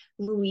in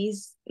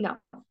Louise, no,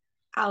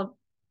 Al-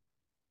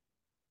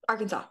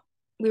 Arkansas.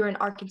 We were in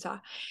Arkansas,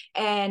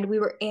 and we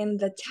were in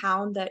the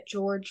town that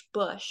George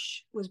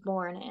Bush was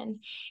born in.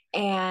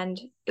 And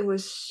it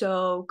was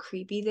so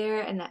creepy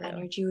there. And the Really.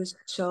 energy was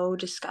so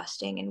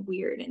disgusting and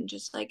weird. And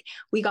just like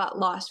we got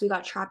lost, we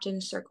got trapped in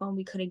a circle and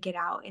we couldn't get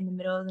out in the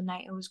middle of the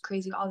night. It was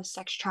crazy. All the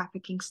sex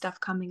trafficking stuff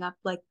coming up,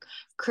 like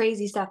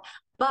crazy stuff.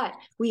 But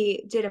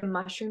we did a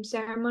mushroom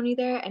ceremony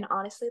there. And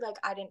honestly, like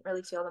I didn't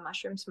really feel the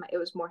mushrooms. It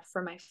was more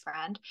for my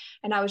friend.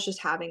 And I was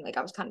just having, like,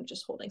 I was kind of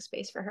just holding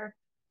space for her.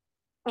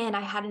 And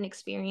I had an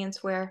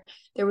experience where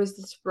there was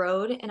this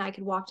road and I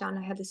could walk down.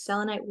 I had the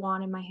selenite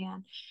wand in my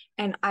hand,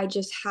 and I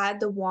just had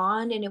the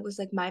wand, and it was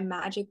like my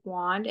magic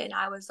wand. And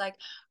I was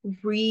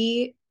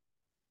re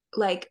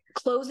like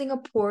closing a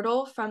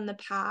portal from the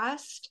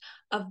past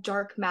of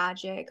dark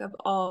magic, of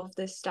all of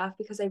this stuff,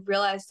 because I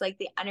realized like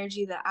the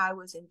energy that I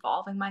was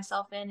involving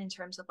myself in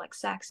terms of like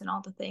sex and all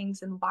the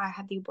things and why I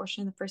had the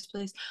abortion in the first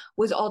place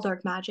was all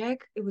dark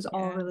magic. It was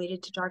all Yeah.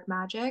 related to dark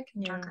magic,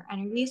 Yeah. darker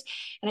energies,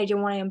 and I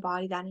didn't want to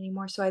embody that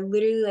anymore. So I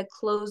literally like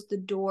closed the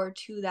door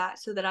to that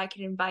so that I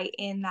could invite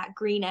in that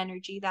green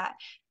energy, that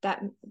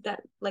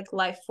like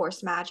life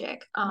force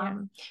magic, Yeah.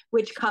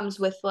 which comes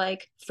with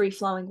like free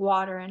flowing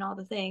water and all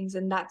the things.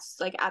 And that's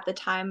like at the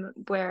time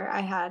where I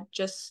had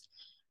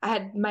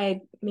my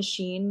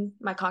machine,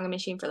 my conga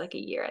machine, for like a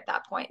year at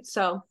that point.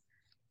 So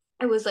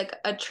it was like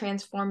a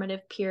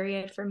transformative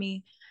period for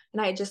me.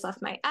 And I had just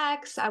left my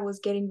ex. I was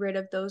getting rid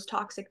of those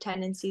toxic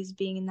tendencies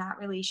being in that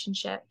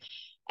relationship.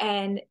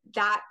 And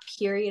that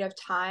period of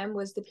time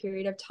was the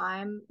period of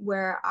time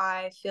where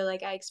I feel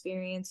like I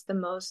experienced the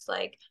most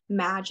like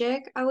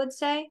magic, I would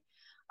say,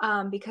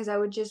 because I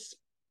would just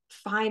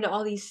find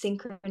all these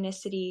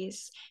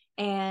synchronicities.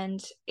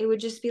 And it would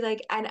just be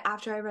like, and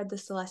after I read The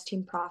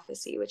Celestine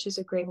Prophecy, which is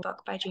a great Oh,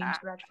 book by yeah. James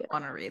I Redfield.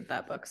 want to read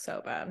that book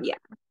so bad. Yeah,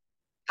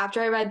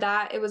 after I read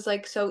that, it was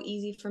like so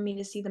easy for me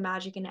to see the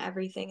magic in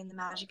everything and the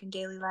magic in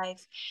daily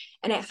life.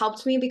 And it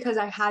helped me because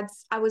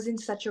I was in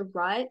such a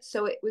rut.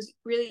 So it was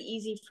really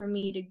easy for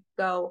me to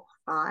go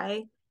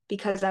high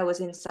because I was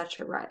in such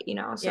a rut, you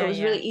know? So it Yeah.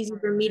 was really Yeah. easy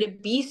for me to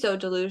be so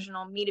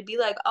delusional, me to be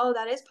like, oh,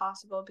 that is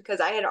possible,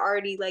 because I had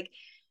already like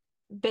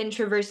been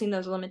traversing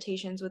those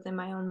limitations within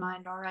my own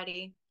mind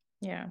already.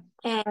 Yeah.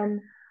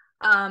 And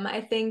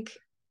I think,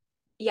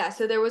 yeah,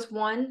 so there was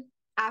one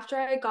after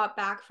I got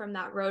back from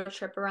that road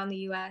trip around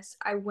the US.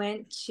 I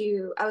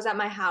was at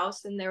my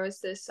house, and there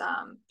was this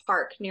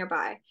park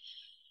nearby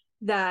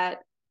that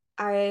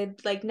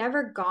I'd like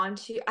never gone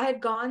to. I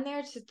had gone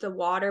there to the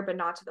water, but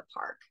not to the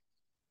park.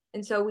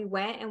 And so we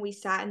went and we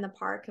sat in the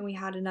park and we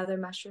had another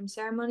mushroom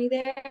ceremony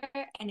there.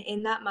 And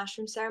in that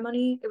mushroom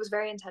ceremony, it was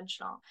very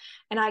intentional.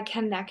 And I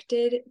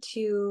connected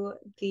to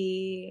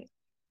the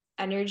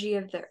energy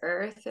of the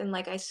earth, and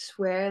like I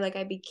swear, like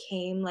I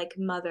became like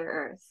Mother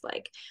Earth.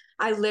 Like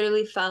I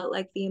literally felt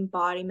like the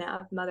embodiment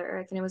of Mother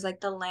Earth, and it was like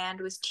the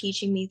land was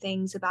teaching me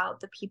things about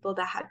the people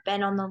that had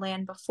been on the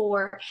land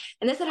before.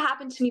 And this had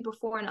happened to me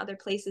before in other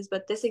places,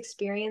 but this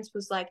experience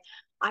was like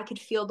I could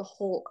feel the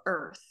whole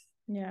earth.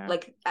 Yeah.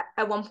 Like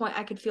at one point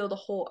I could feel the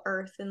whole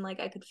earth, and like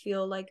I could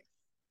feel like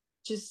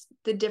just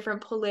the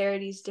different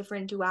polarities,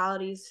 different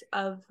dualities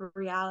of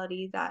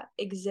reality that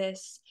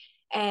exist.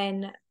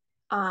 And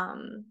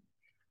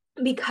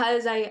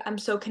because I'm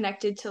so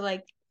connected to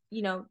like,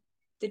 you know,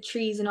 the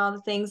trees and all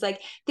the things,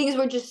 like things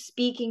were just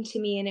speaking to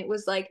me, and it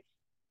was like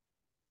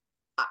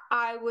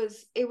I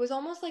was it was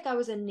almost like I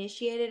was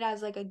initiated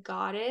as like a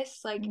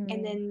goddess, like, and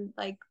Mm. then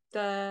like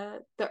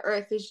the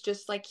earth is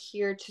just like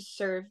here to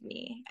serve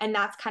me. And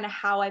that's kind of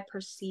how I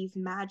perceive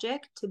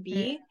magic to Mm.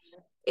 be,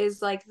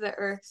 is like the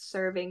earth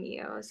serving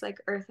you. It's like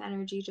earth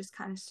energy just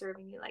kind of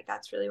serving you. Like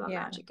that's really what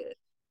Yeah. magic is.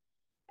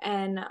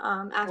 And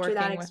after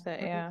that Working with it.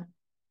 experience,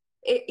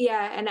 Yeah.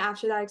 yeah, and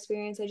after that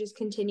experience, I just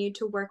continued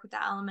to work with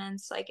the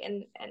elements, like,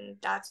 and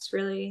that's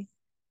really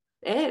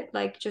it,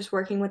 like just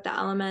working with the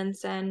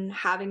elements and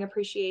having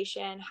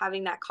appreciation,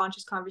 having that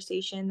conscious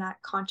conversation,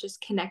 that conscious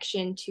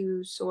connection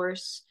to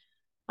source,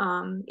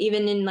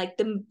 even in like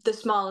the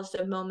smallest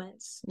of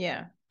moments.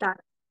 Yeah.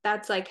 That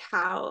that's like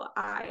how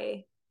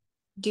I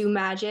do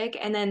magic.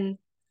 And then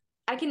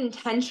I can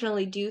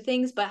intentionally do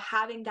things, but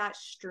having that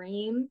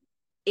stream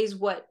is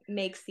what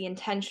makes the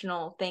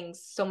intentional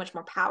things so much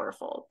more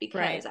powerful, because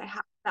Right. I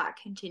have that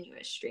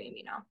continuous stream,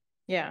 you know.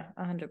 Yeah.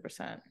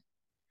 100%.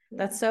 Yeah.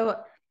 That's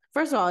so,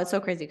 first of all, it's so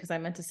crazy because I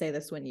meant to say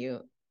this when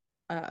you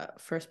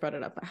first brought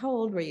it up. How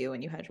old were you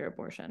when you had your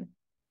abortion?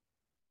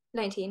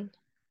 19.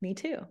 Me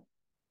too.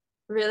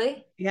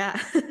 Really? Yeah.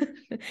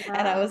 And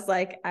I Wow. was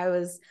like, I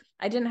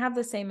didn't have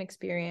the same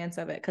experience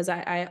of it because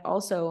I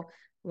also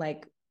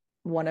like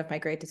one of my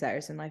great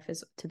desires in life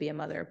is to be a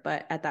mother.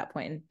 But at that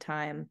point in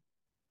time,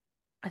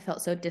 I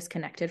felt so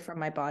disconnected from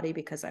my body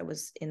because I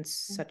was in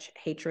such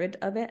hatred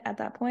of it at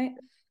that point.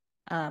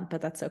 But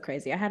that's so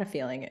crazy. I had a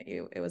feeling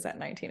it was at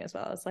 19 as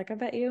well. I was like, I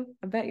bet you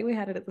we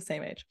had it at the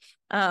same age.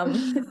 So Um,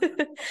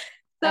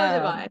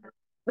 divine.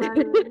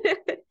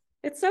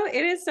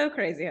 it is so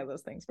crazy how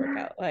those things work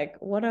out. Like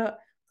what a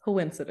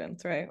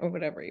coincidence, right? Or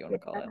whatever you want to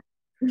call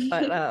it.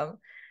 But Yeah.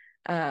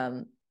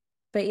 um,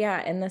 but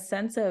yeah, in the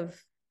sense of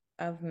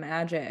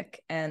magic,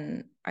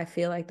 and I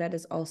feel like that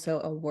is also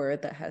a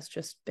word that has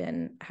just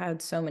been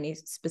had so many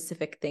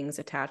specific things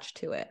attached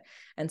to it.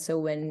 And so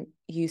when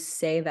you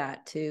say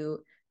that to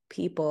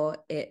people,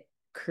 it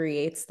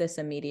creates this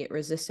immediate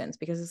resistance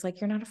because it's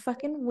like you're not a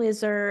fucking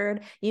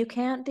wizard, you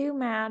can't do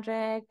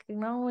magic, you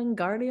know,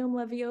 Wingardium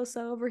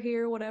Leviosa over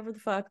here, whatever the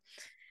fuck.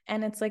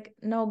 And it's like,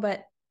 no,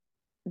 but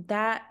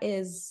that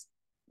is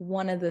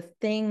one of the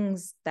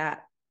things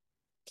that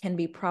can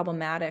be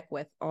problematic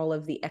with all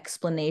of the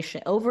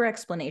over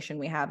explanation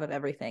we have of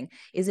everything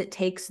is it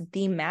takes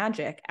the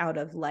magic out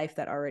of life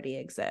that already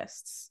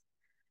exists.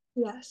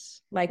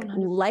 Yes. Like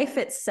 100. life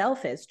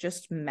itself is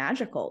just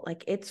magical.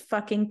 Like it's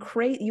fucking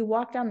crazy. You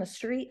walk down the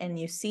street and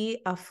you see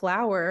a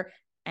flower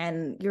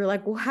and you're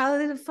like, well, how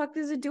the fuck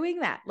is it doing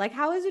that? Like,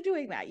 how is it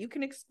doing that? You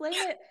can explain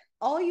it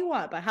all you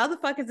want, but how the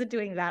fuck is it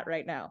doing that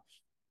right now?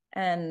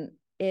 And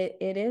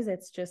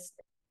it's just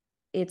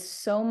it's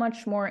so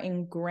much more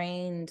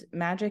ingrained.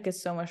 Magic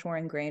is so much more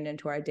ingrained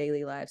into our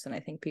daily lives than I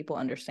think people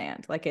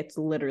understand. Like it's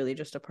literally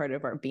just a part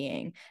of our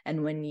being.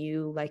 And when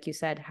you, like you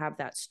said, have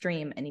that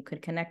stream and you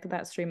could connect to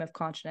that stream of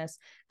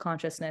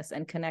consciousness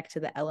and connect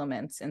to the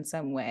elements in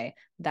some way,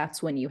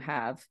 that's when you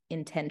have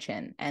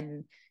intention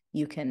and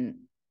you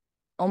can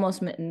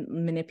almost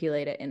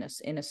manipulate it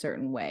in a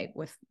certain way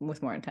with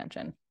more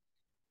intention.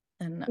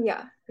 And oh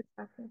Yeah,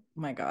 exactly.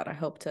 my God,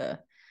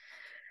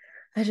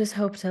 I just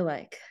hope to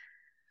like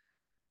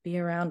be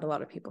around a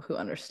lot of people who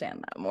understand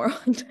that more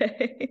one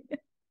day.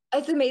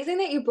 It's amazing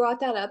that you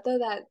brought that up though,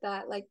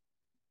 that like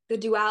the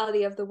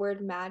duality of the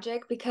word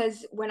magic,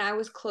 because when I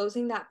was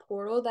closing that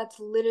portal, that's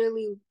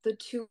literally the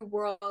two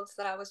worlds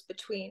that I was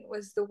between,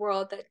 was the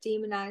world that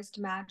demonized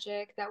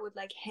magic that would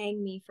like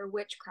hang me for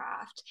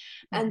witchcraft,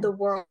 and the Mhm.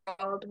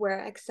 world where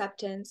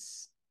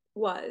acceptance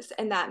was.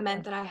 And that Yeah.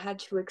 meant that I had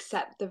to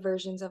accept the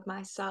versions of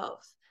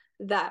myself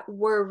that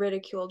were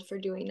ridiculed for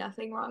doing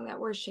nothing wrong, that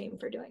were shamed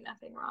for doing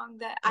nothing wrong,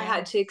 that I Yeah.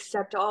 had to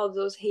accept all of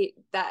those hate,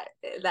 that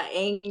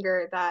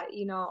anger, that,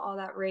 you know, all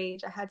that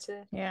rage. I had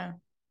to Yeah.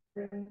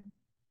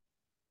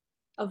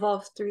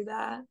 evolve through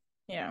that.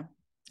 Yeah.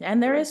 And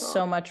It there was is all.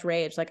 so much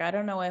rage. Like I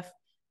don't know if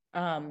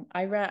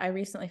I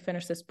recently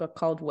finished this book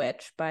called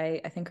Witch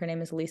by I think her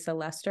name is Lisa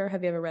Lester.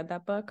 Have you ever read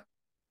that book?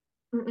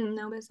 Mm-mm,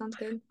 no, but it sounds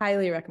good.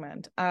 Highly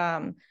recommend.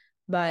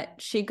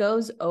 But she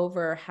goes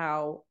over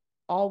how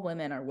all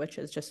women are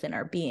witches just in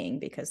our being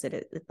because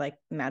it like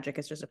magic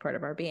is just a part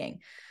of our being.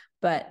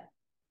 But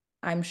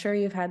I'm sure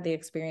you've had the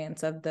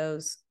experience of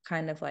those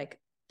kind of like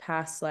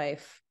past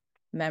life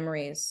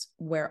memories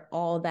where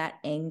all that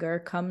anger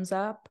comes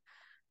up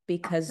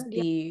because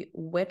Yeah. the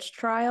witch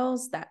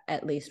trials that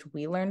at least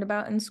we learned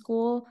about in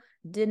school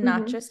did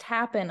not Mm-hmm. just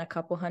happen a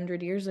couple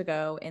hundred years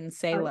ago in Oh yeah.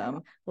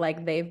 Salem.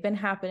 Like they've been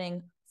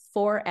happening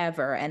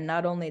forever. And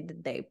not only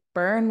did they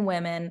burn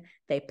women,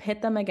 they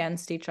pit them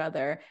against each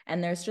other.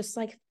 And there's just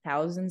like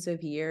thousands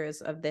of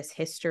years of this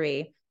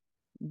history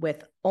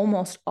with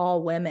almost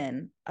all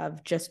women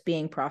of just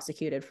being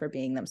prosecuted for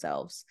being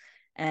themselves.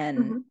 And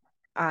Mm-hmm.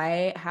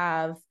 I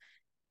have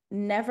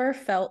never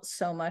felt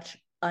so much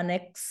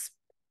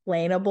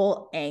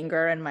unexplainable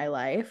anger in my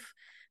life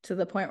to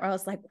the point where I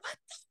was like,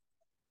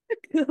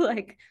 what?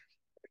 Like,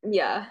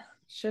 Yeah.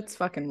 Shit's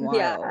fucking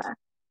Yeah. wild.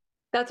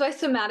 That's why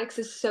somatics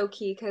is so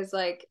key because,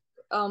 like,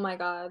 oh my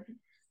God,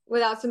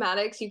 without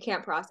somatics, you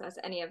can't process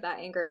any of that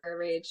anger or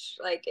rage.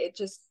 Like,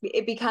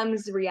 it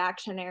becomes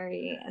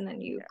reactionary, and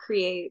then you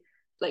create,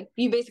 like,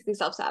 you basically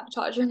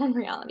self-sabotage your own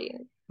reality.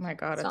 My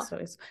God, It's it's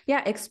not. so.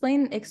 Yeah,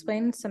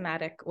 explain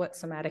somatic, what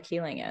somatic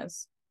healing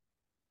is.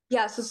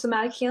 Yeah, so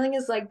somatic healing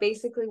is like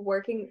basically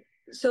working.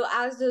 So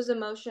as those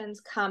emotions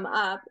come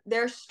up,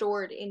 they're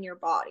stored in your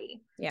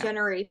body Yeah.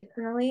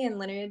 generationally and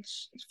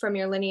lineage from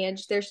your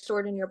lineage. They're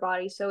stored in your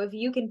body. So if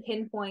you can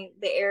pinpoint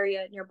the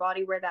area in your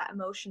body where that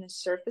emotion is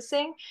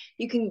surfacing,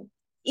 you can,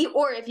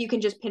 or if you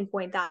can just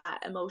pinpoint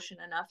that emotion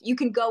enough, you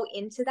can go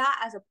into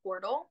that as a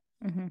portal.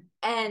 Mm-hmm.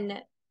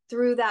 And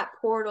through that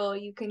portal,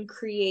 you can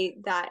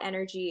create that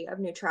energy of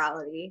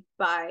neutrality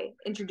by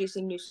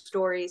introducing new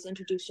stories,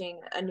 introducing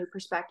a new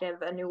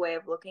perspective, a new way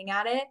of looking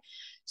at it,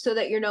 so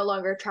that you're no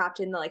longer trapped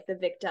in the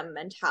victim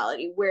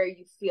mentality where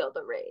you feel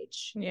the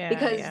rage. Yeah,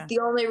 Because yeah. the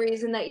only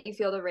reason that you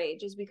feel the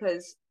rage is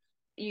because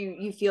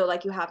you feel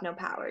like you have no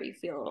power. You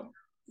feel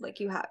like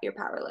you're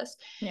powerless.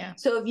 Yeah.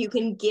 So if you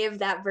can give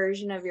that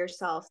version of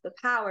yourself the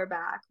power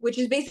back, which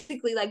is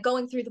basically like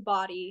going through the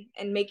body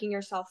and making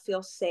yourself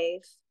feel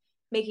safe,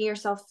 making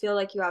yourself feel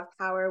like you have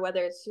power,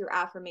 whether it's through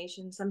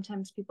affirmation.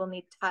 Sometimes people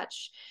need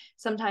touch.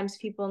 Sometimes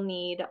people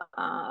need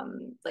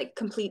like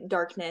complete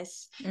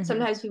darkness. Mm-hmm.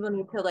 Sometimes people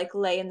need to like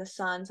lay in the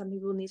sun. Some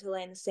people need to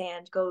lay in the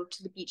sand, go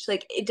to the beach.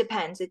 Like it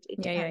depends. It Yeah,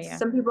 depends. yeah.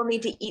 Some people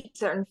need to eat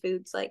certain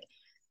foods. Like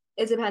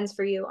it depends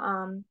for you.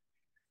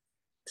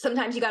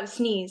 Sometimes you got to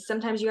sneeze.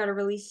 Sometimes you got to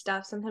release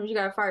stuff. Sometimes you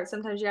got to fart.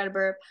 Sometimes you got to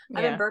burp.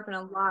 I've been Yeah. burping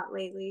a lot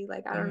lately.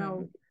 Like I don't Mm-hmm.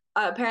 know.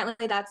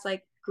 Apparently that's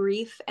like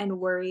grief and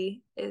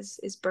worry is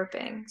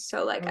burping.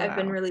 So like I've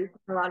been Wow. releasing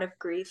a lot of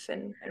grief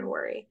and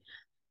worry.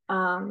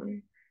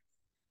 Um,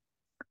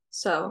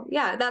 so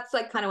yeah, that's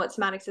like kind of what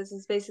somatics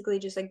is basically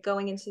just like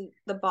going into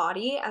the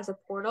body as a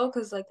portal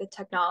because like the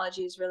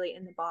technology is really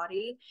in the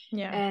body.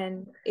 Yeah.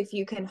 And if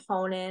you can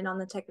hone in on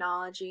the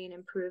technology and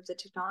improve the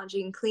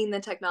technology and clean the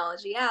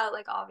technology out,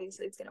 like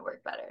obviously it's gonna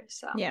work better.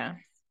 So Yeah.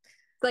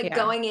 like Yeah.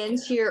 going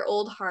into your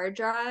old hard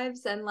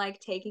drives and like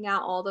taking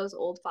out all those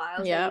old files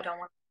that you Yep. don't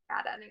want to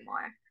look at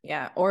anymore.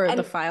 Yeah. Or the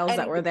And files that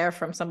and were there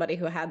from somebody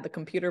who had the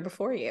computer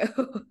before you.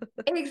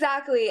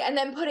 exactly. And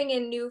then putting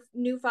in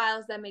new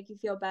files that make you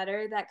feel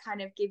better, that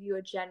kind of give you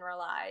a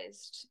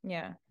generalized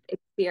Yeah.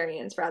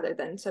 experience rather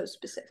than so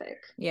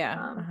specific. Yeah.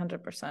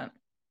 100%.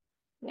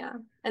 Yeah.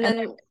 And And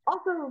then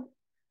also, no,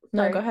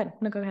 go sorry, ahead.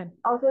 No, go ahead.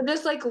 also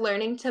just like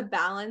learning to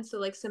balance. So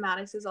like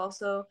somatics is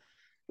also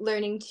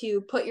learning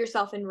to put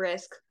yourself in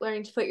risk,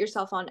 learning to put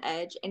yourself on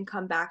edge and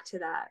come back to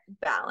that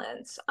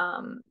balance.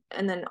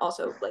 And then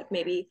also like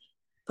maybe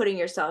putting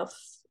yourself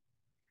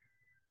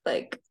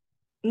like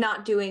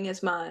not doing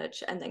as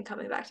much and then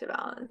coming back to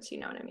balance, you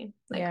know what I mean?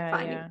 Like Yeah.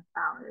 finding Yeah.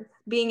 balance,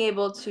 being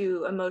able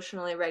to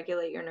emotionally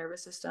regulate your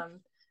nervous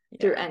system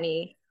through Yeah.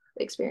 any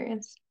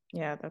experience.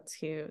 Yeah. That's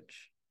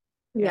huge.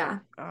 Yeah. Yeah.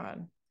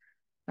 God.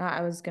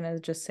 I was gonna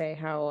just say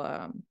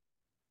how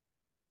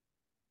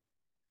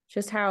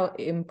just how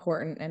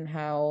important and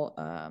how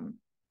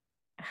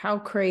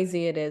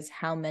crazy it is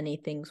how many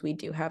things we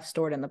do have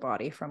stored in the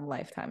body from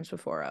lifetimes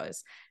before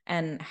us,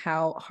 and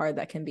how hard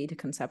that can be to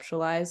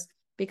conceptualize,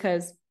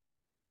 because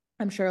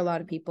I'm sure a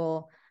lot of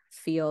people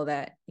feel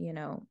that,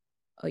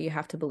 oh, you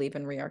have to believe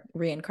in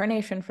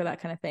reincarnation for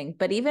that kind of thing.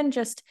 But even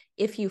just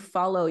if you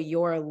follow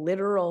your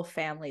literal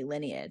family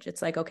lineage,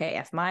 it's like, okay,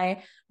 if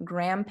my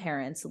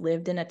grandparents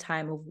lived in a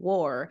time of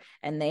war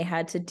and they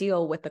had to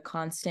deal with the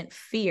constant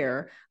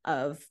fear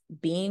of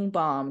being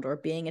bombed or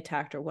being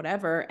attacked or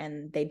whatever,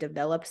 and they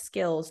developed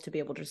skills to be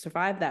able to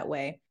survive that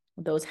way,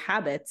 those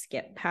habits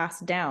get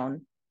passed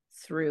down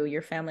through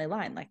your family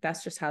line. Like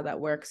that's just how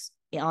that works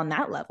on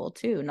that level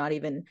too, not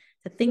even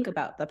to think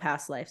about the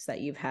past lives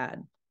that you've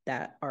had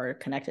that are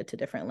connected to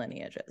different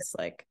lineages.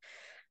 Like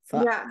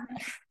fuck. Yeah,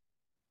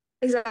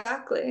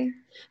 exactly.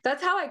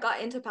 That's how I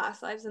got into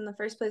past lives in the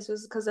first place,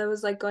 was because I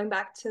was like going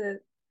back to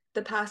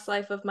the past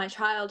life of my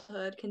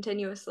childhood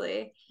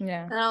continuously.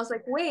 Yeah. And I was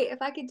like, wait,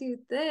 if I could do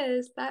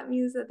this, that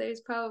means that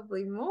there's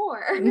probably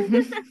more.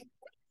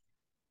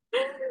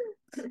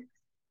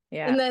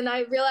 Yeah. And then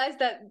I realized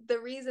that the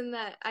reason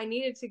that I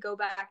needed to go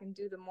back and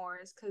do the more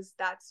is because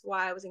that's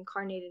why I was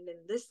incarnated in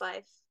this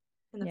life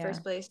in the Yeah.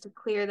 first place, to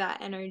clear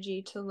that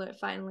energy, to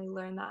finally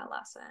learn that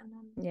lesson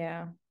and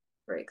Yeah.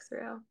 break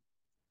through.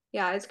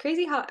 Yeah, it's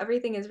crazy how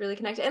everything is really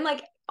connected. And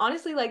like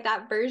honestly, like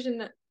that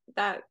version,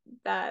 that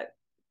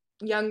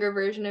younger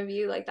version of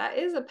you, like that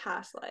is a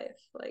past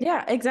life. Like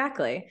Yeah,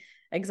 exactly.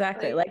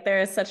 like Like there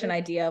is such an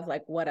idea of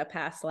like what a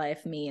past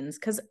life means,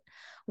 because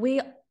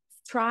we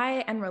try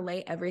and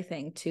relate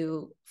everything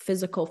to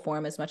physical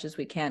form as much as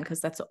we can,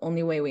 because that's the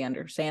only way we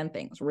understand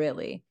things,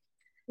 really.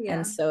 And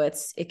yeah. so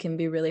it can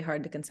be really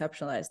hard to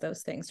conceptualize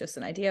those things, just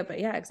an idea. But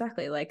yeah,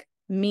 exactly. Like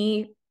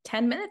me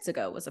 10 minutes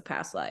ago was a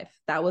past life.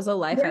 That was a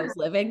life I was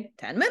living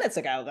 10 minutes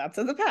ago. That's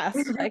in the past.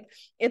 Like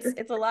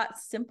it's a lot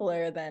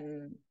simpler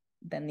than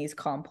these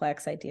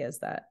complex ideas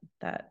that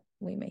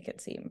we make it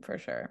seem, for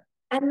sure.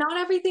 And not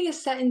everything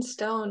is set in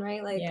stone,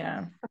 right? Like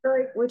Yeah. I feel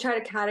like we try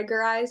to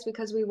categorize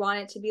because we want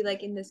it to be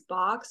like in this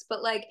box,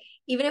 but like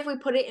even if we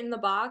put it in the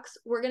box,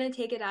 we're gonna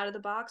take it out of the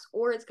box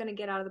or it's gonna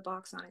get out of the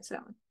box on its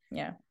own.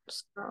 Yeah.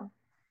 So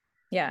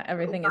Yeah.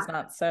 Everything is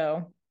not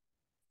so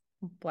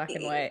black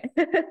and white.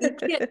 you can't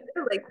do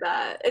it like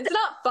that. It's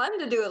not fun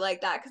to do it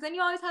like that because then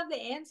you always have the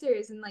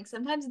answers, and like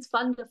sometimes it's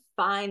fun to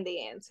find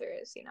the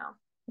answers, you know?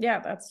 Yeah,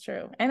 that's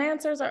true. And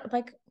answers are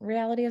like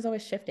reality is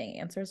always shifting.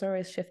 Answers are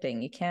always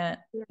shifting. Yeah,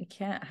 You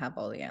can't have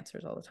all the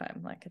answers all the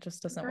time. Like it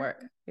just doesn't work.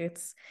 exactly.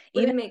 It's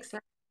even Wouldn't make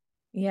sense.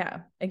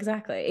 yeah,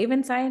 exactly.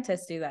 Even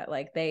scientists do that.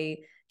 Like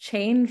they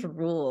change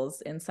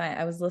rules in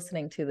science. I was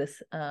listening to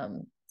this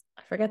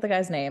I forget the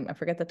guy's name, I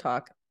forget the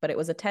talk, but it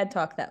was a TED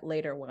talk that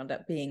later wound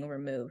up being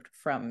removed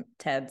from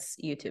TED's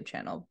YouTube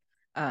channel.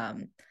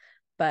 Um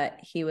but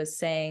he was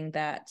saying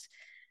that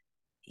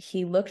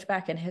he looked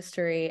back in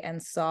history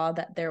and saw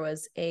that there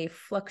was a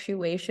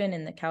fluctuation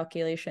in the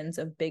calculations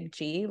of big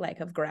G,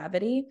 like of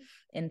gravity,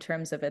 in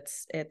terms of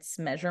its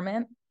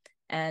measurement.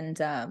 And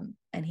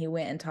he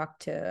went and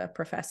talked to a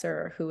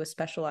professor who was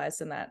specialized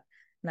in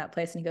that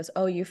place, and he goes,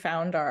 "Oh, you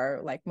found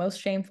our like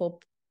most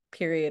shameful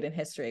period in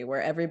history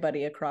where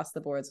everybody across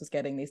the boards was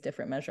getting these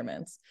different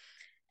measurements."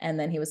 And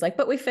then he was like,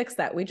 "But we fixed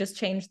that. We just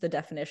changed the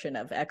definition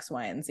of X,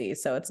 Y, and Z,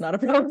 so it's not a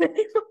problem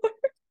anymore."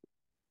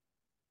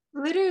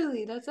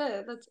 Literally, that's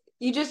it. That's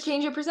you just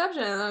change your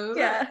perception and that was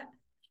it. Yeah.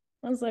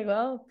 I was like,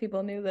 well,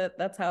 people knew that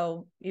that's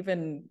how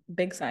even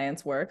big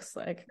science works.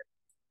 Like,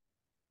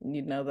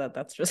 you know that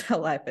that's just how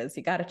life is.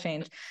 You got to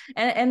change.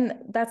 And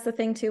that's the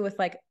thing too with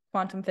like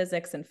quantum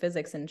physics and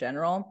physics in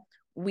general.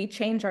 We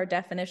change our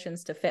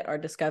definitions to fit our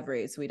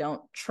discoveries. We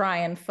don't try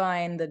and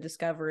find the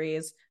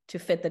discoveries to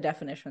fit the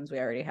definitions we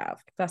already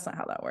have. That's not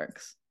how that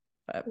works.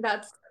 But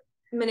That's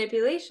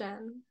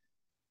manipulation.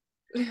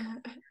 yeah.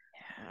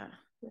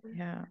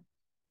 Yeah.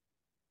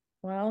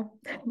 Well,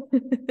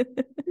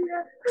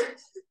 Yeah.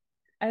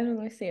 I don't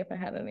let me see if I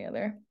had any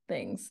other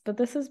things, but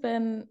this has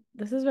been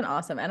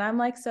awesome. And I'm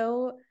like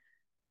so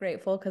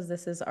grateful because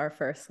this is our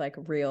first like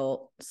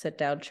real sit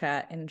down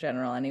chat in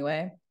general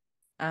anyway.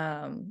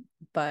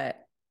 But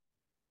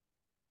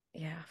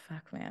yeah,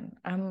 fuck man.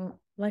 I'm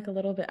like a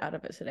little bit out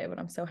of it today, but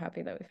I'm so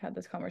happy that we've had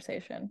this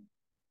conversation.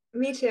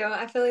 Me too.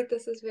 I feel like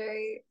this is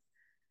very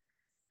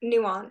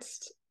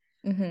nuanced.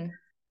 Mm-hmm.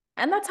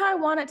 And that's how I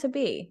want it to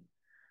be.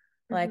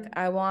 Like Hmm.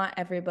 I want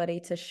everybody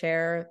to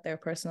share their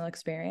personal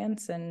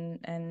experience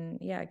and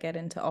yeah, get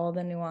into all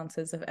the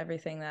nuances of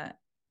everything that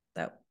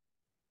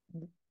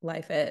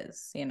life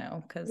is, you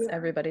know, because Yeah.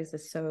 everybody's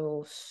is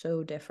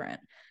so different,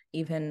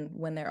 even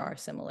when there are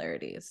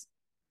similarities.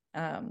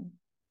 Um,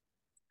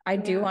 I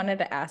do Yeah. wanted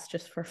to ask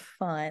just for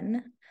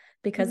fun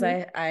because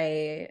Hmm.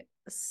 I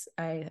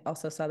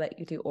also saw that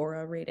you do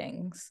aura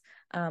readings.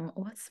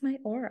 What's my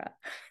aura?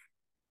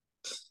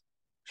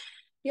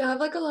 You have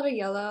like a lot of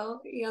yellow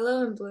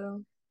and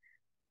blue.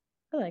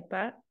 I like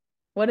that.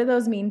 What do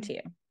those mean to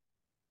you?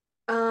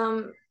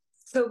 Um,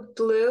 so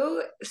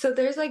blue, so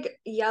there's like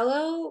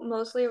yellow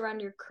mostly around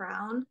your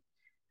crown,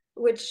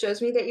 which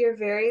shows me that you're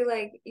very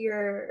like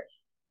your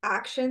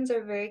actions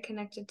are very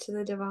connected to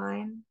the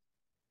divine.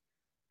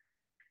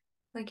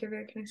 Like you're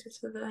very connected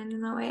to the divine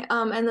in that way.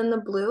 And then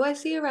the blue I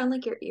see around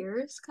like your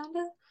ears, kind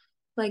of.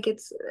 Like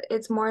it's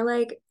more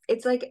like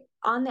it's like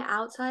on the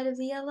outside of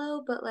the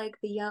yellow, but like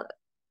the yellow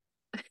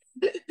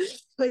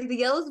like the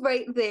yellow's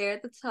right there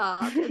at the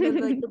top, and then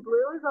like the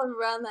blue is on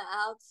around the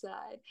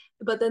outside,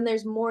 but then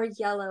there's more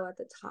yellow at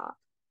the top,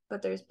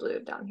 but there's blue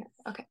down here.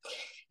 Okay,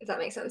 if that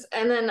makes sense.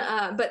 And then,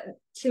 but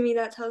to me,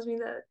 that tells me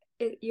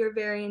that you're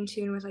very in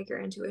tune with like your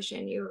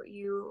intuition.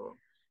 You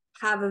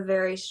have a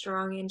very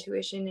strong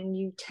intuition, and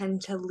you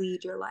tend to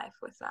lead your life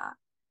with that.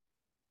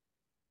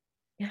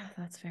 Yeah,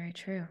 that's very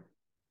true.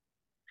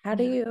 How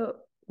do Yeah. you,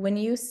 when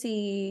you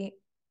see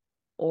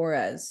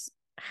auras,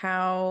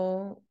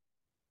 how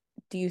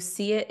do you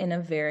see it in a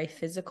very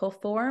physical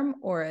form,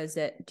 or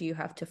do you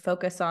have to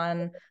focus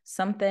on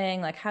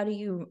something? Like how do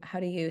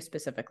you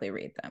specifically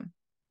read them?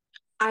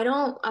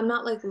 I'm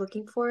not like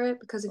looking for it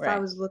because Right.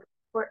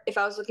 if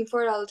I was looking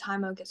for it all the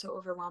time, I would get so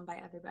overwhelmed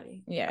by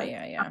everybody. Yeah, Like,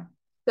 yeah, yeah.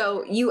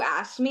 so you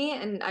asked me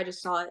and I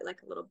just saw it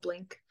like a little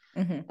blink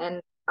Hmm.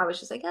 and I was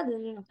just like, yeah, no,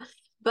 no, no.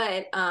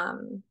 But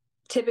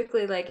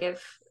typically like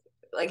if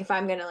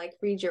I'm gonna like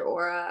read your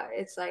aura,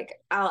 it's like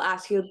I'll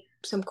ask you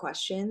some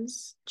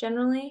questions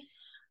generally,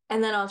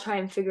 and then I'll try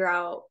and figure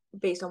out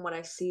based on what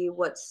I see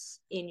what's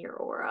in your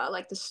aura,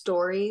 like the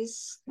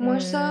stories more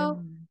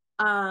so.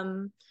 Mm,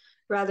 Um,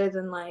 rather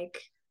than like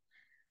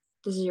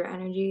this is your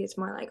energy. It's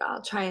more like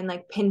I'll try and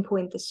like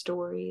pinpoint the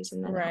stories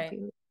and then help right.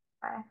 you.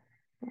 Okay.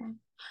 Yeah.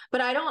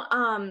 But I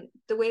don't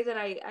the way that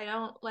I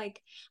don't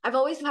like I've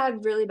always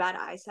had really bad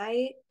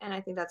eyesight and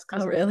I think that's Oh,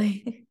 because of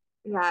really?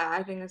 yeah,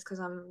 I think that's because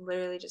I'm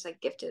literally just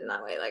like gifted in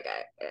that way. Like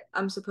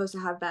I'm supposed to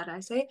have bad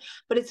eyesight,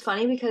 but it's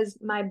funny because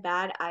my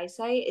bad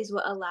eyesight is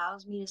what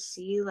allows me to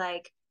see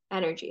like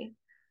energy.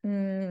 Like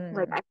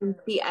Mm, I can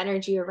see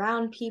energy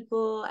around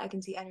people, I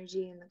can see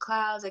energy in the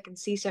clouds, I can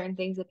see certain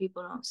things that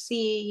people don't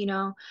see, you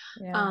know.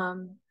 yeah.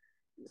 Um,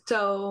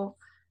 So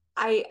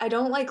I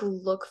don't like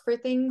look for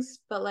things,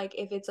 but like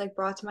if it's like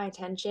brought to my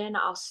attention,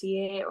 I'll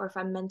see it, or if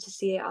I'm meant to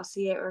see it, I'll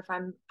see it, or if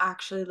I'm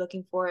actually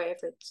looking for it,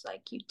 if it's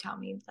like you tell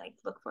me like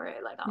look for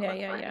it, like I'll Yeah, look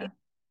yeah, for it. yeah.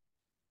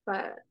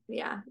 But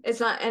yeah, it's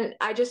not, and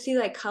I just see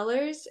like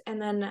colors, and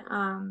then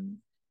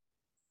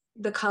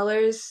the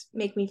colors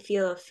make me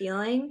feel a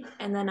feeling,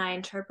 and then I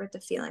interpret the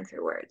feeling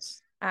through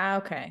words. Ah,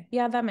 okay.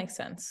 Yeah, that makes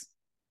sense.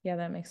 Yeah,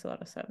 that makes a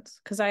lot of sense.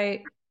 Because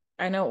I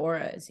know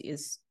aura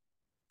is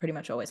pretty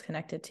much always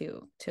connected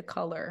to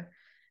color.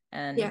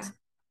 And Yeah.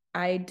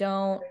 I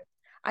don't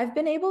I've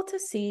been able to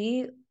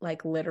see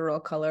like literal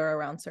color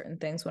around certain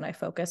things when I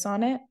focus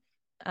on it.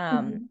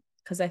 Hmm.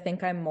 Because I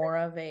think I'm more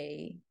of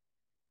a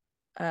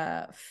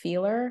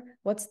feeler.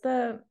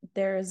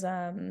 There's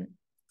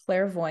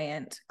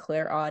clairvoyant,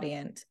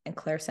 clairaudient, and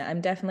clairsentient.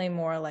 I'm definitely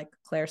more like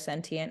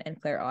clairsentient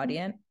and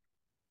clairaudient.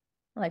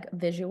 Like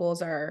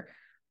visuals are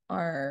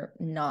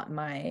not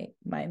my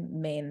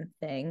main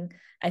thing.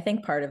 I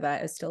think part of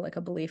that is still like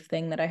a belief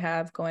thing that I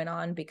have going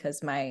on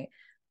because my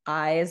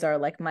eyes are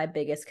like my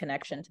biggest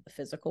connection to the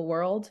physical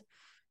world.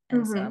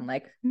 And so I'm Hmm.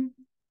 like,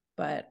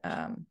 but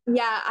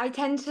Yeah, I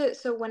tend to,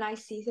 so when I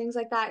see things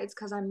like that, it's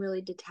because I'm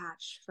really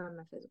detached from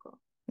the physical.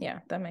 yeah,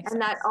 that makes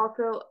And that sense.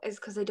 also is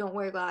because I don't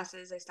wear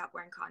glasses. I stopped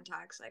wearing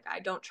contacts. Like I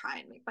don't try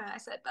and make my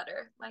eyesight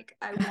better. Like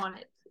I want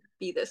it to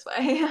be this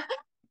way.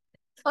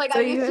 Like So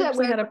I you used to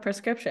actually wear, had a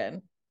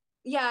prescription.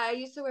 yeah, I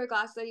used to wear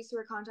glasses. I used to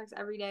wear contacts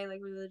every day, like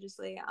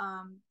religiously.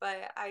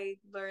 But I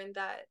learned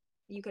that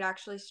you could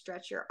actually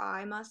stretch your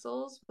eye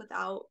muscles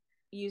without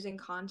using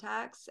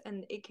contacts,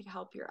 and it could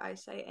help your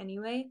eyesight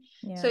anyway.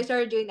 So I Yeah.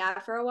 started doing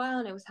that for a while,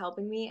 and it was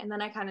helping me. And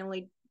then I kind of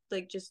like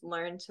just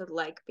learned to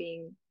like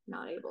being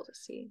not able to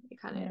see. It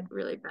kind of Yeah.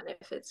 really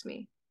benefits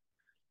me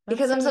That's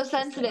because I'm so so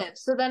interesting. sensitive.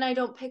 So then I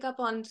don't pick up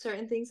on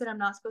certain things that I'm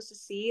not supposed to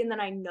see, and then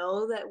I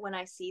know that when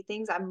I see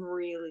things, I'm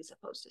really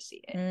supposed to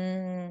see it.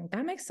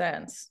 That makes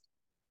sense.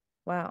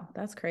 Wow,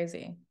 that's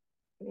crazy.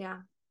 Yeah.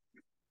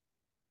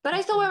 But I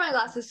That's still wear really my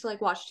cool. glasses to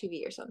like watch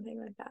TV or something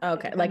like that. It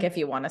Okay, like depends, if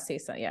you want to see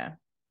some, yeah,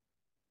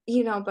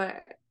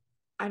 but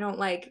I don't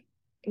like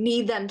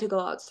need them to go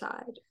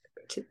outside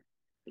to,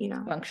 you to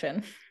know,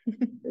 function.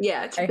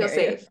 yeah, to I feel hear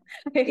you. safe.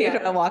 You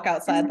don't Yeah. walk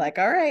outside like,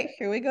 all right,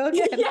 here we go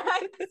again. Yeah.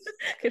 I'm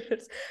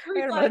It's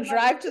gonna like,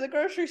 drive to the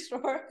grocery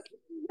store.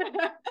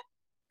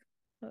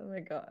 Oh my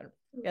God.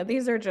 Yeah,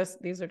 these are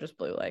just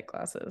blue light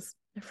glasses.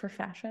 They're for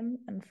fashion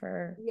and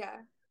for yeah.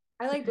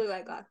 I like blue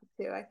light glasses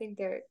too. I think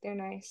they're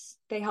nice.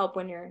 They help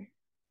when you're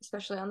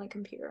especially on the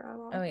computer a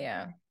oh lot.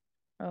 yeah.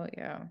 Oh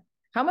yeah.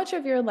 How much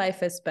of your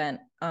life is spent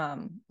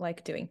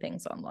like doing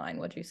things online,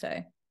 would you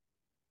say?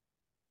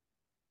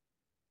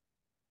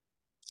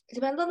 It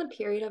depends on the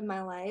period of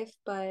my life,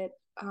 but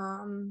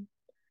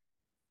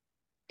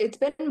it's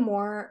been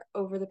more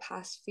over the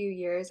past few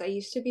years. I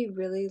used to be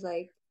really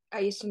like, I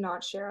used to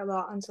not share a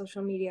lot on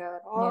social media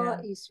at all. Yeah.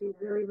 I used to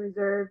be really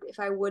reserved. If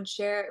I would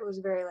share, it was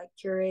very like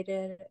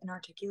curated and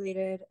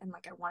articulated, and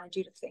like I wanted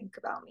you to think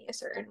about me a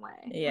certain way.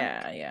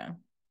 Yeah, yeah.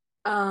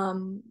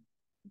 Um,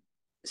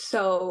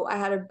 so I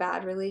had a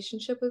bad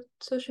relationship with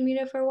social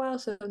media for a while,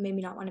 so it made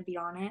me not want to be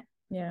on it.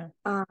 Yeah.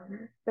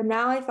 But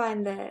now I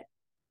find that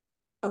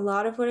a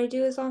lot of what I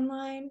do is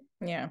online,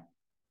 Yeah.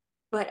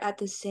 but at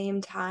the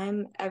same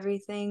time,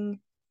 everything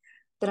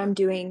that I'm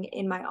doing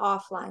in my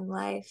offline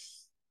life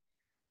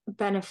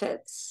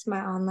benefits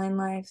my online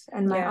life,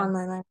 and my Yeah.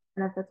 online life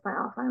benefits my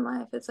offline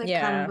life. It's like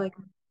kind of Yeah. like,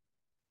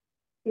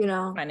 you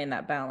know, Finding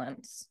that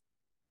balance.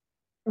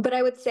 but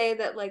I would say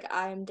that like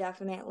I'm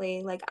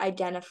definitely like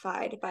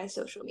identified by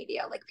social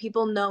media. Like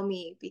people know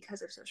me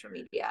because of social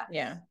media.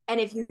 Yeah. And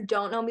if you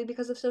don't know me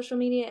because of social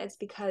media, it's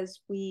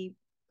because we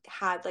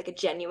had like a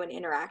genuine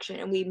interaction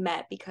and we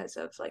met because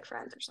of like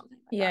friends or something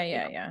like Yeah, that, you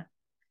yeah, know? yeah.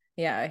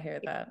 Yeah, I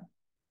hear that.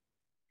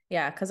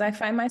 Yeah, because I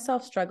find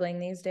myself struggling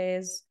these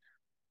days.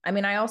 I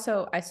mean, I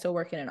still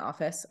work in an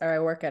office or I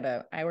work at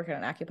an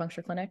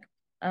acupuncture clinic.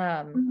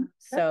 Mhm.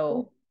 That's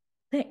cool. So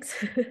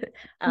thanks.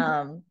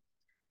 Um,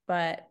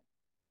 but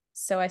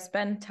so I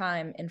spend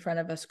time in front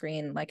of a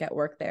screen like at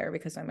work there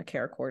because I'm a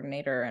care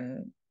coordinator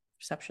and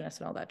receptionist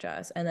and all that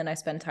jazz. And then I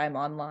spend time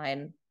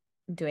online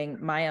doing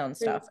my own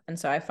stuff. And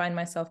so I find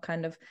myself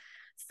kind of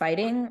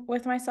fighting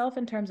with myself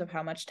in terms of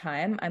how much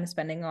time I'm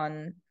spending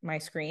on my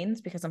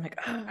screens because I'm like,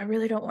 oh, I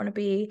really don't want to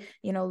be,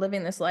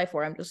 living this life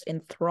where I'm just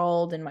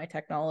enthralled in my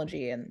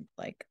technology and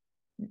like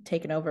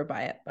taken over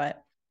by it.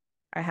 But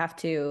I have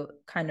to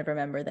kind of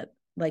remember that,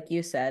 like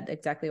you said,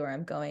 exactly where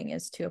I'm going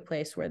is to a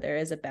place where there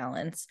is a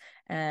balance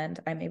and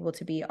I'm able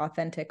to be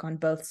authentic on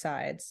both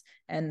sides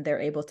and they're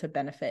able to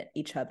benefit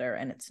each other.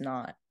 And it's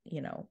not,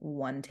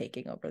 one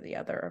taking over the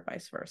other or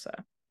vice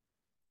versa.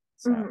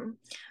 So, Mhm.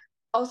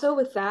 Also,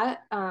 with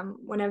that,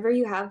 whenever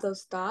you have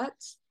those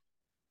thoughts,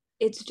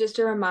 it's just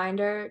a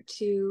reminder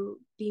to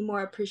be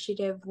more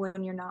appreciative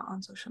when you're not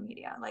on social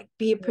media. Like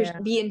yeah.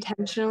 be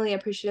intentionally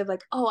appreciative.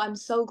 Like, oh, I'm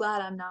so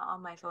glad I'm not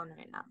on my phone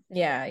right now.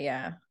 Yeah.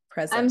 Yeah.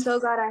 I'm so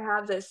Presence. glad I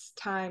have this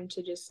time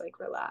to just like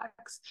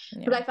relax.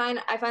 But Yeah.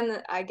 I find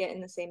that I get in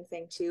the same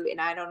thing too,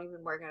 and I don't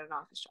even work at an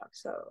office job.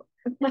 So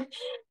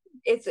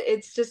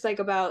it's just like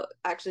about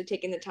actually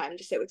taking the time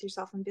to sit with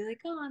yourself and be like,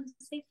 oh, I'm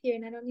safe here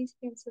and I don't need to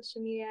be on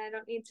social media. I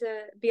don't need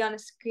to be on a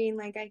screen.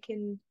 Like I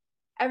can,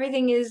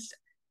 everything is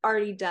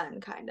already done,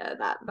 kind of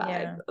that vibe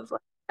Yeah. of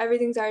like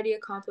everything's already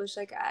accomplished.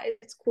 Like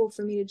it's cool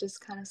for me to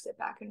just kind of sit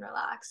back and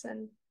relax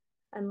and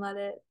let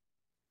it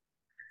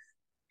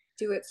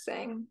do its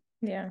thing.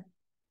 Yeah.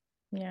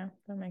 Yeah.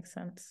 That makes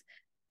sense.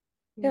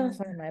 Yeah, Yeah. I'll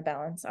find my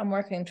balance. I'm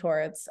working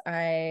towards.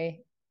 I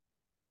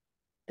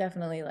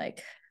definitely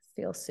like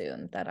feel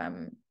soon that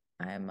I'm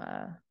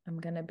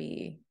gonna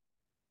be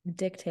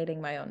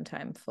dictating my own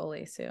time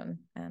fully soon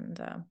and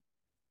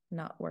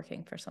not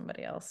working for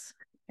somebody else.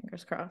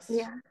 Fingers crossed.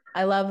 Yeah.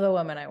 I love the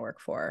woman I work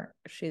for.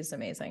 She's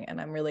amazing, and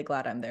I'm really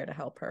glad I'm there to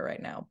help her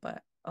right now.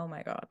 But oh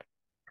my god,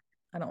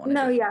 I don't want to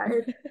No, do yeah,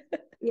 it.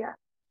 yeah.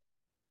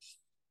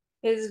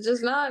 It's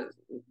just not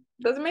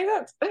doesn't make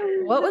sense.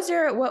 What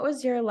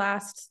was your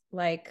last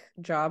like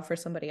job for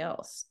somebody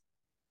else?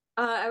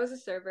 I was a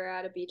server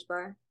at a beach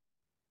bar.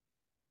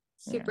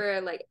 Yeah.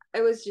 Super like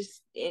it was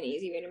just an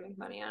easy way to make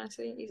money,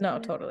 honestly. Easy No,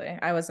 money. totally.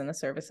 I was in the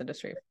service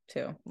industry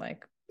too,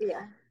 like,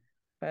 Yeah.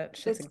 but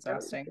shit's It's so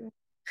exhausting. easy.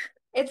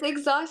 It's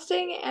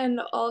exhausting and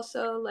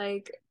also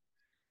like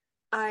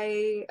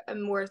I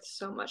am worth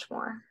so much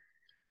more.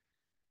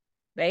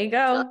 There you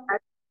So go.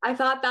 I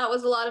thought that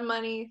was a lot of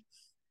money.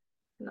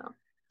 No.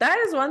 That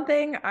is one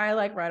thing I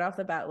like right off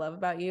the bat love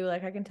about you.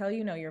 Like I can tell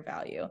you know your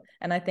value.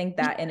 And I think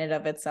that in and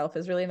of itself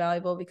is really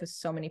valuable because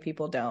so many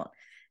people don't.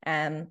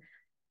 And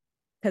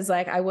because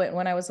like I went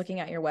when I was looking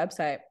at your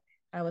website,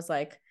 I was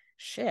like,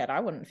 shit, I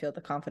wouldn't feel the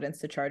confidence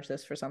to charge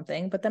this for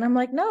something. But then I'm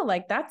like, no,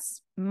 like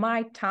that's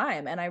my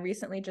time. And I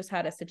recently just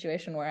had a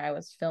situation where I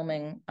was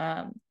filming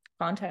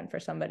content for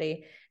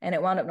somebody and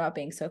it wound up not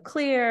being so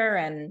clear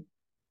and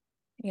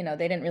they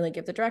didn't really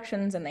give the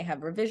directions and they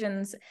have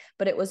revisions,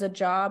 but it was a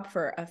job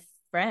for a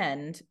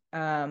friend.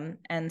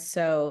 And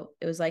so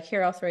it was like,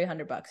 here, I'll throw you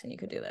 $100 and you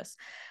could do this.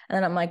 And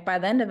then I'm like, by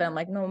the end of it, I'm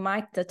like, no,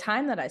 the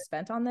time that I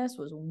spent on this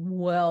was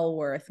well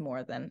worth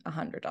more than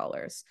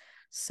 $100.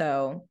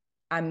 So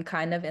I'm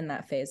kind of in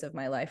that phase of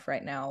my life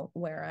right now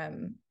where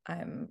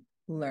I'm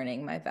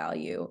learning my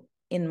value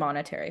in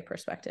monetary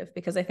perspective,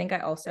 because I think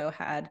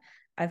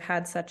I've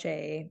had such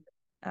a,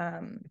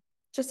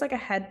 just like a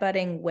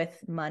headbutting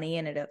with money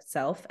in it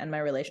itself and my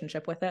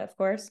relationship with it, of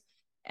course,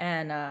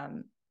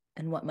 and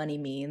what money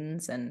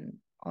means and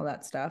all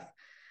that stuff.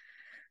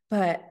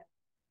 But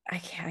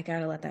I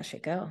gotta let that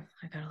shit go.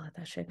 I gotta let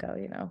that shit go,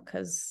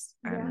 because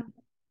I'm Yeah.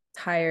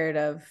 tired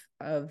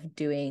of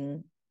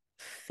doing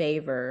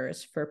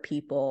favors for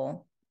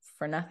people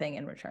for nothing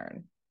in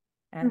return.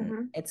 And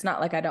Hmm. it's not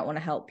like I don't want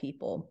to help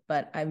people,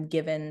 but I've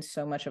given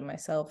so much of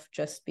myself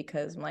just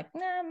because I'm like,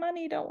 nah,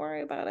 money, don't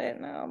worry about it.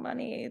 No,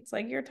 money. It's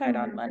like you're tight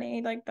on Hmm.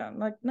 money. Like, don't,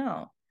 like,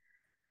 no,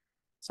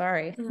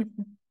 sorry.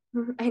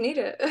 I need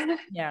it.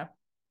 Yeah.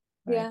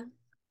 Like, Yeah.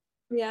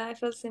 Yeah, I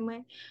feel the same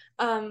way.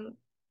 Um,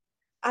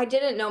 I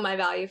didn't know my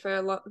value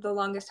for the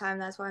longest time.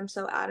 That's why I'm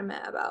so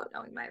adamant about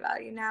knowing my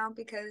value now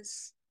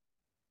because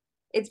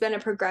it's been a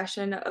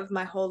progression of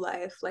my whole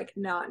life, like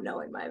not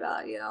knowing my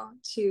value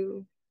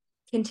to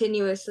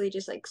continuously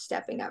just like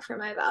stepping up for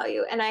my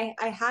value. And I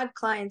had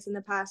clients in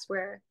the past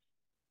where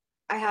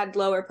I had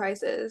lower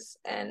prices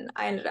and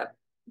I ended up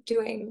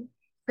doing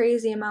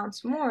crazy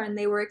amounts more and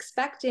they were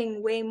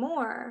expecting way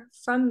more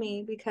from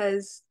me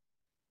because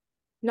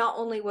not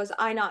only was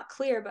I not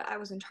clear, but I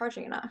wasn't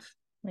charging enough.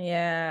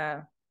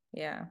 yeah.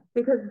 Yeah.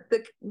 Because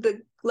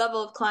the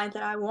level of client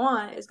that I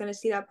want is going to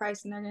see that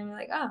price and they're going to be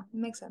like, oh, it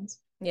makes sense.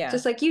 Yeah.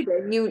 Just like you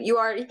did. You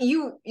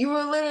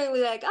were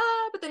literally like,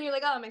 ah, but then you're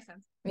like, oh, it makes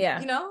sense. Yeah.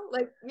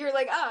 Like you're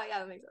like, oh, yeah,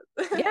 that makes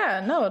sense.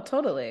 Yeah. No,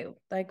 totally.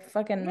 Like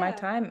fucking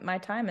Yeah, my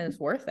time is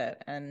worth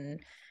it.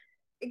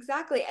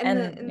 exactly. And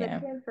And the yeah,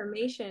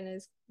 transformation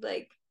is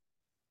like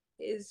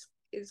is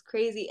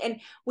crazy. And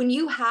when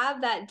you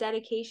have that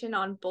dedication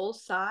on both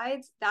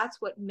sides, that's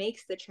what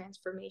makes the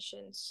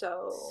transformation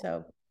so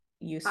so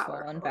useful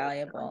and powerful.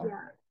 valuable. Yeah.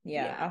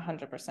 Yeah, Yeah.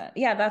 100%.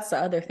 Yeah, that's the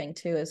other thing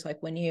too, is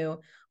like when you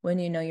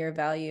know your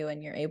value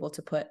and you're able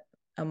to put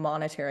a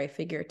monetary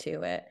figure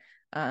to it,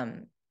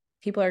 um,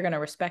 people are going to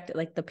respect it.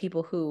 Like the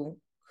people who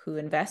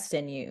invest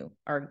in you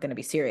are going to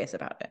be serious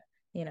about it.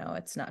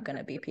 It's not going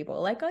to be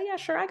people like, oh yeah,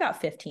 sure, I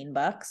got $15,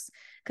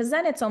 because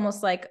then it's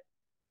almost like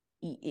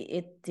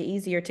it's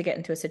easier to get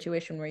into a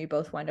situation where you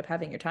both wind up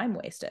having your time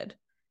wasted.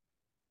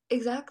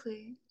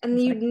 Exactly. And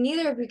It's you like,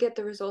 neither of you get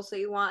the results that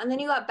you want. And then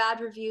you got bad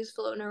reviews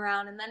floating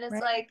around. And then it's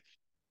right? like,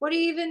 what do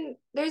you even,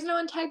 there's no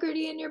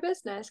integrity in your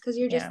business because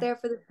you're just Yeah, there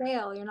for the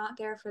sale. You're not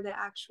there for the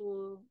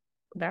actual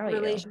value.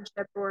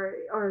 relationship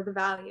or the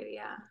value.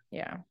 Yeah.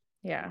 Yeah,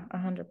 yeah,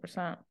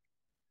 100%.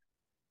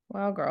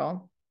 Well,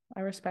 girl,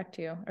 I respect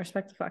you. I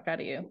respect the fuck out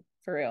of you.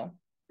 For real.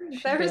 I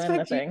She's doing the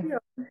respect you thing.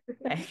 too.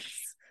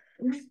 Thanks.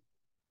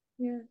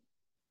 Yeah.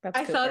 That's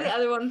I saw the Cooper.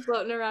 other one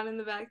floating around in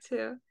the back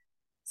too.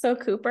 So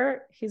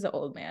Cooper, he's an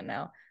old man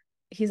now.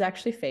 He's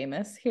actually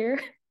famous here.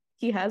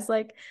 He has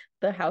like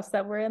the house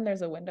that we're in,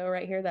 there's a window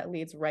right here that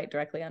leads right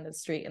directly onto the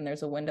street, and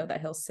there's a window that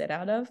he'll sit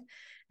out of.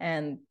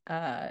 And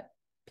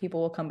people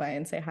will come by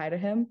and say hi to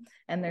him.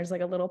 And there's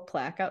like a little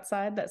plaque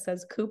outside that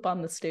says Coop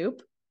on the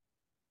Stoop.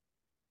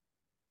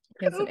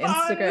 He has an Coop on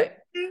the Instagram,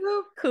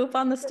 stoop. Coop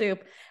on the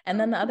Stoop. And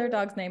then the other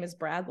dog's name is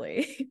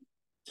Bradley.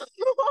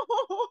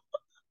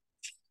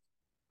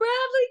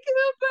 Bradley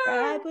Cooper.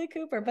 Bradley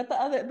Cooper. But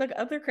the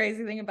other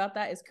crazy thing about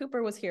that is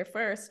Cooper was here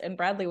first and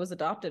Bradley was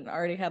adopted and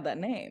already had that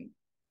name.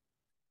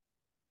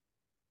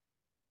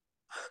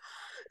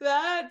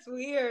 That's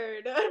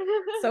weird.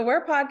 So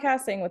we're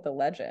podcasting with a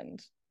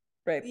legend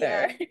right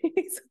there.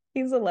 Yeah.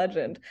 He's a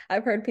legend.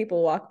 I've heard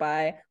people walk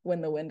by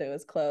when the window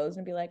is closed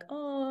and be like,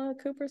 "Oh,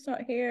 Cooper's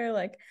not here."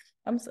 Like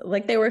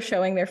like they were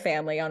showing their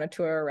family on a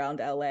tour around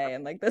LA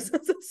and like this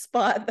is a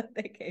spot that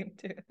they came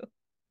to.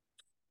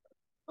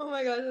 Oh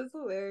my gosh, that's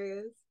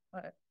hilarious.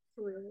 But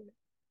Weird.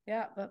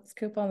 yeah, that's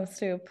Coop on the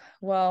Stoop.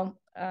 Well,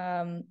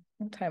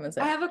 what time is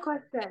it? I have a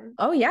question.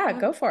 Oh yeah,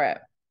 go for it.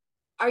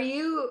 Are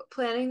you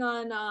planning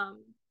on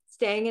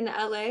staying in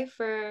LA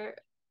for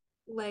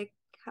like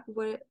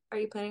what are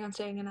you planning on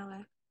staying in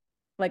LA?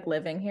 Like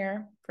living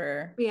here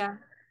for Yeah.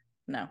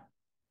 no.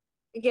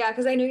 Yeah,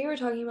 because I knew you were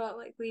talking about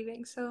like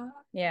leaving, so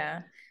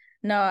Yeah.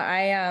 No,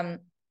 I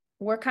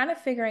we're kind of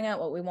figuring out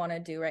what we want to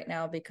do right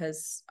now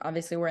because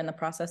obviously we're in the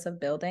process of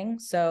building.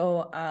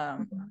 So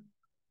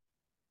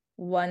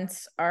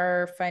once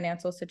our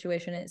financial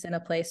situation is in a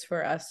place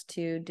for us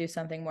to do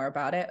something more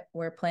about it,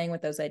 we're playing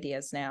with those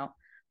ideas now.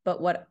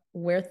 But what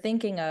we're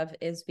thinking of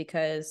is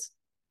because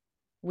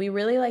we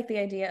really like the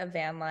idea of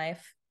van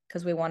life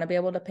because we want to be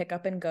able to pick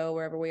up and go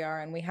wherever we are,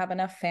 and we have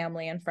enough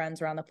family and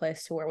friends around the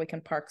place to where we can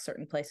park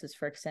certain places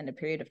for extended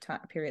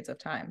periods of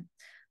time.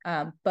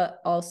 But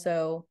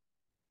also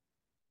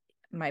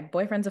my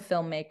boyfriend's a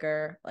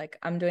filmmaker, like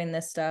I'm doing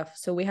this stuff,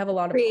 so we have a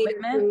lot of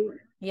equipment. creatively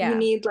you Yeah,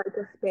 need like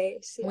a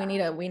space. we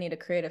Yeah. need a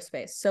creative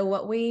space. So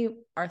what we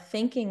are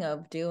thinking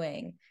of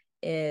doing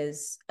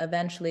is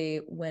eventually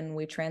when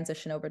we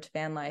transition over to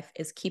van life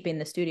is keeping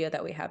the studio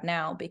that we have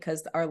now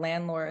because our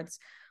landlords,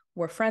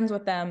 we're friends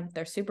with them,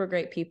 they're super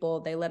great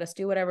people, they let us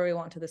do whatever we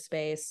want to the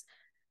space.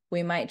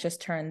 We might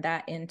just turn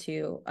that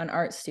into an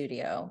art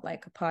studio,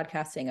 like a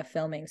podcasting, a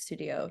filming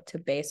studio to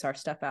base our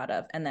stuff out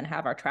of, and then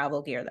have our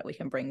travel gear that we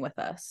can bring with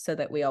us so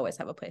that we always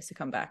have a place to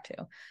come back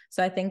to.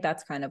 So I think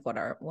that's kind of what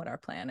our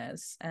plan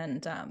is.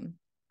 And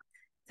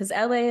because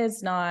LA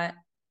is not,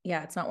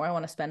 yeah, it's not where I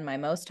want to spend my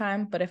most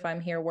time, but if I'm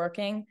here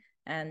working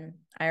and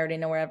I already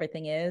know where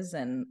everything is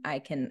and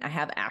I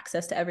have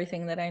access to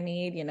everything that I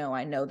need,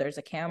 I know there's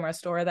a camera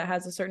store that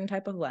has a certain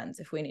type of lens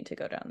if we need to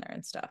go down there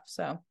and stuff.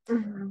 So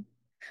Mm-hmm.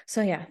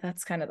 so yeah,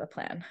 that's kind of the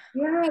plan.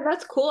 Yeah,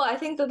 that's cool. I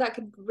think that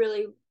could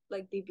really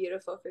like be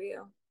beautiful for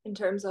you in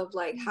terms of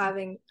like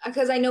having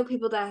because I know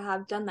people that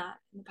have done that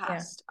in the Yeah.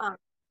 past,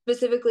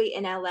 specifically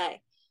in LA,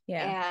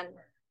 Yeah. and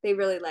they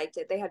really liked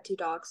it. They had two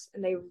dogs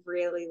and they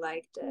really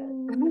liked it.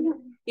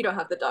 You don't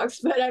have the dogs,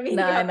 but I mean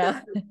No, you I have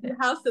know. the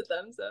house with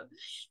them, so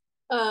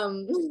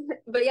um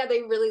but yeah,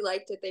 they really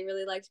liked it. They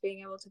really liked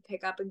being able to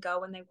pick up and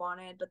go when they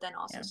wanted, but then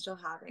also Yeah. still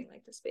having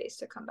like the space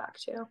to come back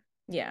to.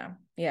 Yeah.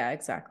 Yeah,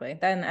 exactly.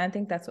 Then I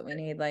think that's what we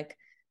need. Like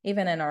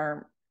even in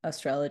our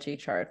astrology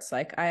charts,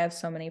 like I have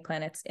so many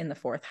planets in the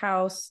fourth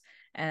house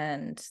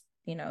and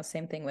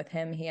same thing with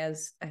him.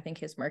 I think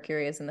his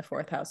Mercury is in the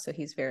fourth house. So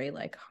he's very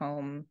like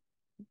home,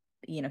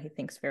 he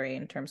thinks very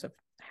in terms of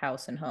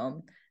house and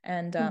home.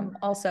 And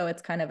also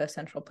it's kind of a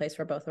central place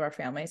for both of our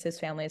families. His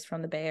family is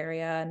from the Bay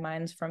Area and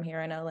mine's from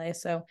here in LA.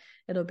 So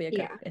it'll be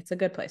it's a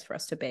good place for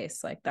us to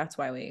base. Like that's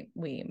why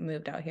we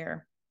moved out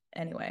here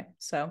anyway.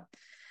 So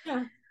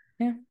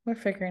yeah, we're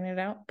figuring it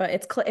out, but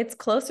it's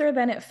closer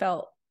than it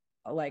felt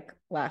like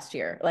last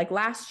year. Like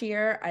last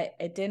year,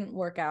 it didn't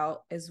work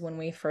out is when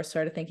we first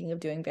started thinking of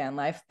doing van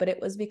life, but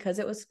it was because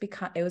it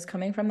was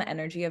coming from the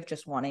energy of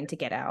just wanting to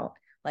get out,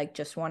 like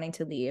just wanting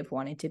to leave,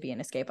 wanting to be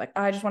an escape. Like,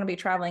 oh, I just want to be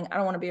traveling. I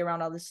don't want to be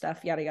around all this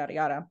stuff, yada yada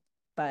yada.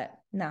 But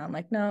now I'm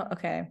like, no,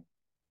 okay,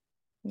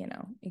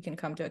 you can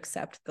come to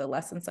accept the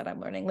lessons that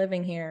I'm learning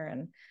living here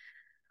and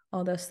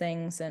all those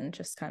things, and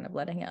just kind of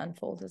letting it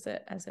unfold as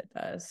it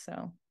does.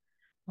 So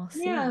we'll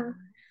see. Yeah.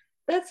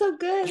 That's so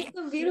good. It's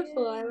so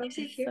beautiful. I love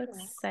to I'm hear so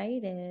that.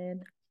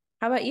 excited.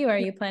 How about you? Are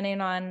you planning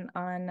on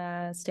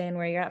staying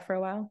where you're at for a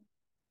while?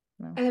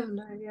 No. I have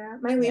no idea.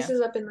 My lease Yeah.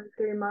 is up in like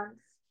 3 months,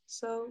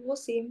 so we'll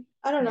see.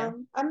 I don't Yeah.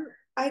 know.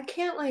 I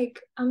can't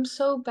I'm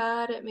so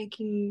bad at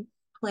making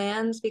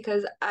plans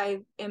because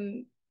I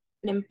am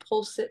an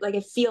impulsive, like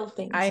I feel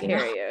I things,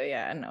 hear you.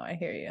 Yeah, no, I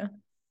hear you.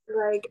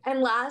 Like,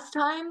 and last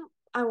time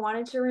I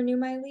wanted to renew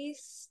my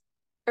lease,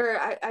 or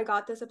I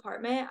got this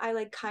apartment, I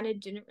like kind of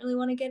didn't really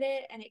want to get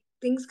it, and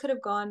things could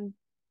have gone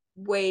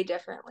way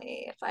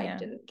differently if I Yeah.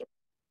 didn't get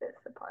this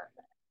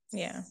apartment.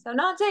 Yeah. So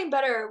not saying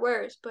better or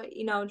worse, but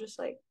just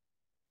like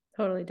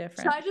Totally so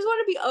different. I just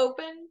want to be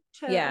open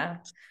to Yeah.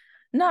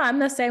 No, I'm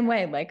the same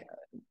way. Like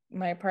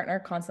my partner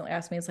constantly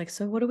asks me, it's like,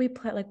 so what do we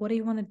play? Like, what do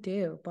you want to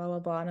do? Blah, blah,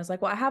 blah. And I was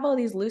like, well, I have all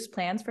these loose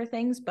plans for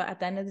things, but at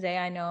the end of the day,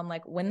 I know I'm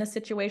like, when the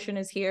situation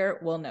is here,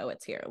 we'll know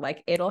it's here.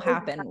 Like, it'll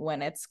happen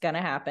when it's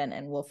gonna happen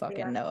and we'll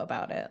fucking know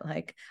about it.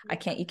 Like,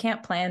 you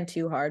can't plan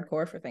too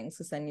hardcore for things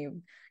because then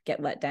you get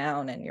let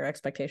down and your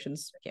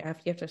expectations, you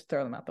have to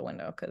throw them out the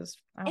window because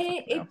I don't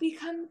fucking know.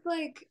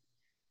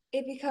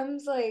 It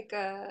becomes like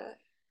a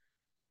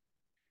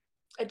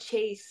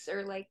chase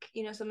or like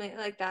something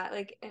like that,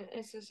 like, and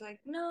it's just like,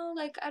 no,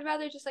 like I'd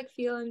rather just like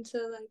feel into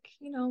like,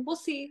 we'll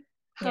see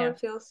how Yeah. it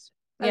feels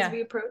as Yeah.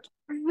 we approach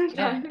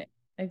Yeah, time.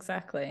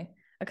 exactly.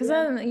 Because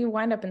Yeah, then you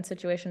wind up in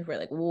situations where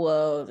like,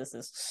 whoa, this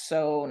is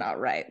so not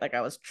right. Like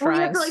I was well,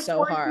 you have trying to like so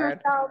force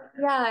hard. yourself.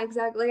 Yeah,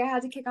 exactly. Like I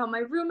had to kick out my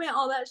roommate,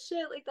 all that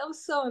shit, like that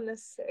was so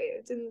unnecessary.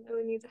 It didn't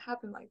really need to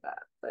happen like that,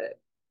 but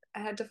I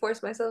had to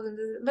force myself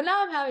into it. But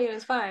now I'm happy and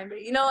it's fine. But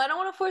I don't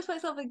want to force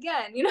myself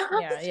again,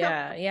 Yeah, So,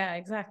 yeah, yeah,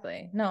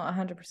 exactly. No,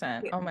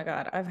 100%. yeah. Oh my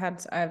God. I've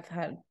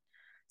had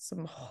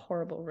some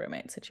horrible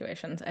roommate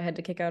situations. I had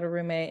to kick out a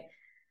roommate.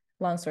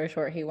 Long story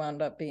short, he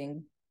wound up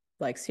being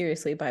like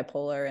seriously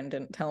bipolar and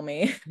didn't tell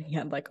me. He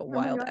had like a Oh my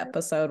wild god.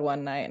 episode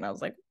one night, and I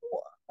was like,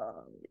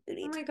 whoa, you Oh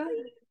need to my god.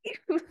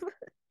 leave.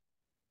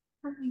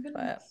 Oh my But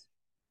goodness.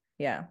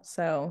 yeah,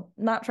 so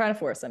not trying to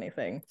force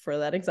anything for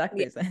that exact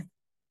Yeah, reason.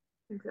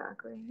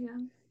 exactly. Yeah.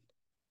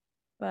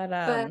 But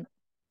But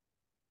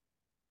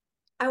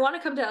I want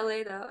to come to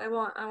LA though. I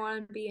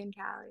want to be in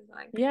Cali.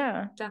 Like,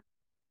 yeah. definitely.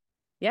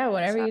 Yeah,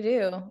 whenever So, you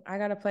do, I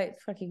gotta play.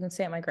 Fuck, you can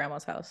stay at my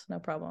grandma's house, no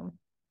problem.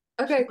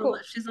 okay, cool.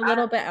 She's a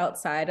little bit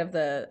outside of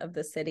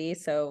the city,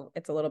 so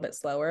it's a little bit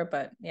slower,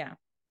 but yeah.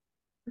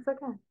 It's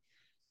okay.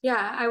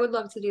 Yeah, I would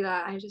love to do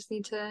that. I just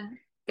need to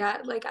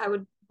get like I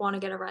would want to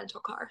get a rental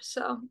car.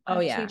 So I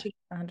Oh just need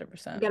yeah, to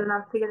 100%. get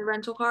enough to get a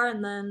rental car,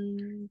 and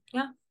then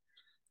yeah,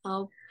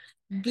 I'll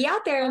be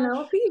out there and Oh,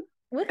 I'll see.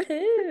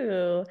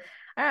 woohoo.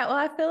 All right, well,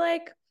 I feel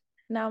like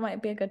now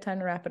might be a good time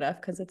to wrap it up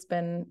because it's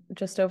been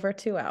just over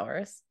 2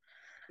 hours.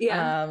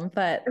 Yeah,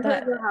 But I feel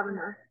like we'll have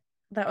enough.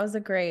 that was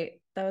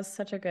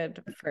such a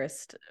good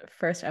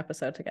first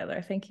episode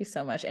together. Thank you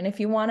so much. And if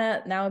you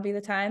wanna, now would be the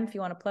time. If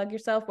you want to plug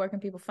yourself, where can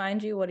people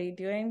find you? What are you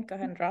doing? Go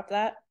ahead and drop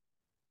that.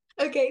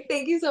 Okay,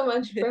 thank you so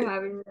much for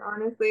having me.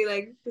 Honestly,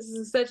 like this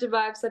is such a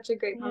vibe, such a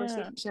great Yeah.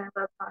 conversation. I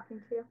love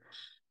talking to you.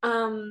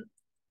 Um,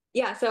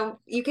 yeah, so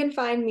you can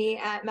find me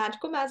at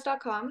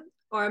magicalmads.com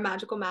or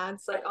Magical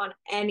Mads, like on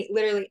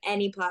literally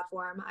any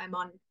platform. I'm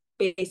on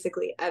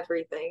basically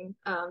everything.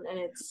 And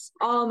it's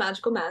all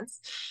Magical Mads.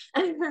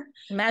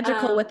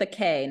 Magical um, with a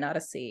K, not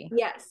a C.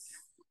 yes,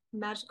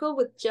 magical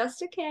with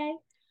just a K.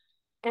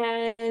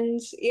 And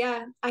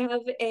yeah, I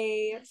have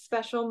a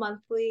special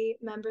monthly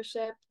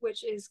membership,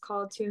 which is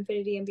called To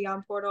Infinity and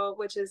Beyond Portal,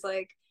 which is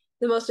like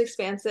the most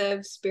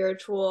expansive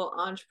spiritual,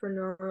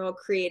 entrepreneurial,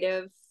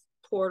 creative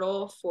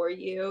portal for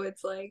you.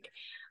 It's like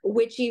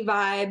witchy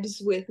vibes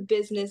with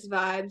business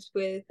vibes,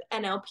 with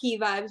NLP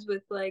vibes,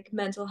 with like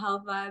mental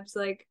health vibes,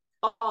 like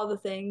all the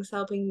things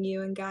helping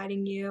you and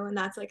guiding you. And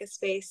that's like a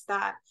space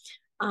that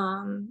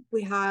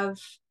we have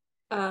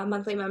a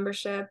monthly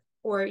membership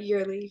or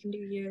yearly, you can do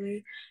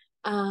yearly.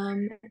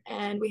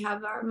 And we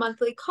have our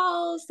monthly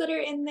calls that are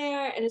in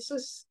there, and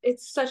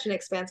it's such an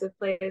expansive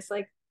place.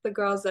 Like the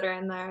girls that are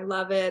in there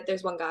love it.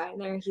 There's one guy in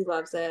there, he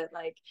loves it,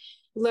 like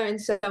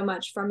learned so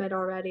much from it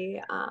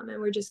already. And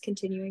we're just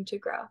continuing to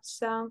grow.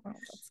 So Oh,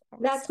 that's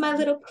that's my awesome.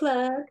 little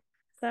plug.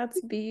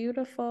 That's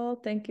beautiful.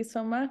 Thank you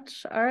so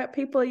much. All right,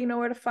 people, you know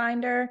where to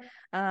find her.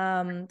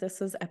 This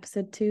was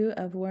episode 2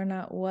 of We're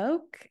Not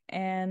Woke,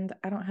 and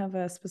I don't have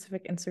a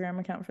specific Instagram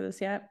account for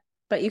this yet,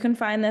 but you can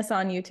find this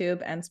on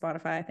YouTube and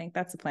Spotify. I think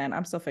that's the plan.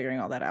 I'm still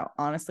figuring all that out.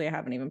 Honestly, I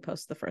haven't even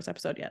posted the first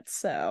episode yet.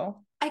 So,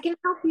 I can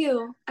help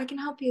you. I can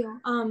help you.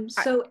 all right.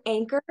 So Mhm.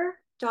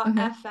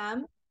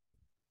 anchor.fm,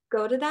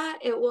 go to that.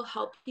 It will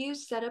help you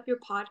set up your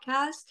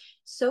podcast.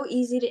 So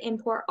easy to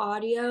import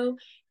audio,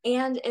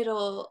 and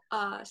it'll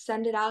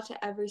send it out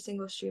to every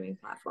single streaming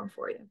platform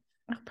for you.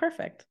 Oh,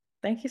 perfect.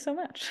 Thank you so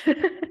much. You're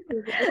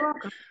very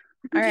welcome.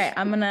 All right,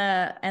 I'm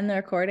gonna end the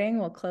recording.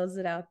 We'll close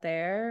it out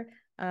there.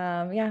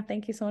 Yeah,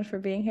 thank you so much for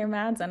being here,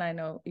 Mads, and I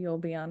know you'll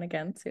be on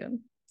again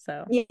soon.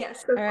 So,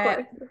 Yes, all of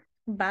right, course.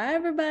 bye,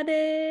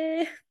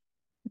 everybody.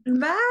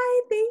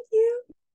 Bye. Thank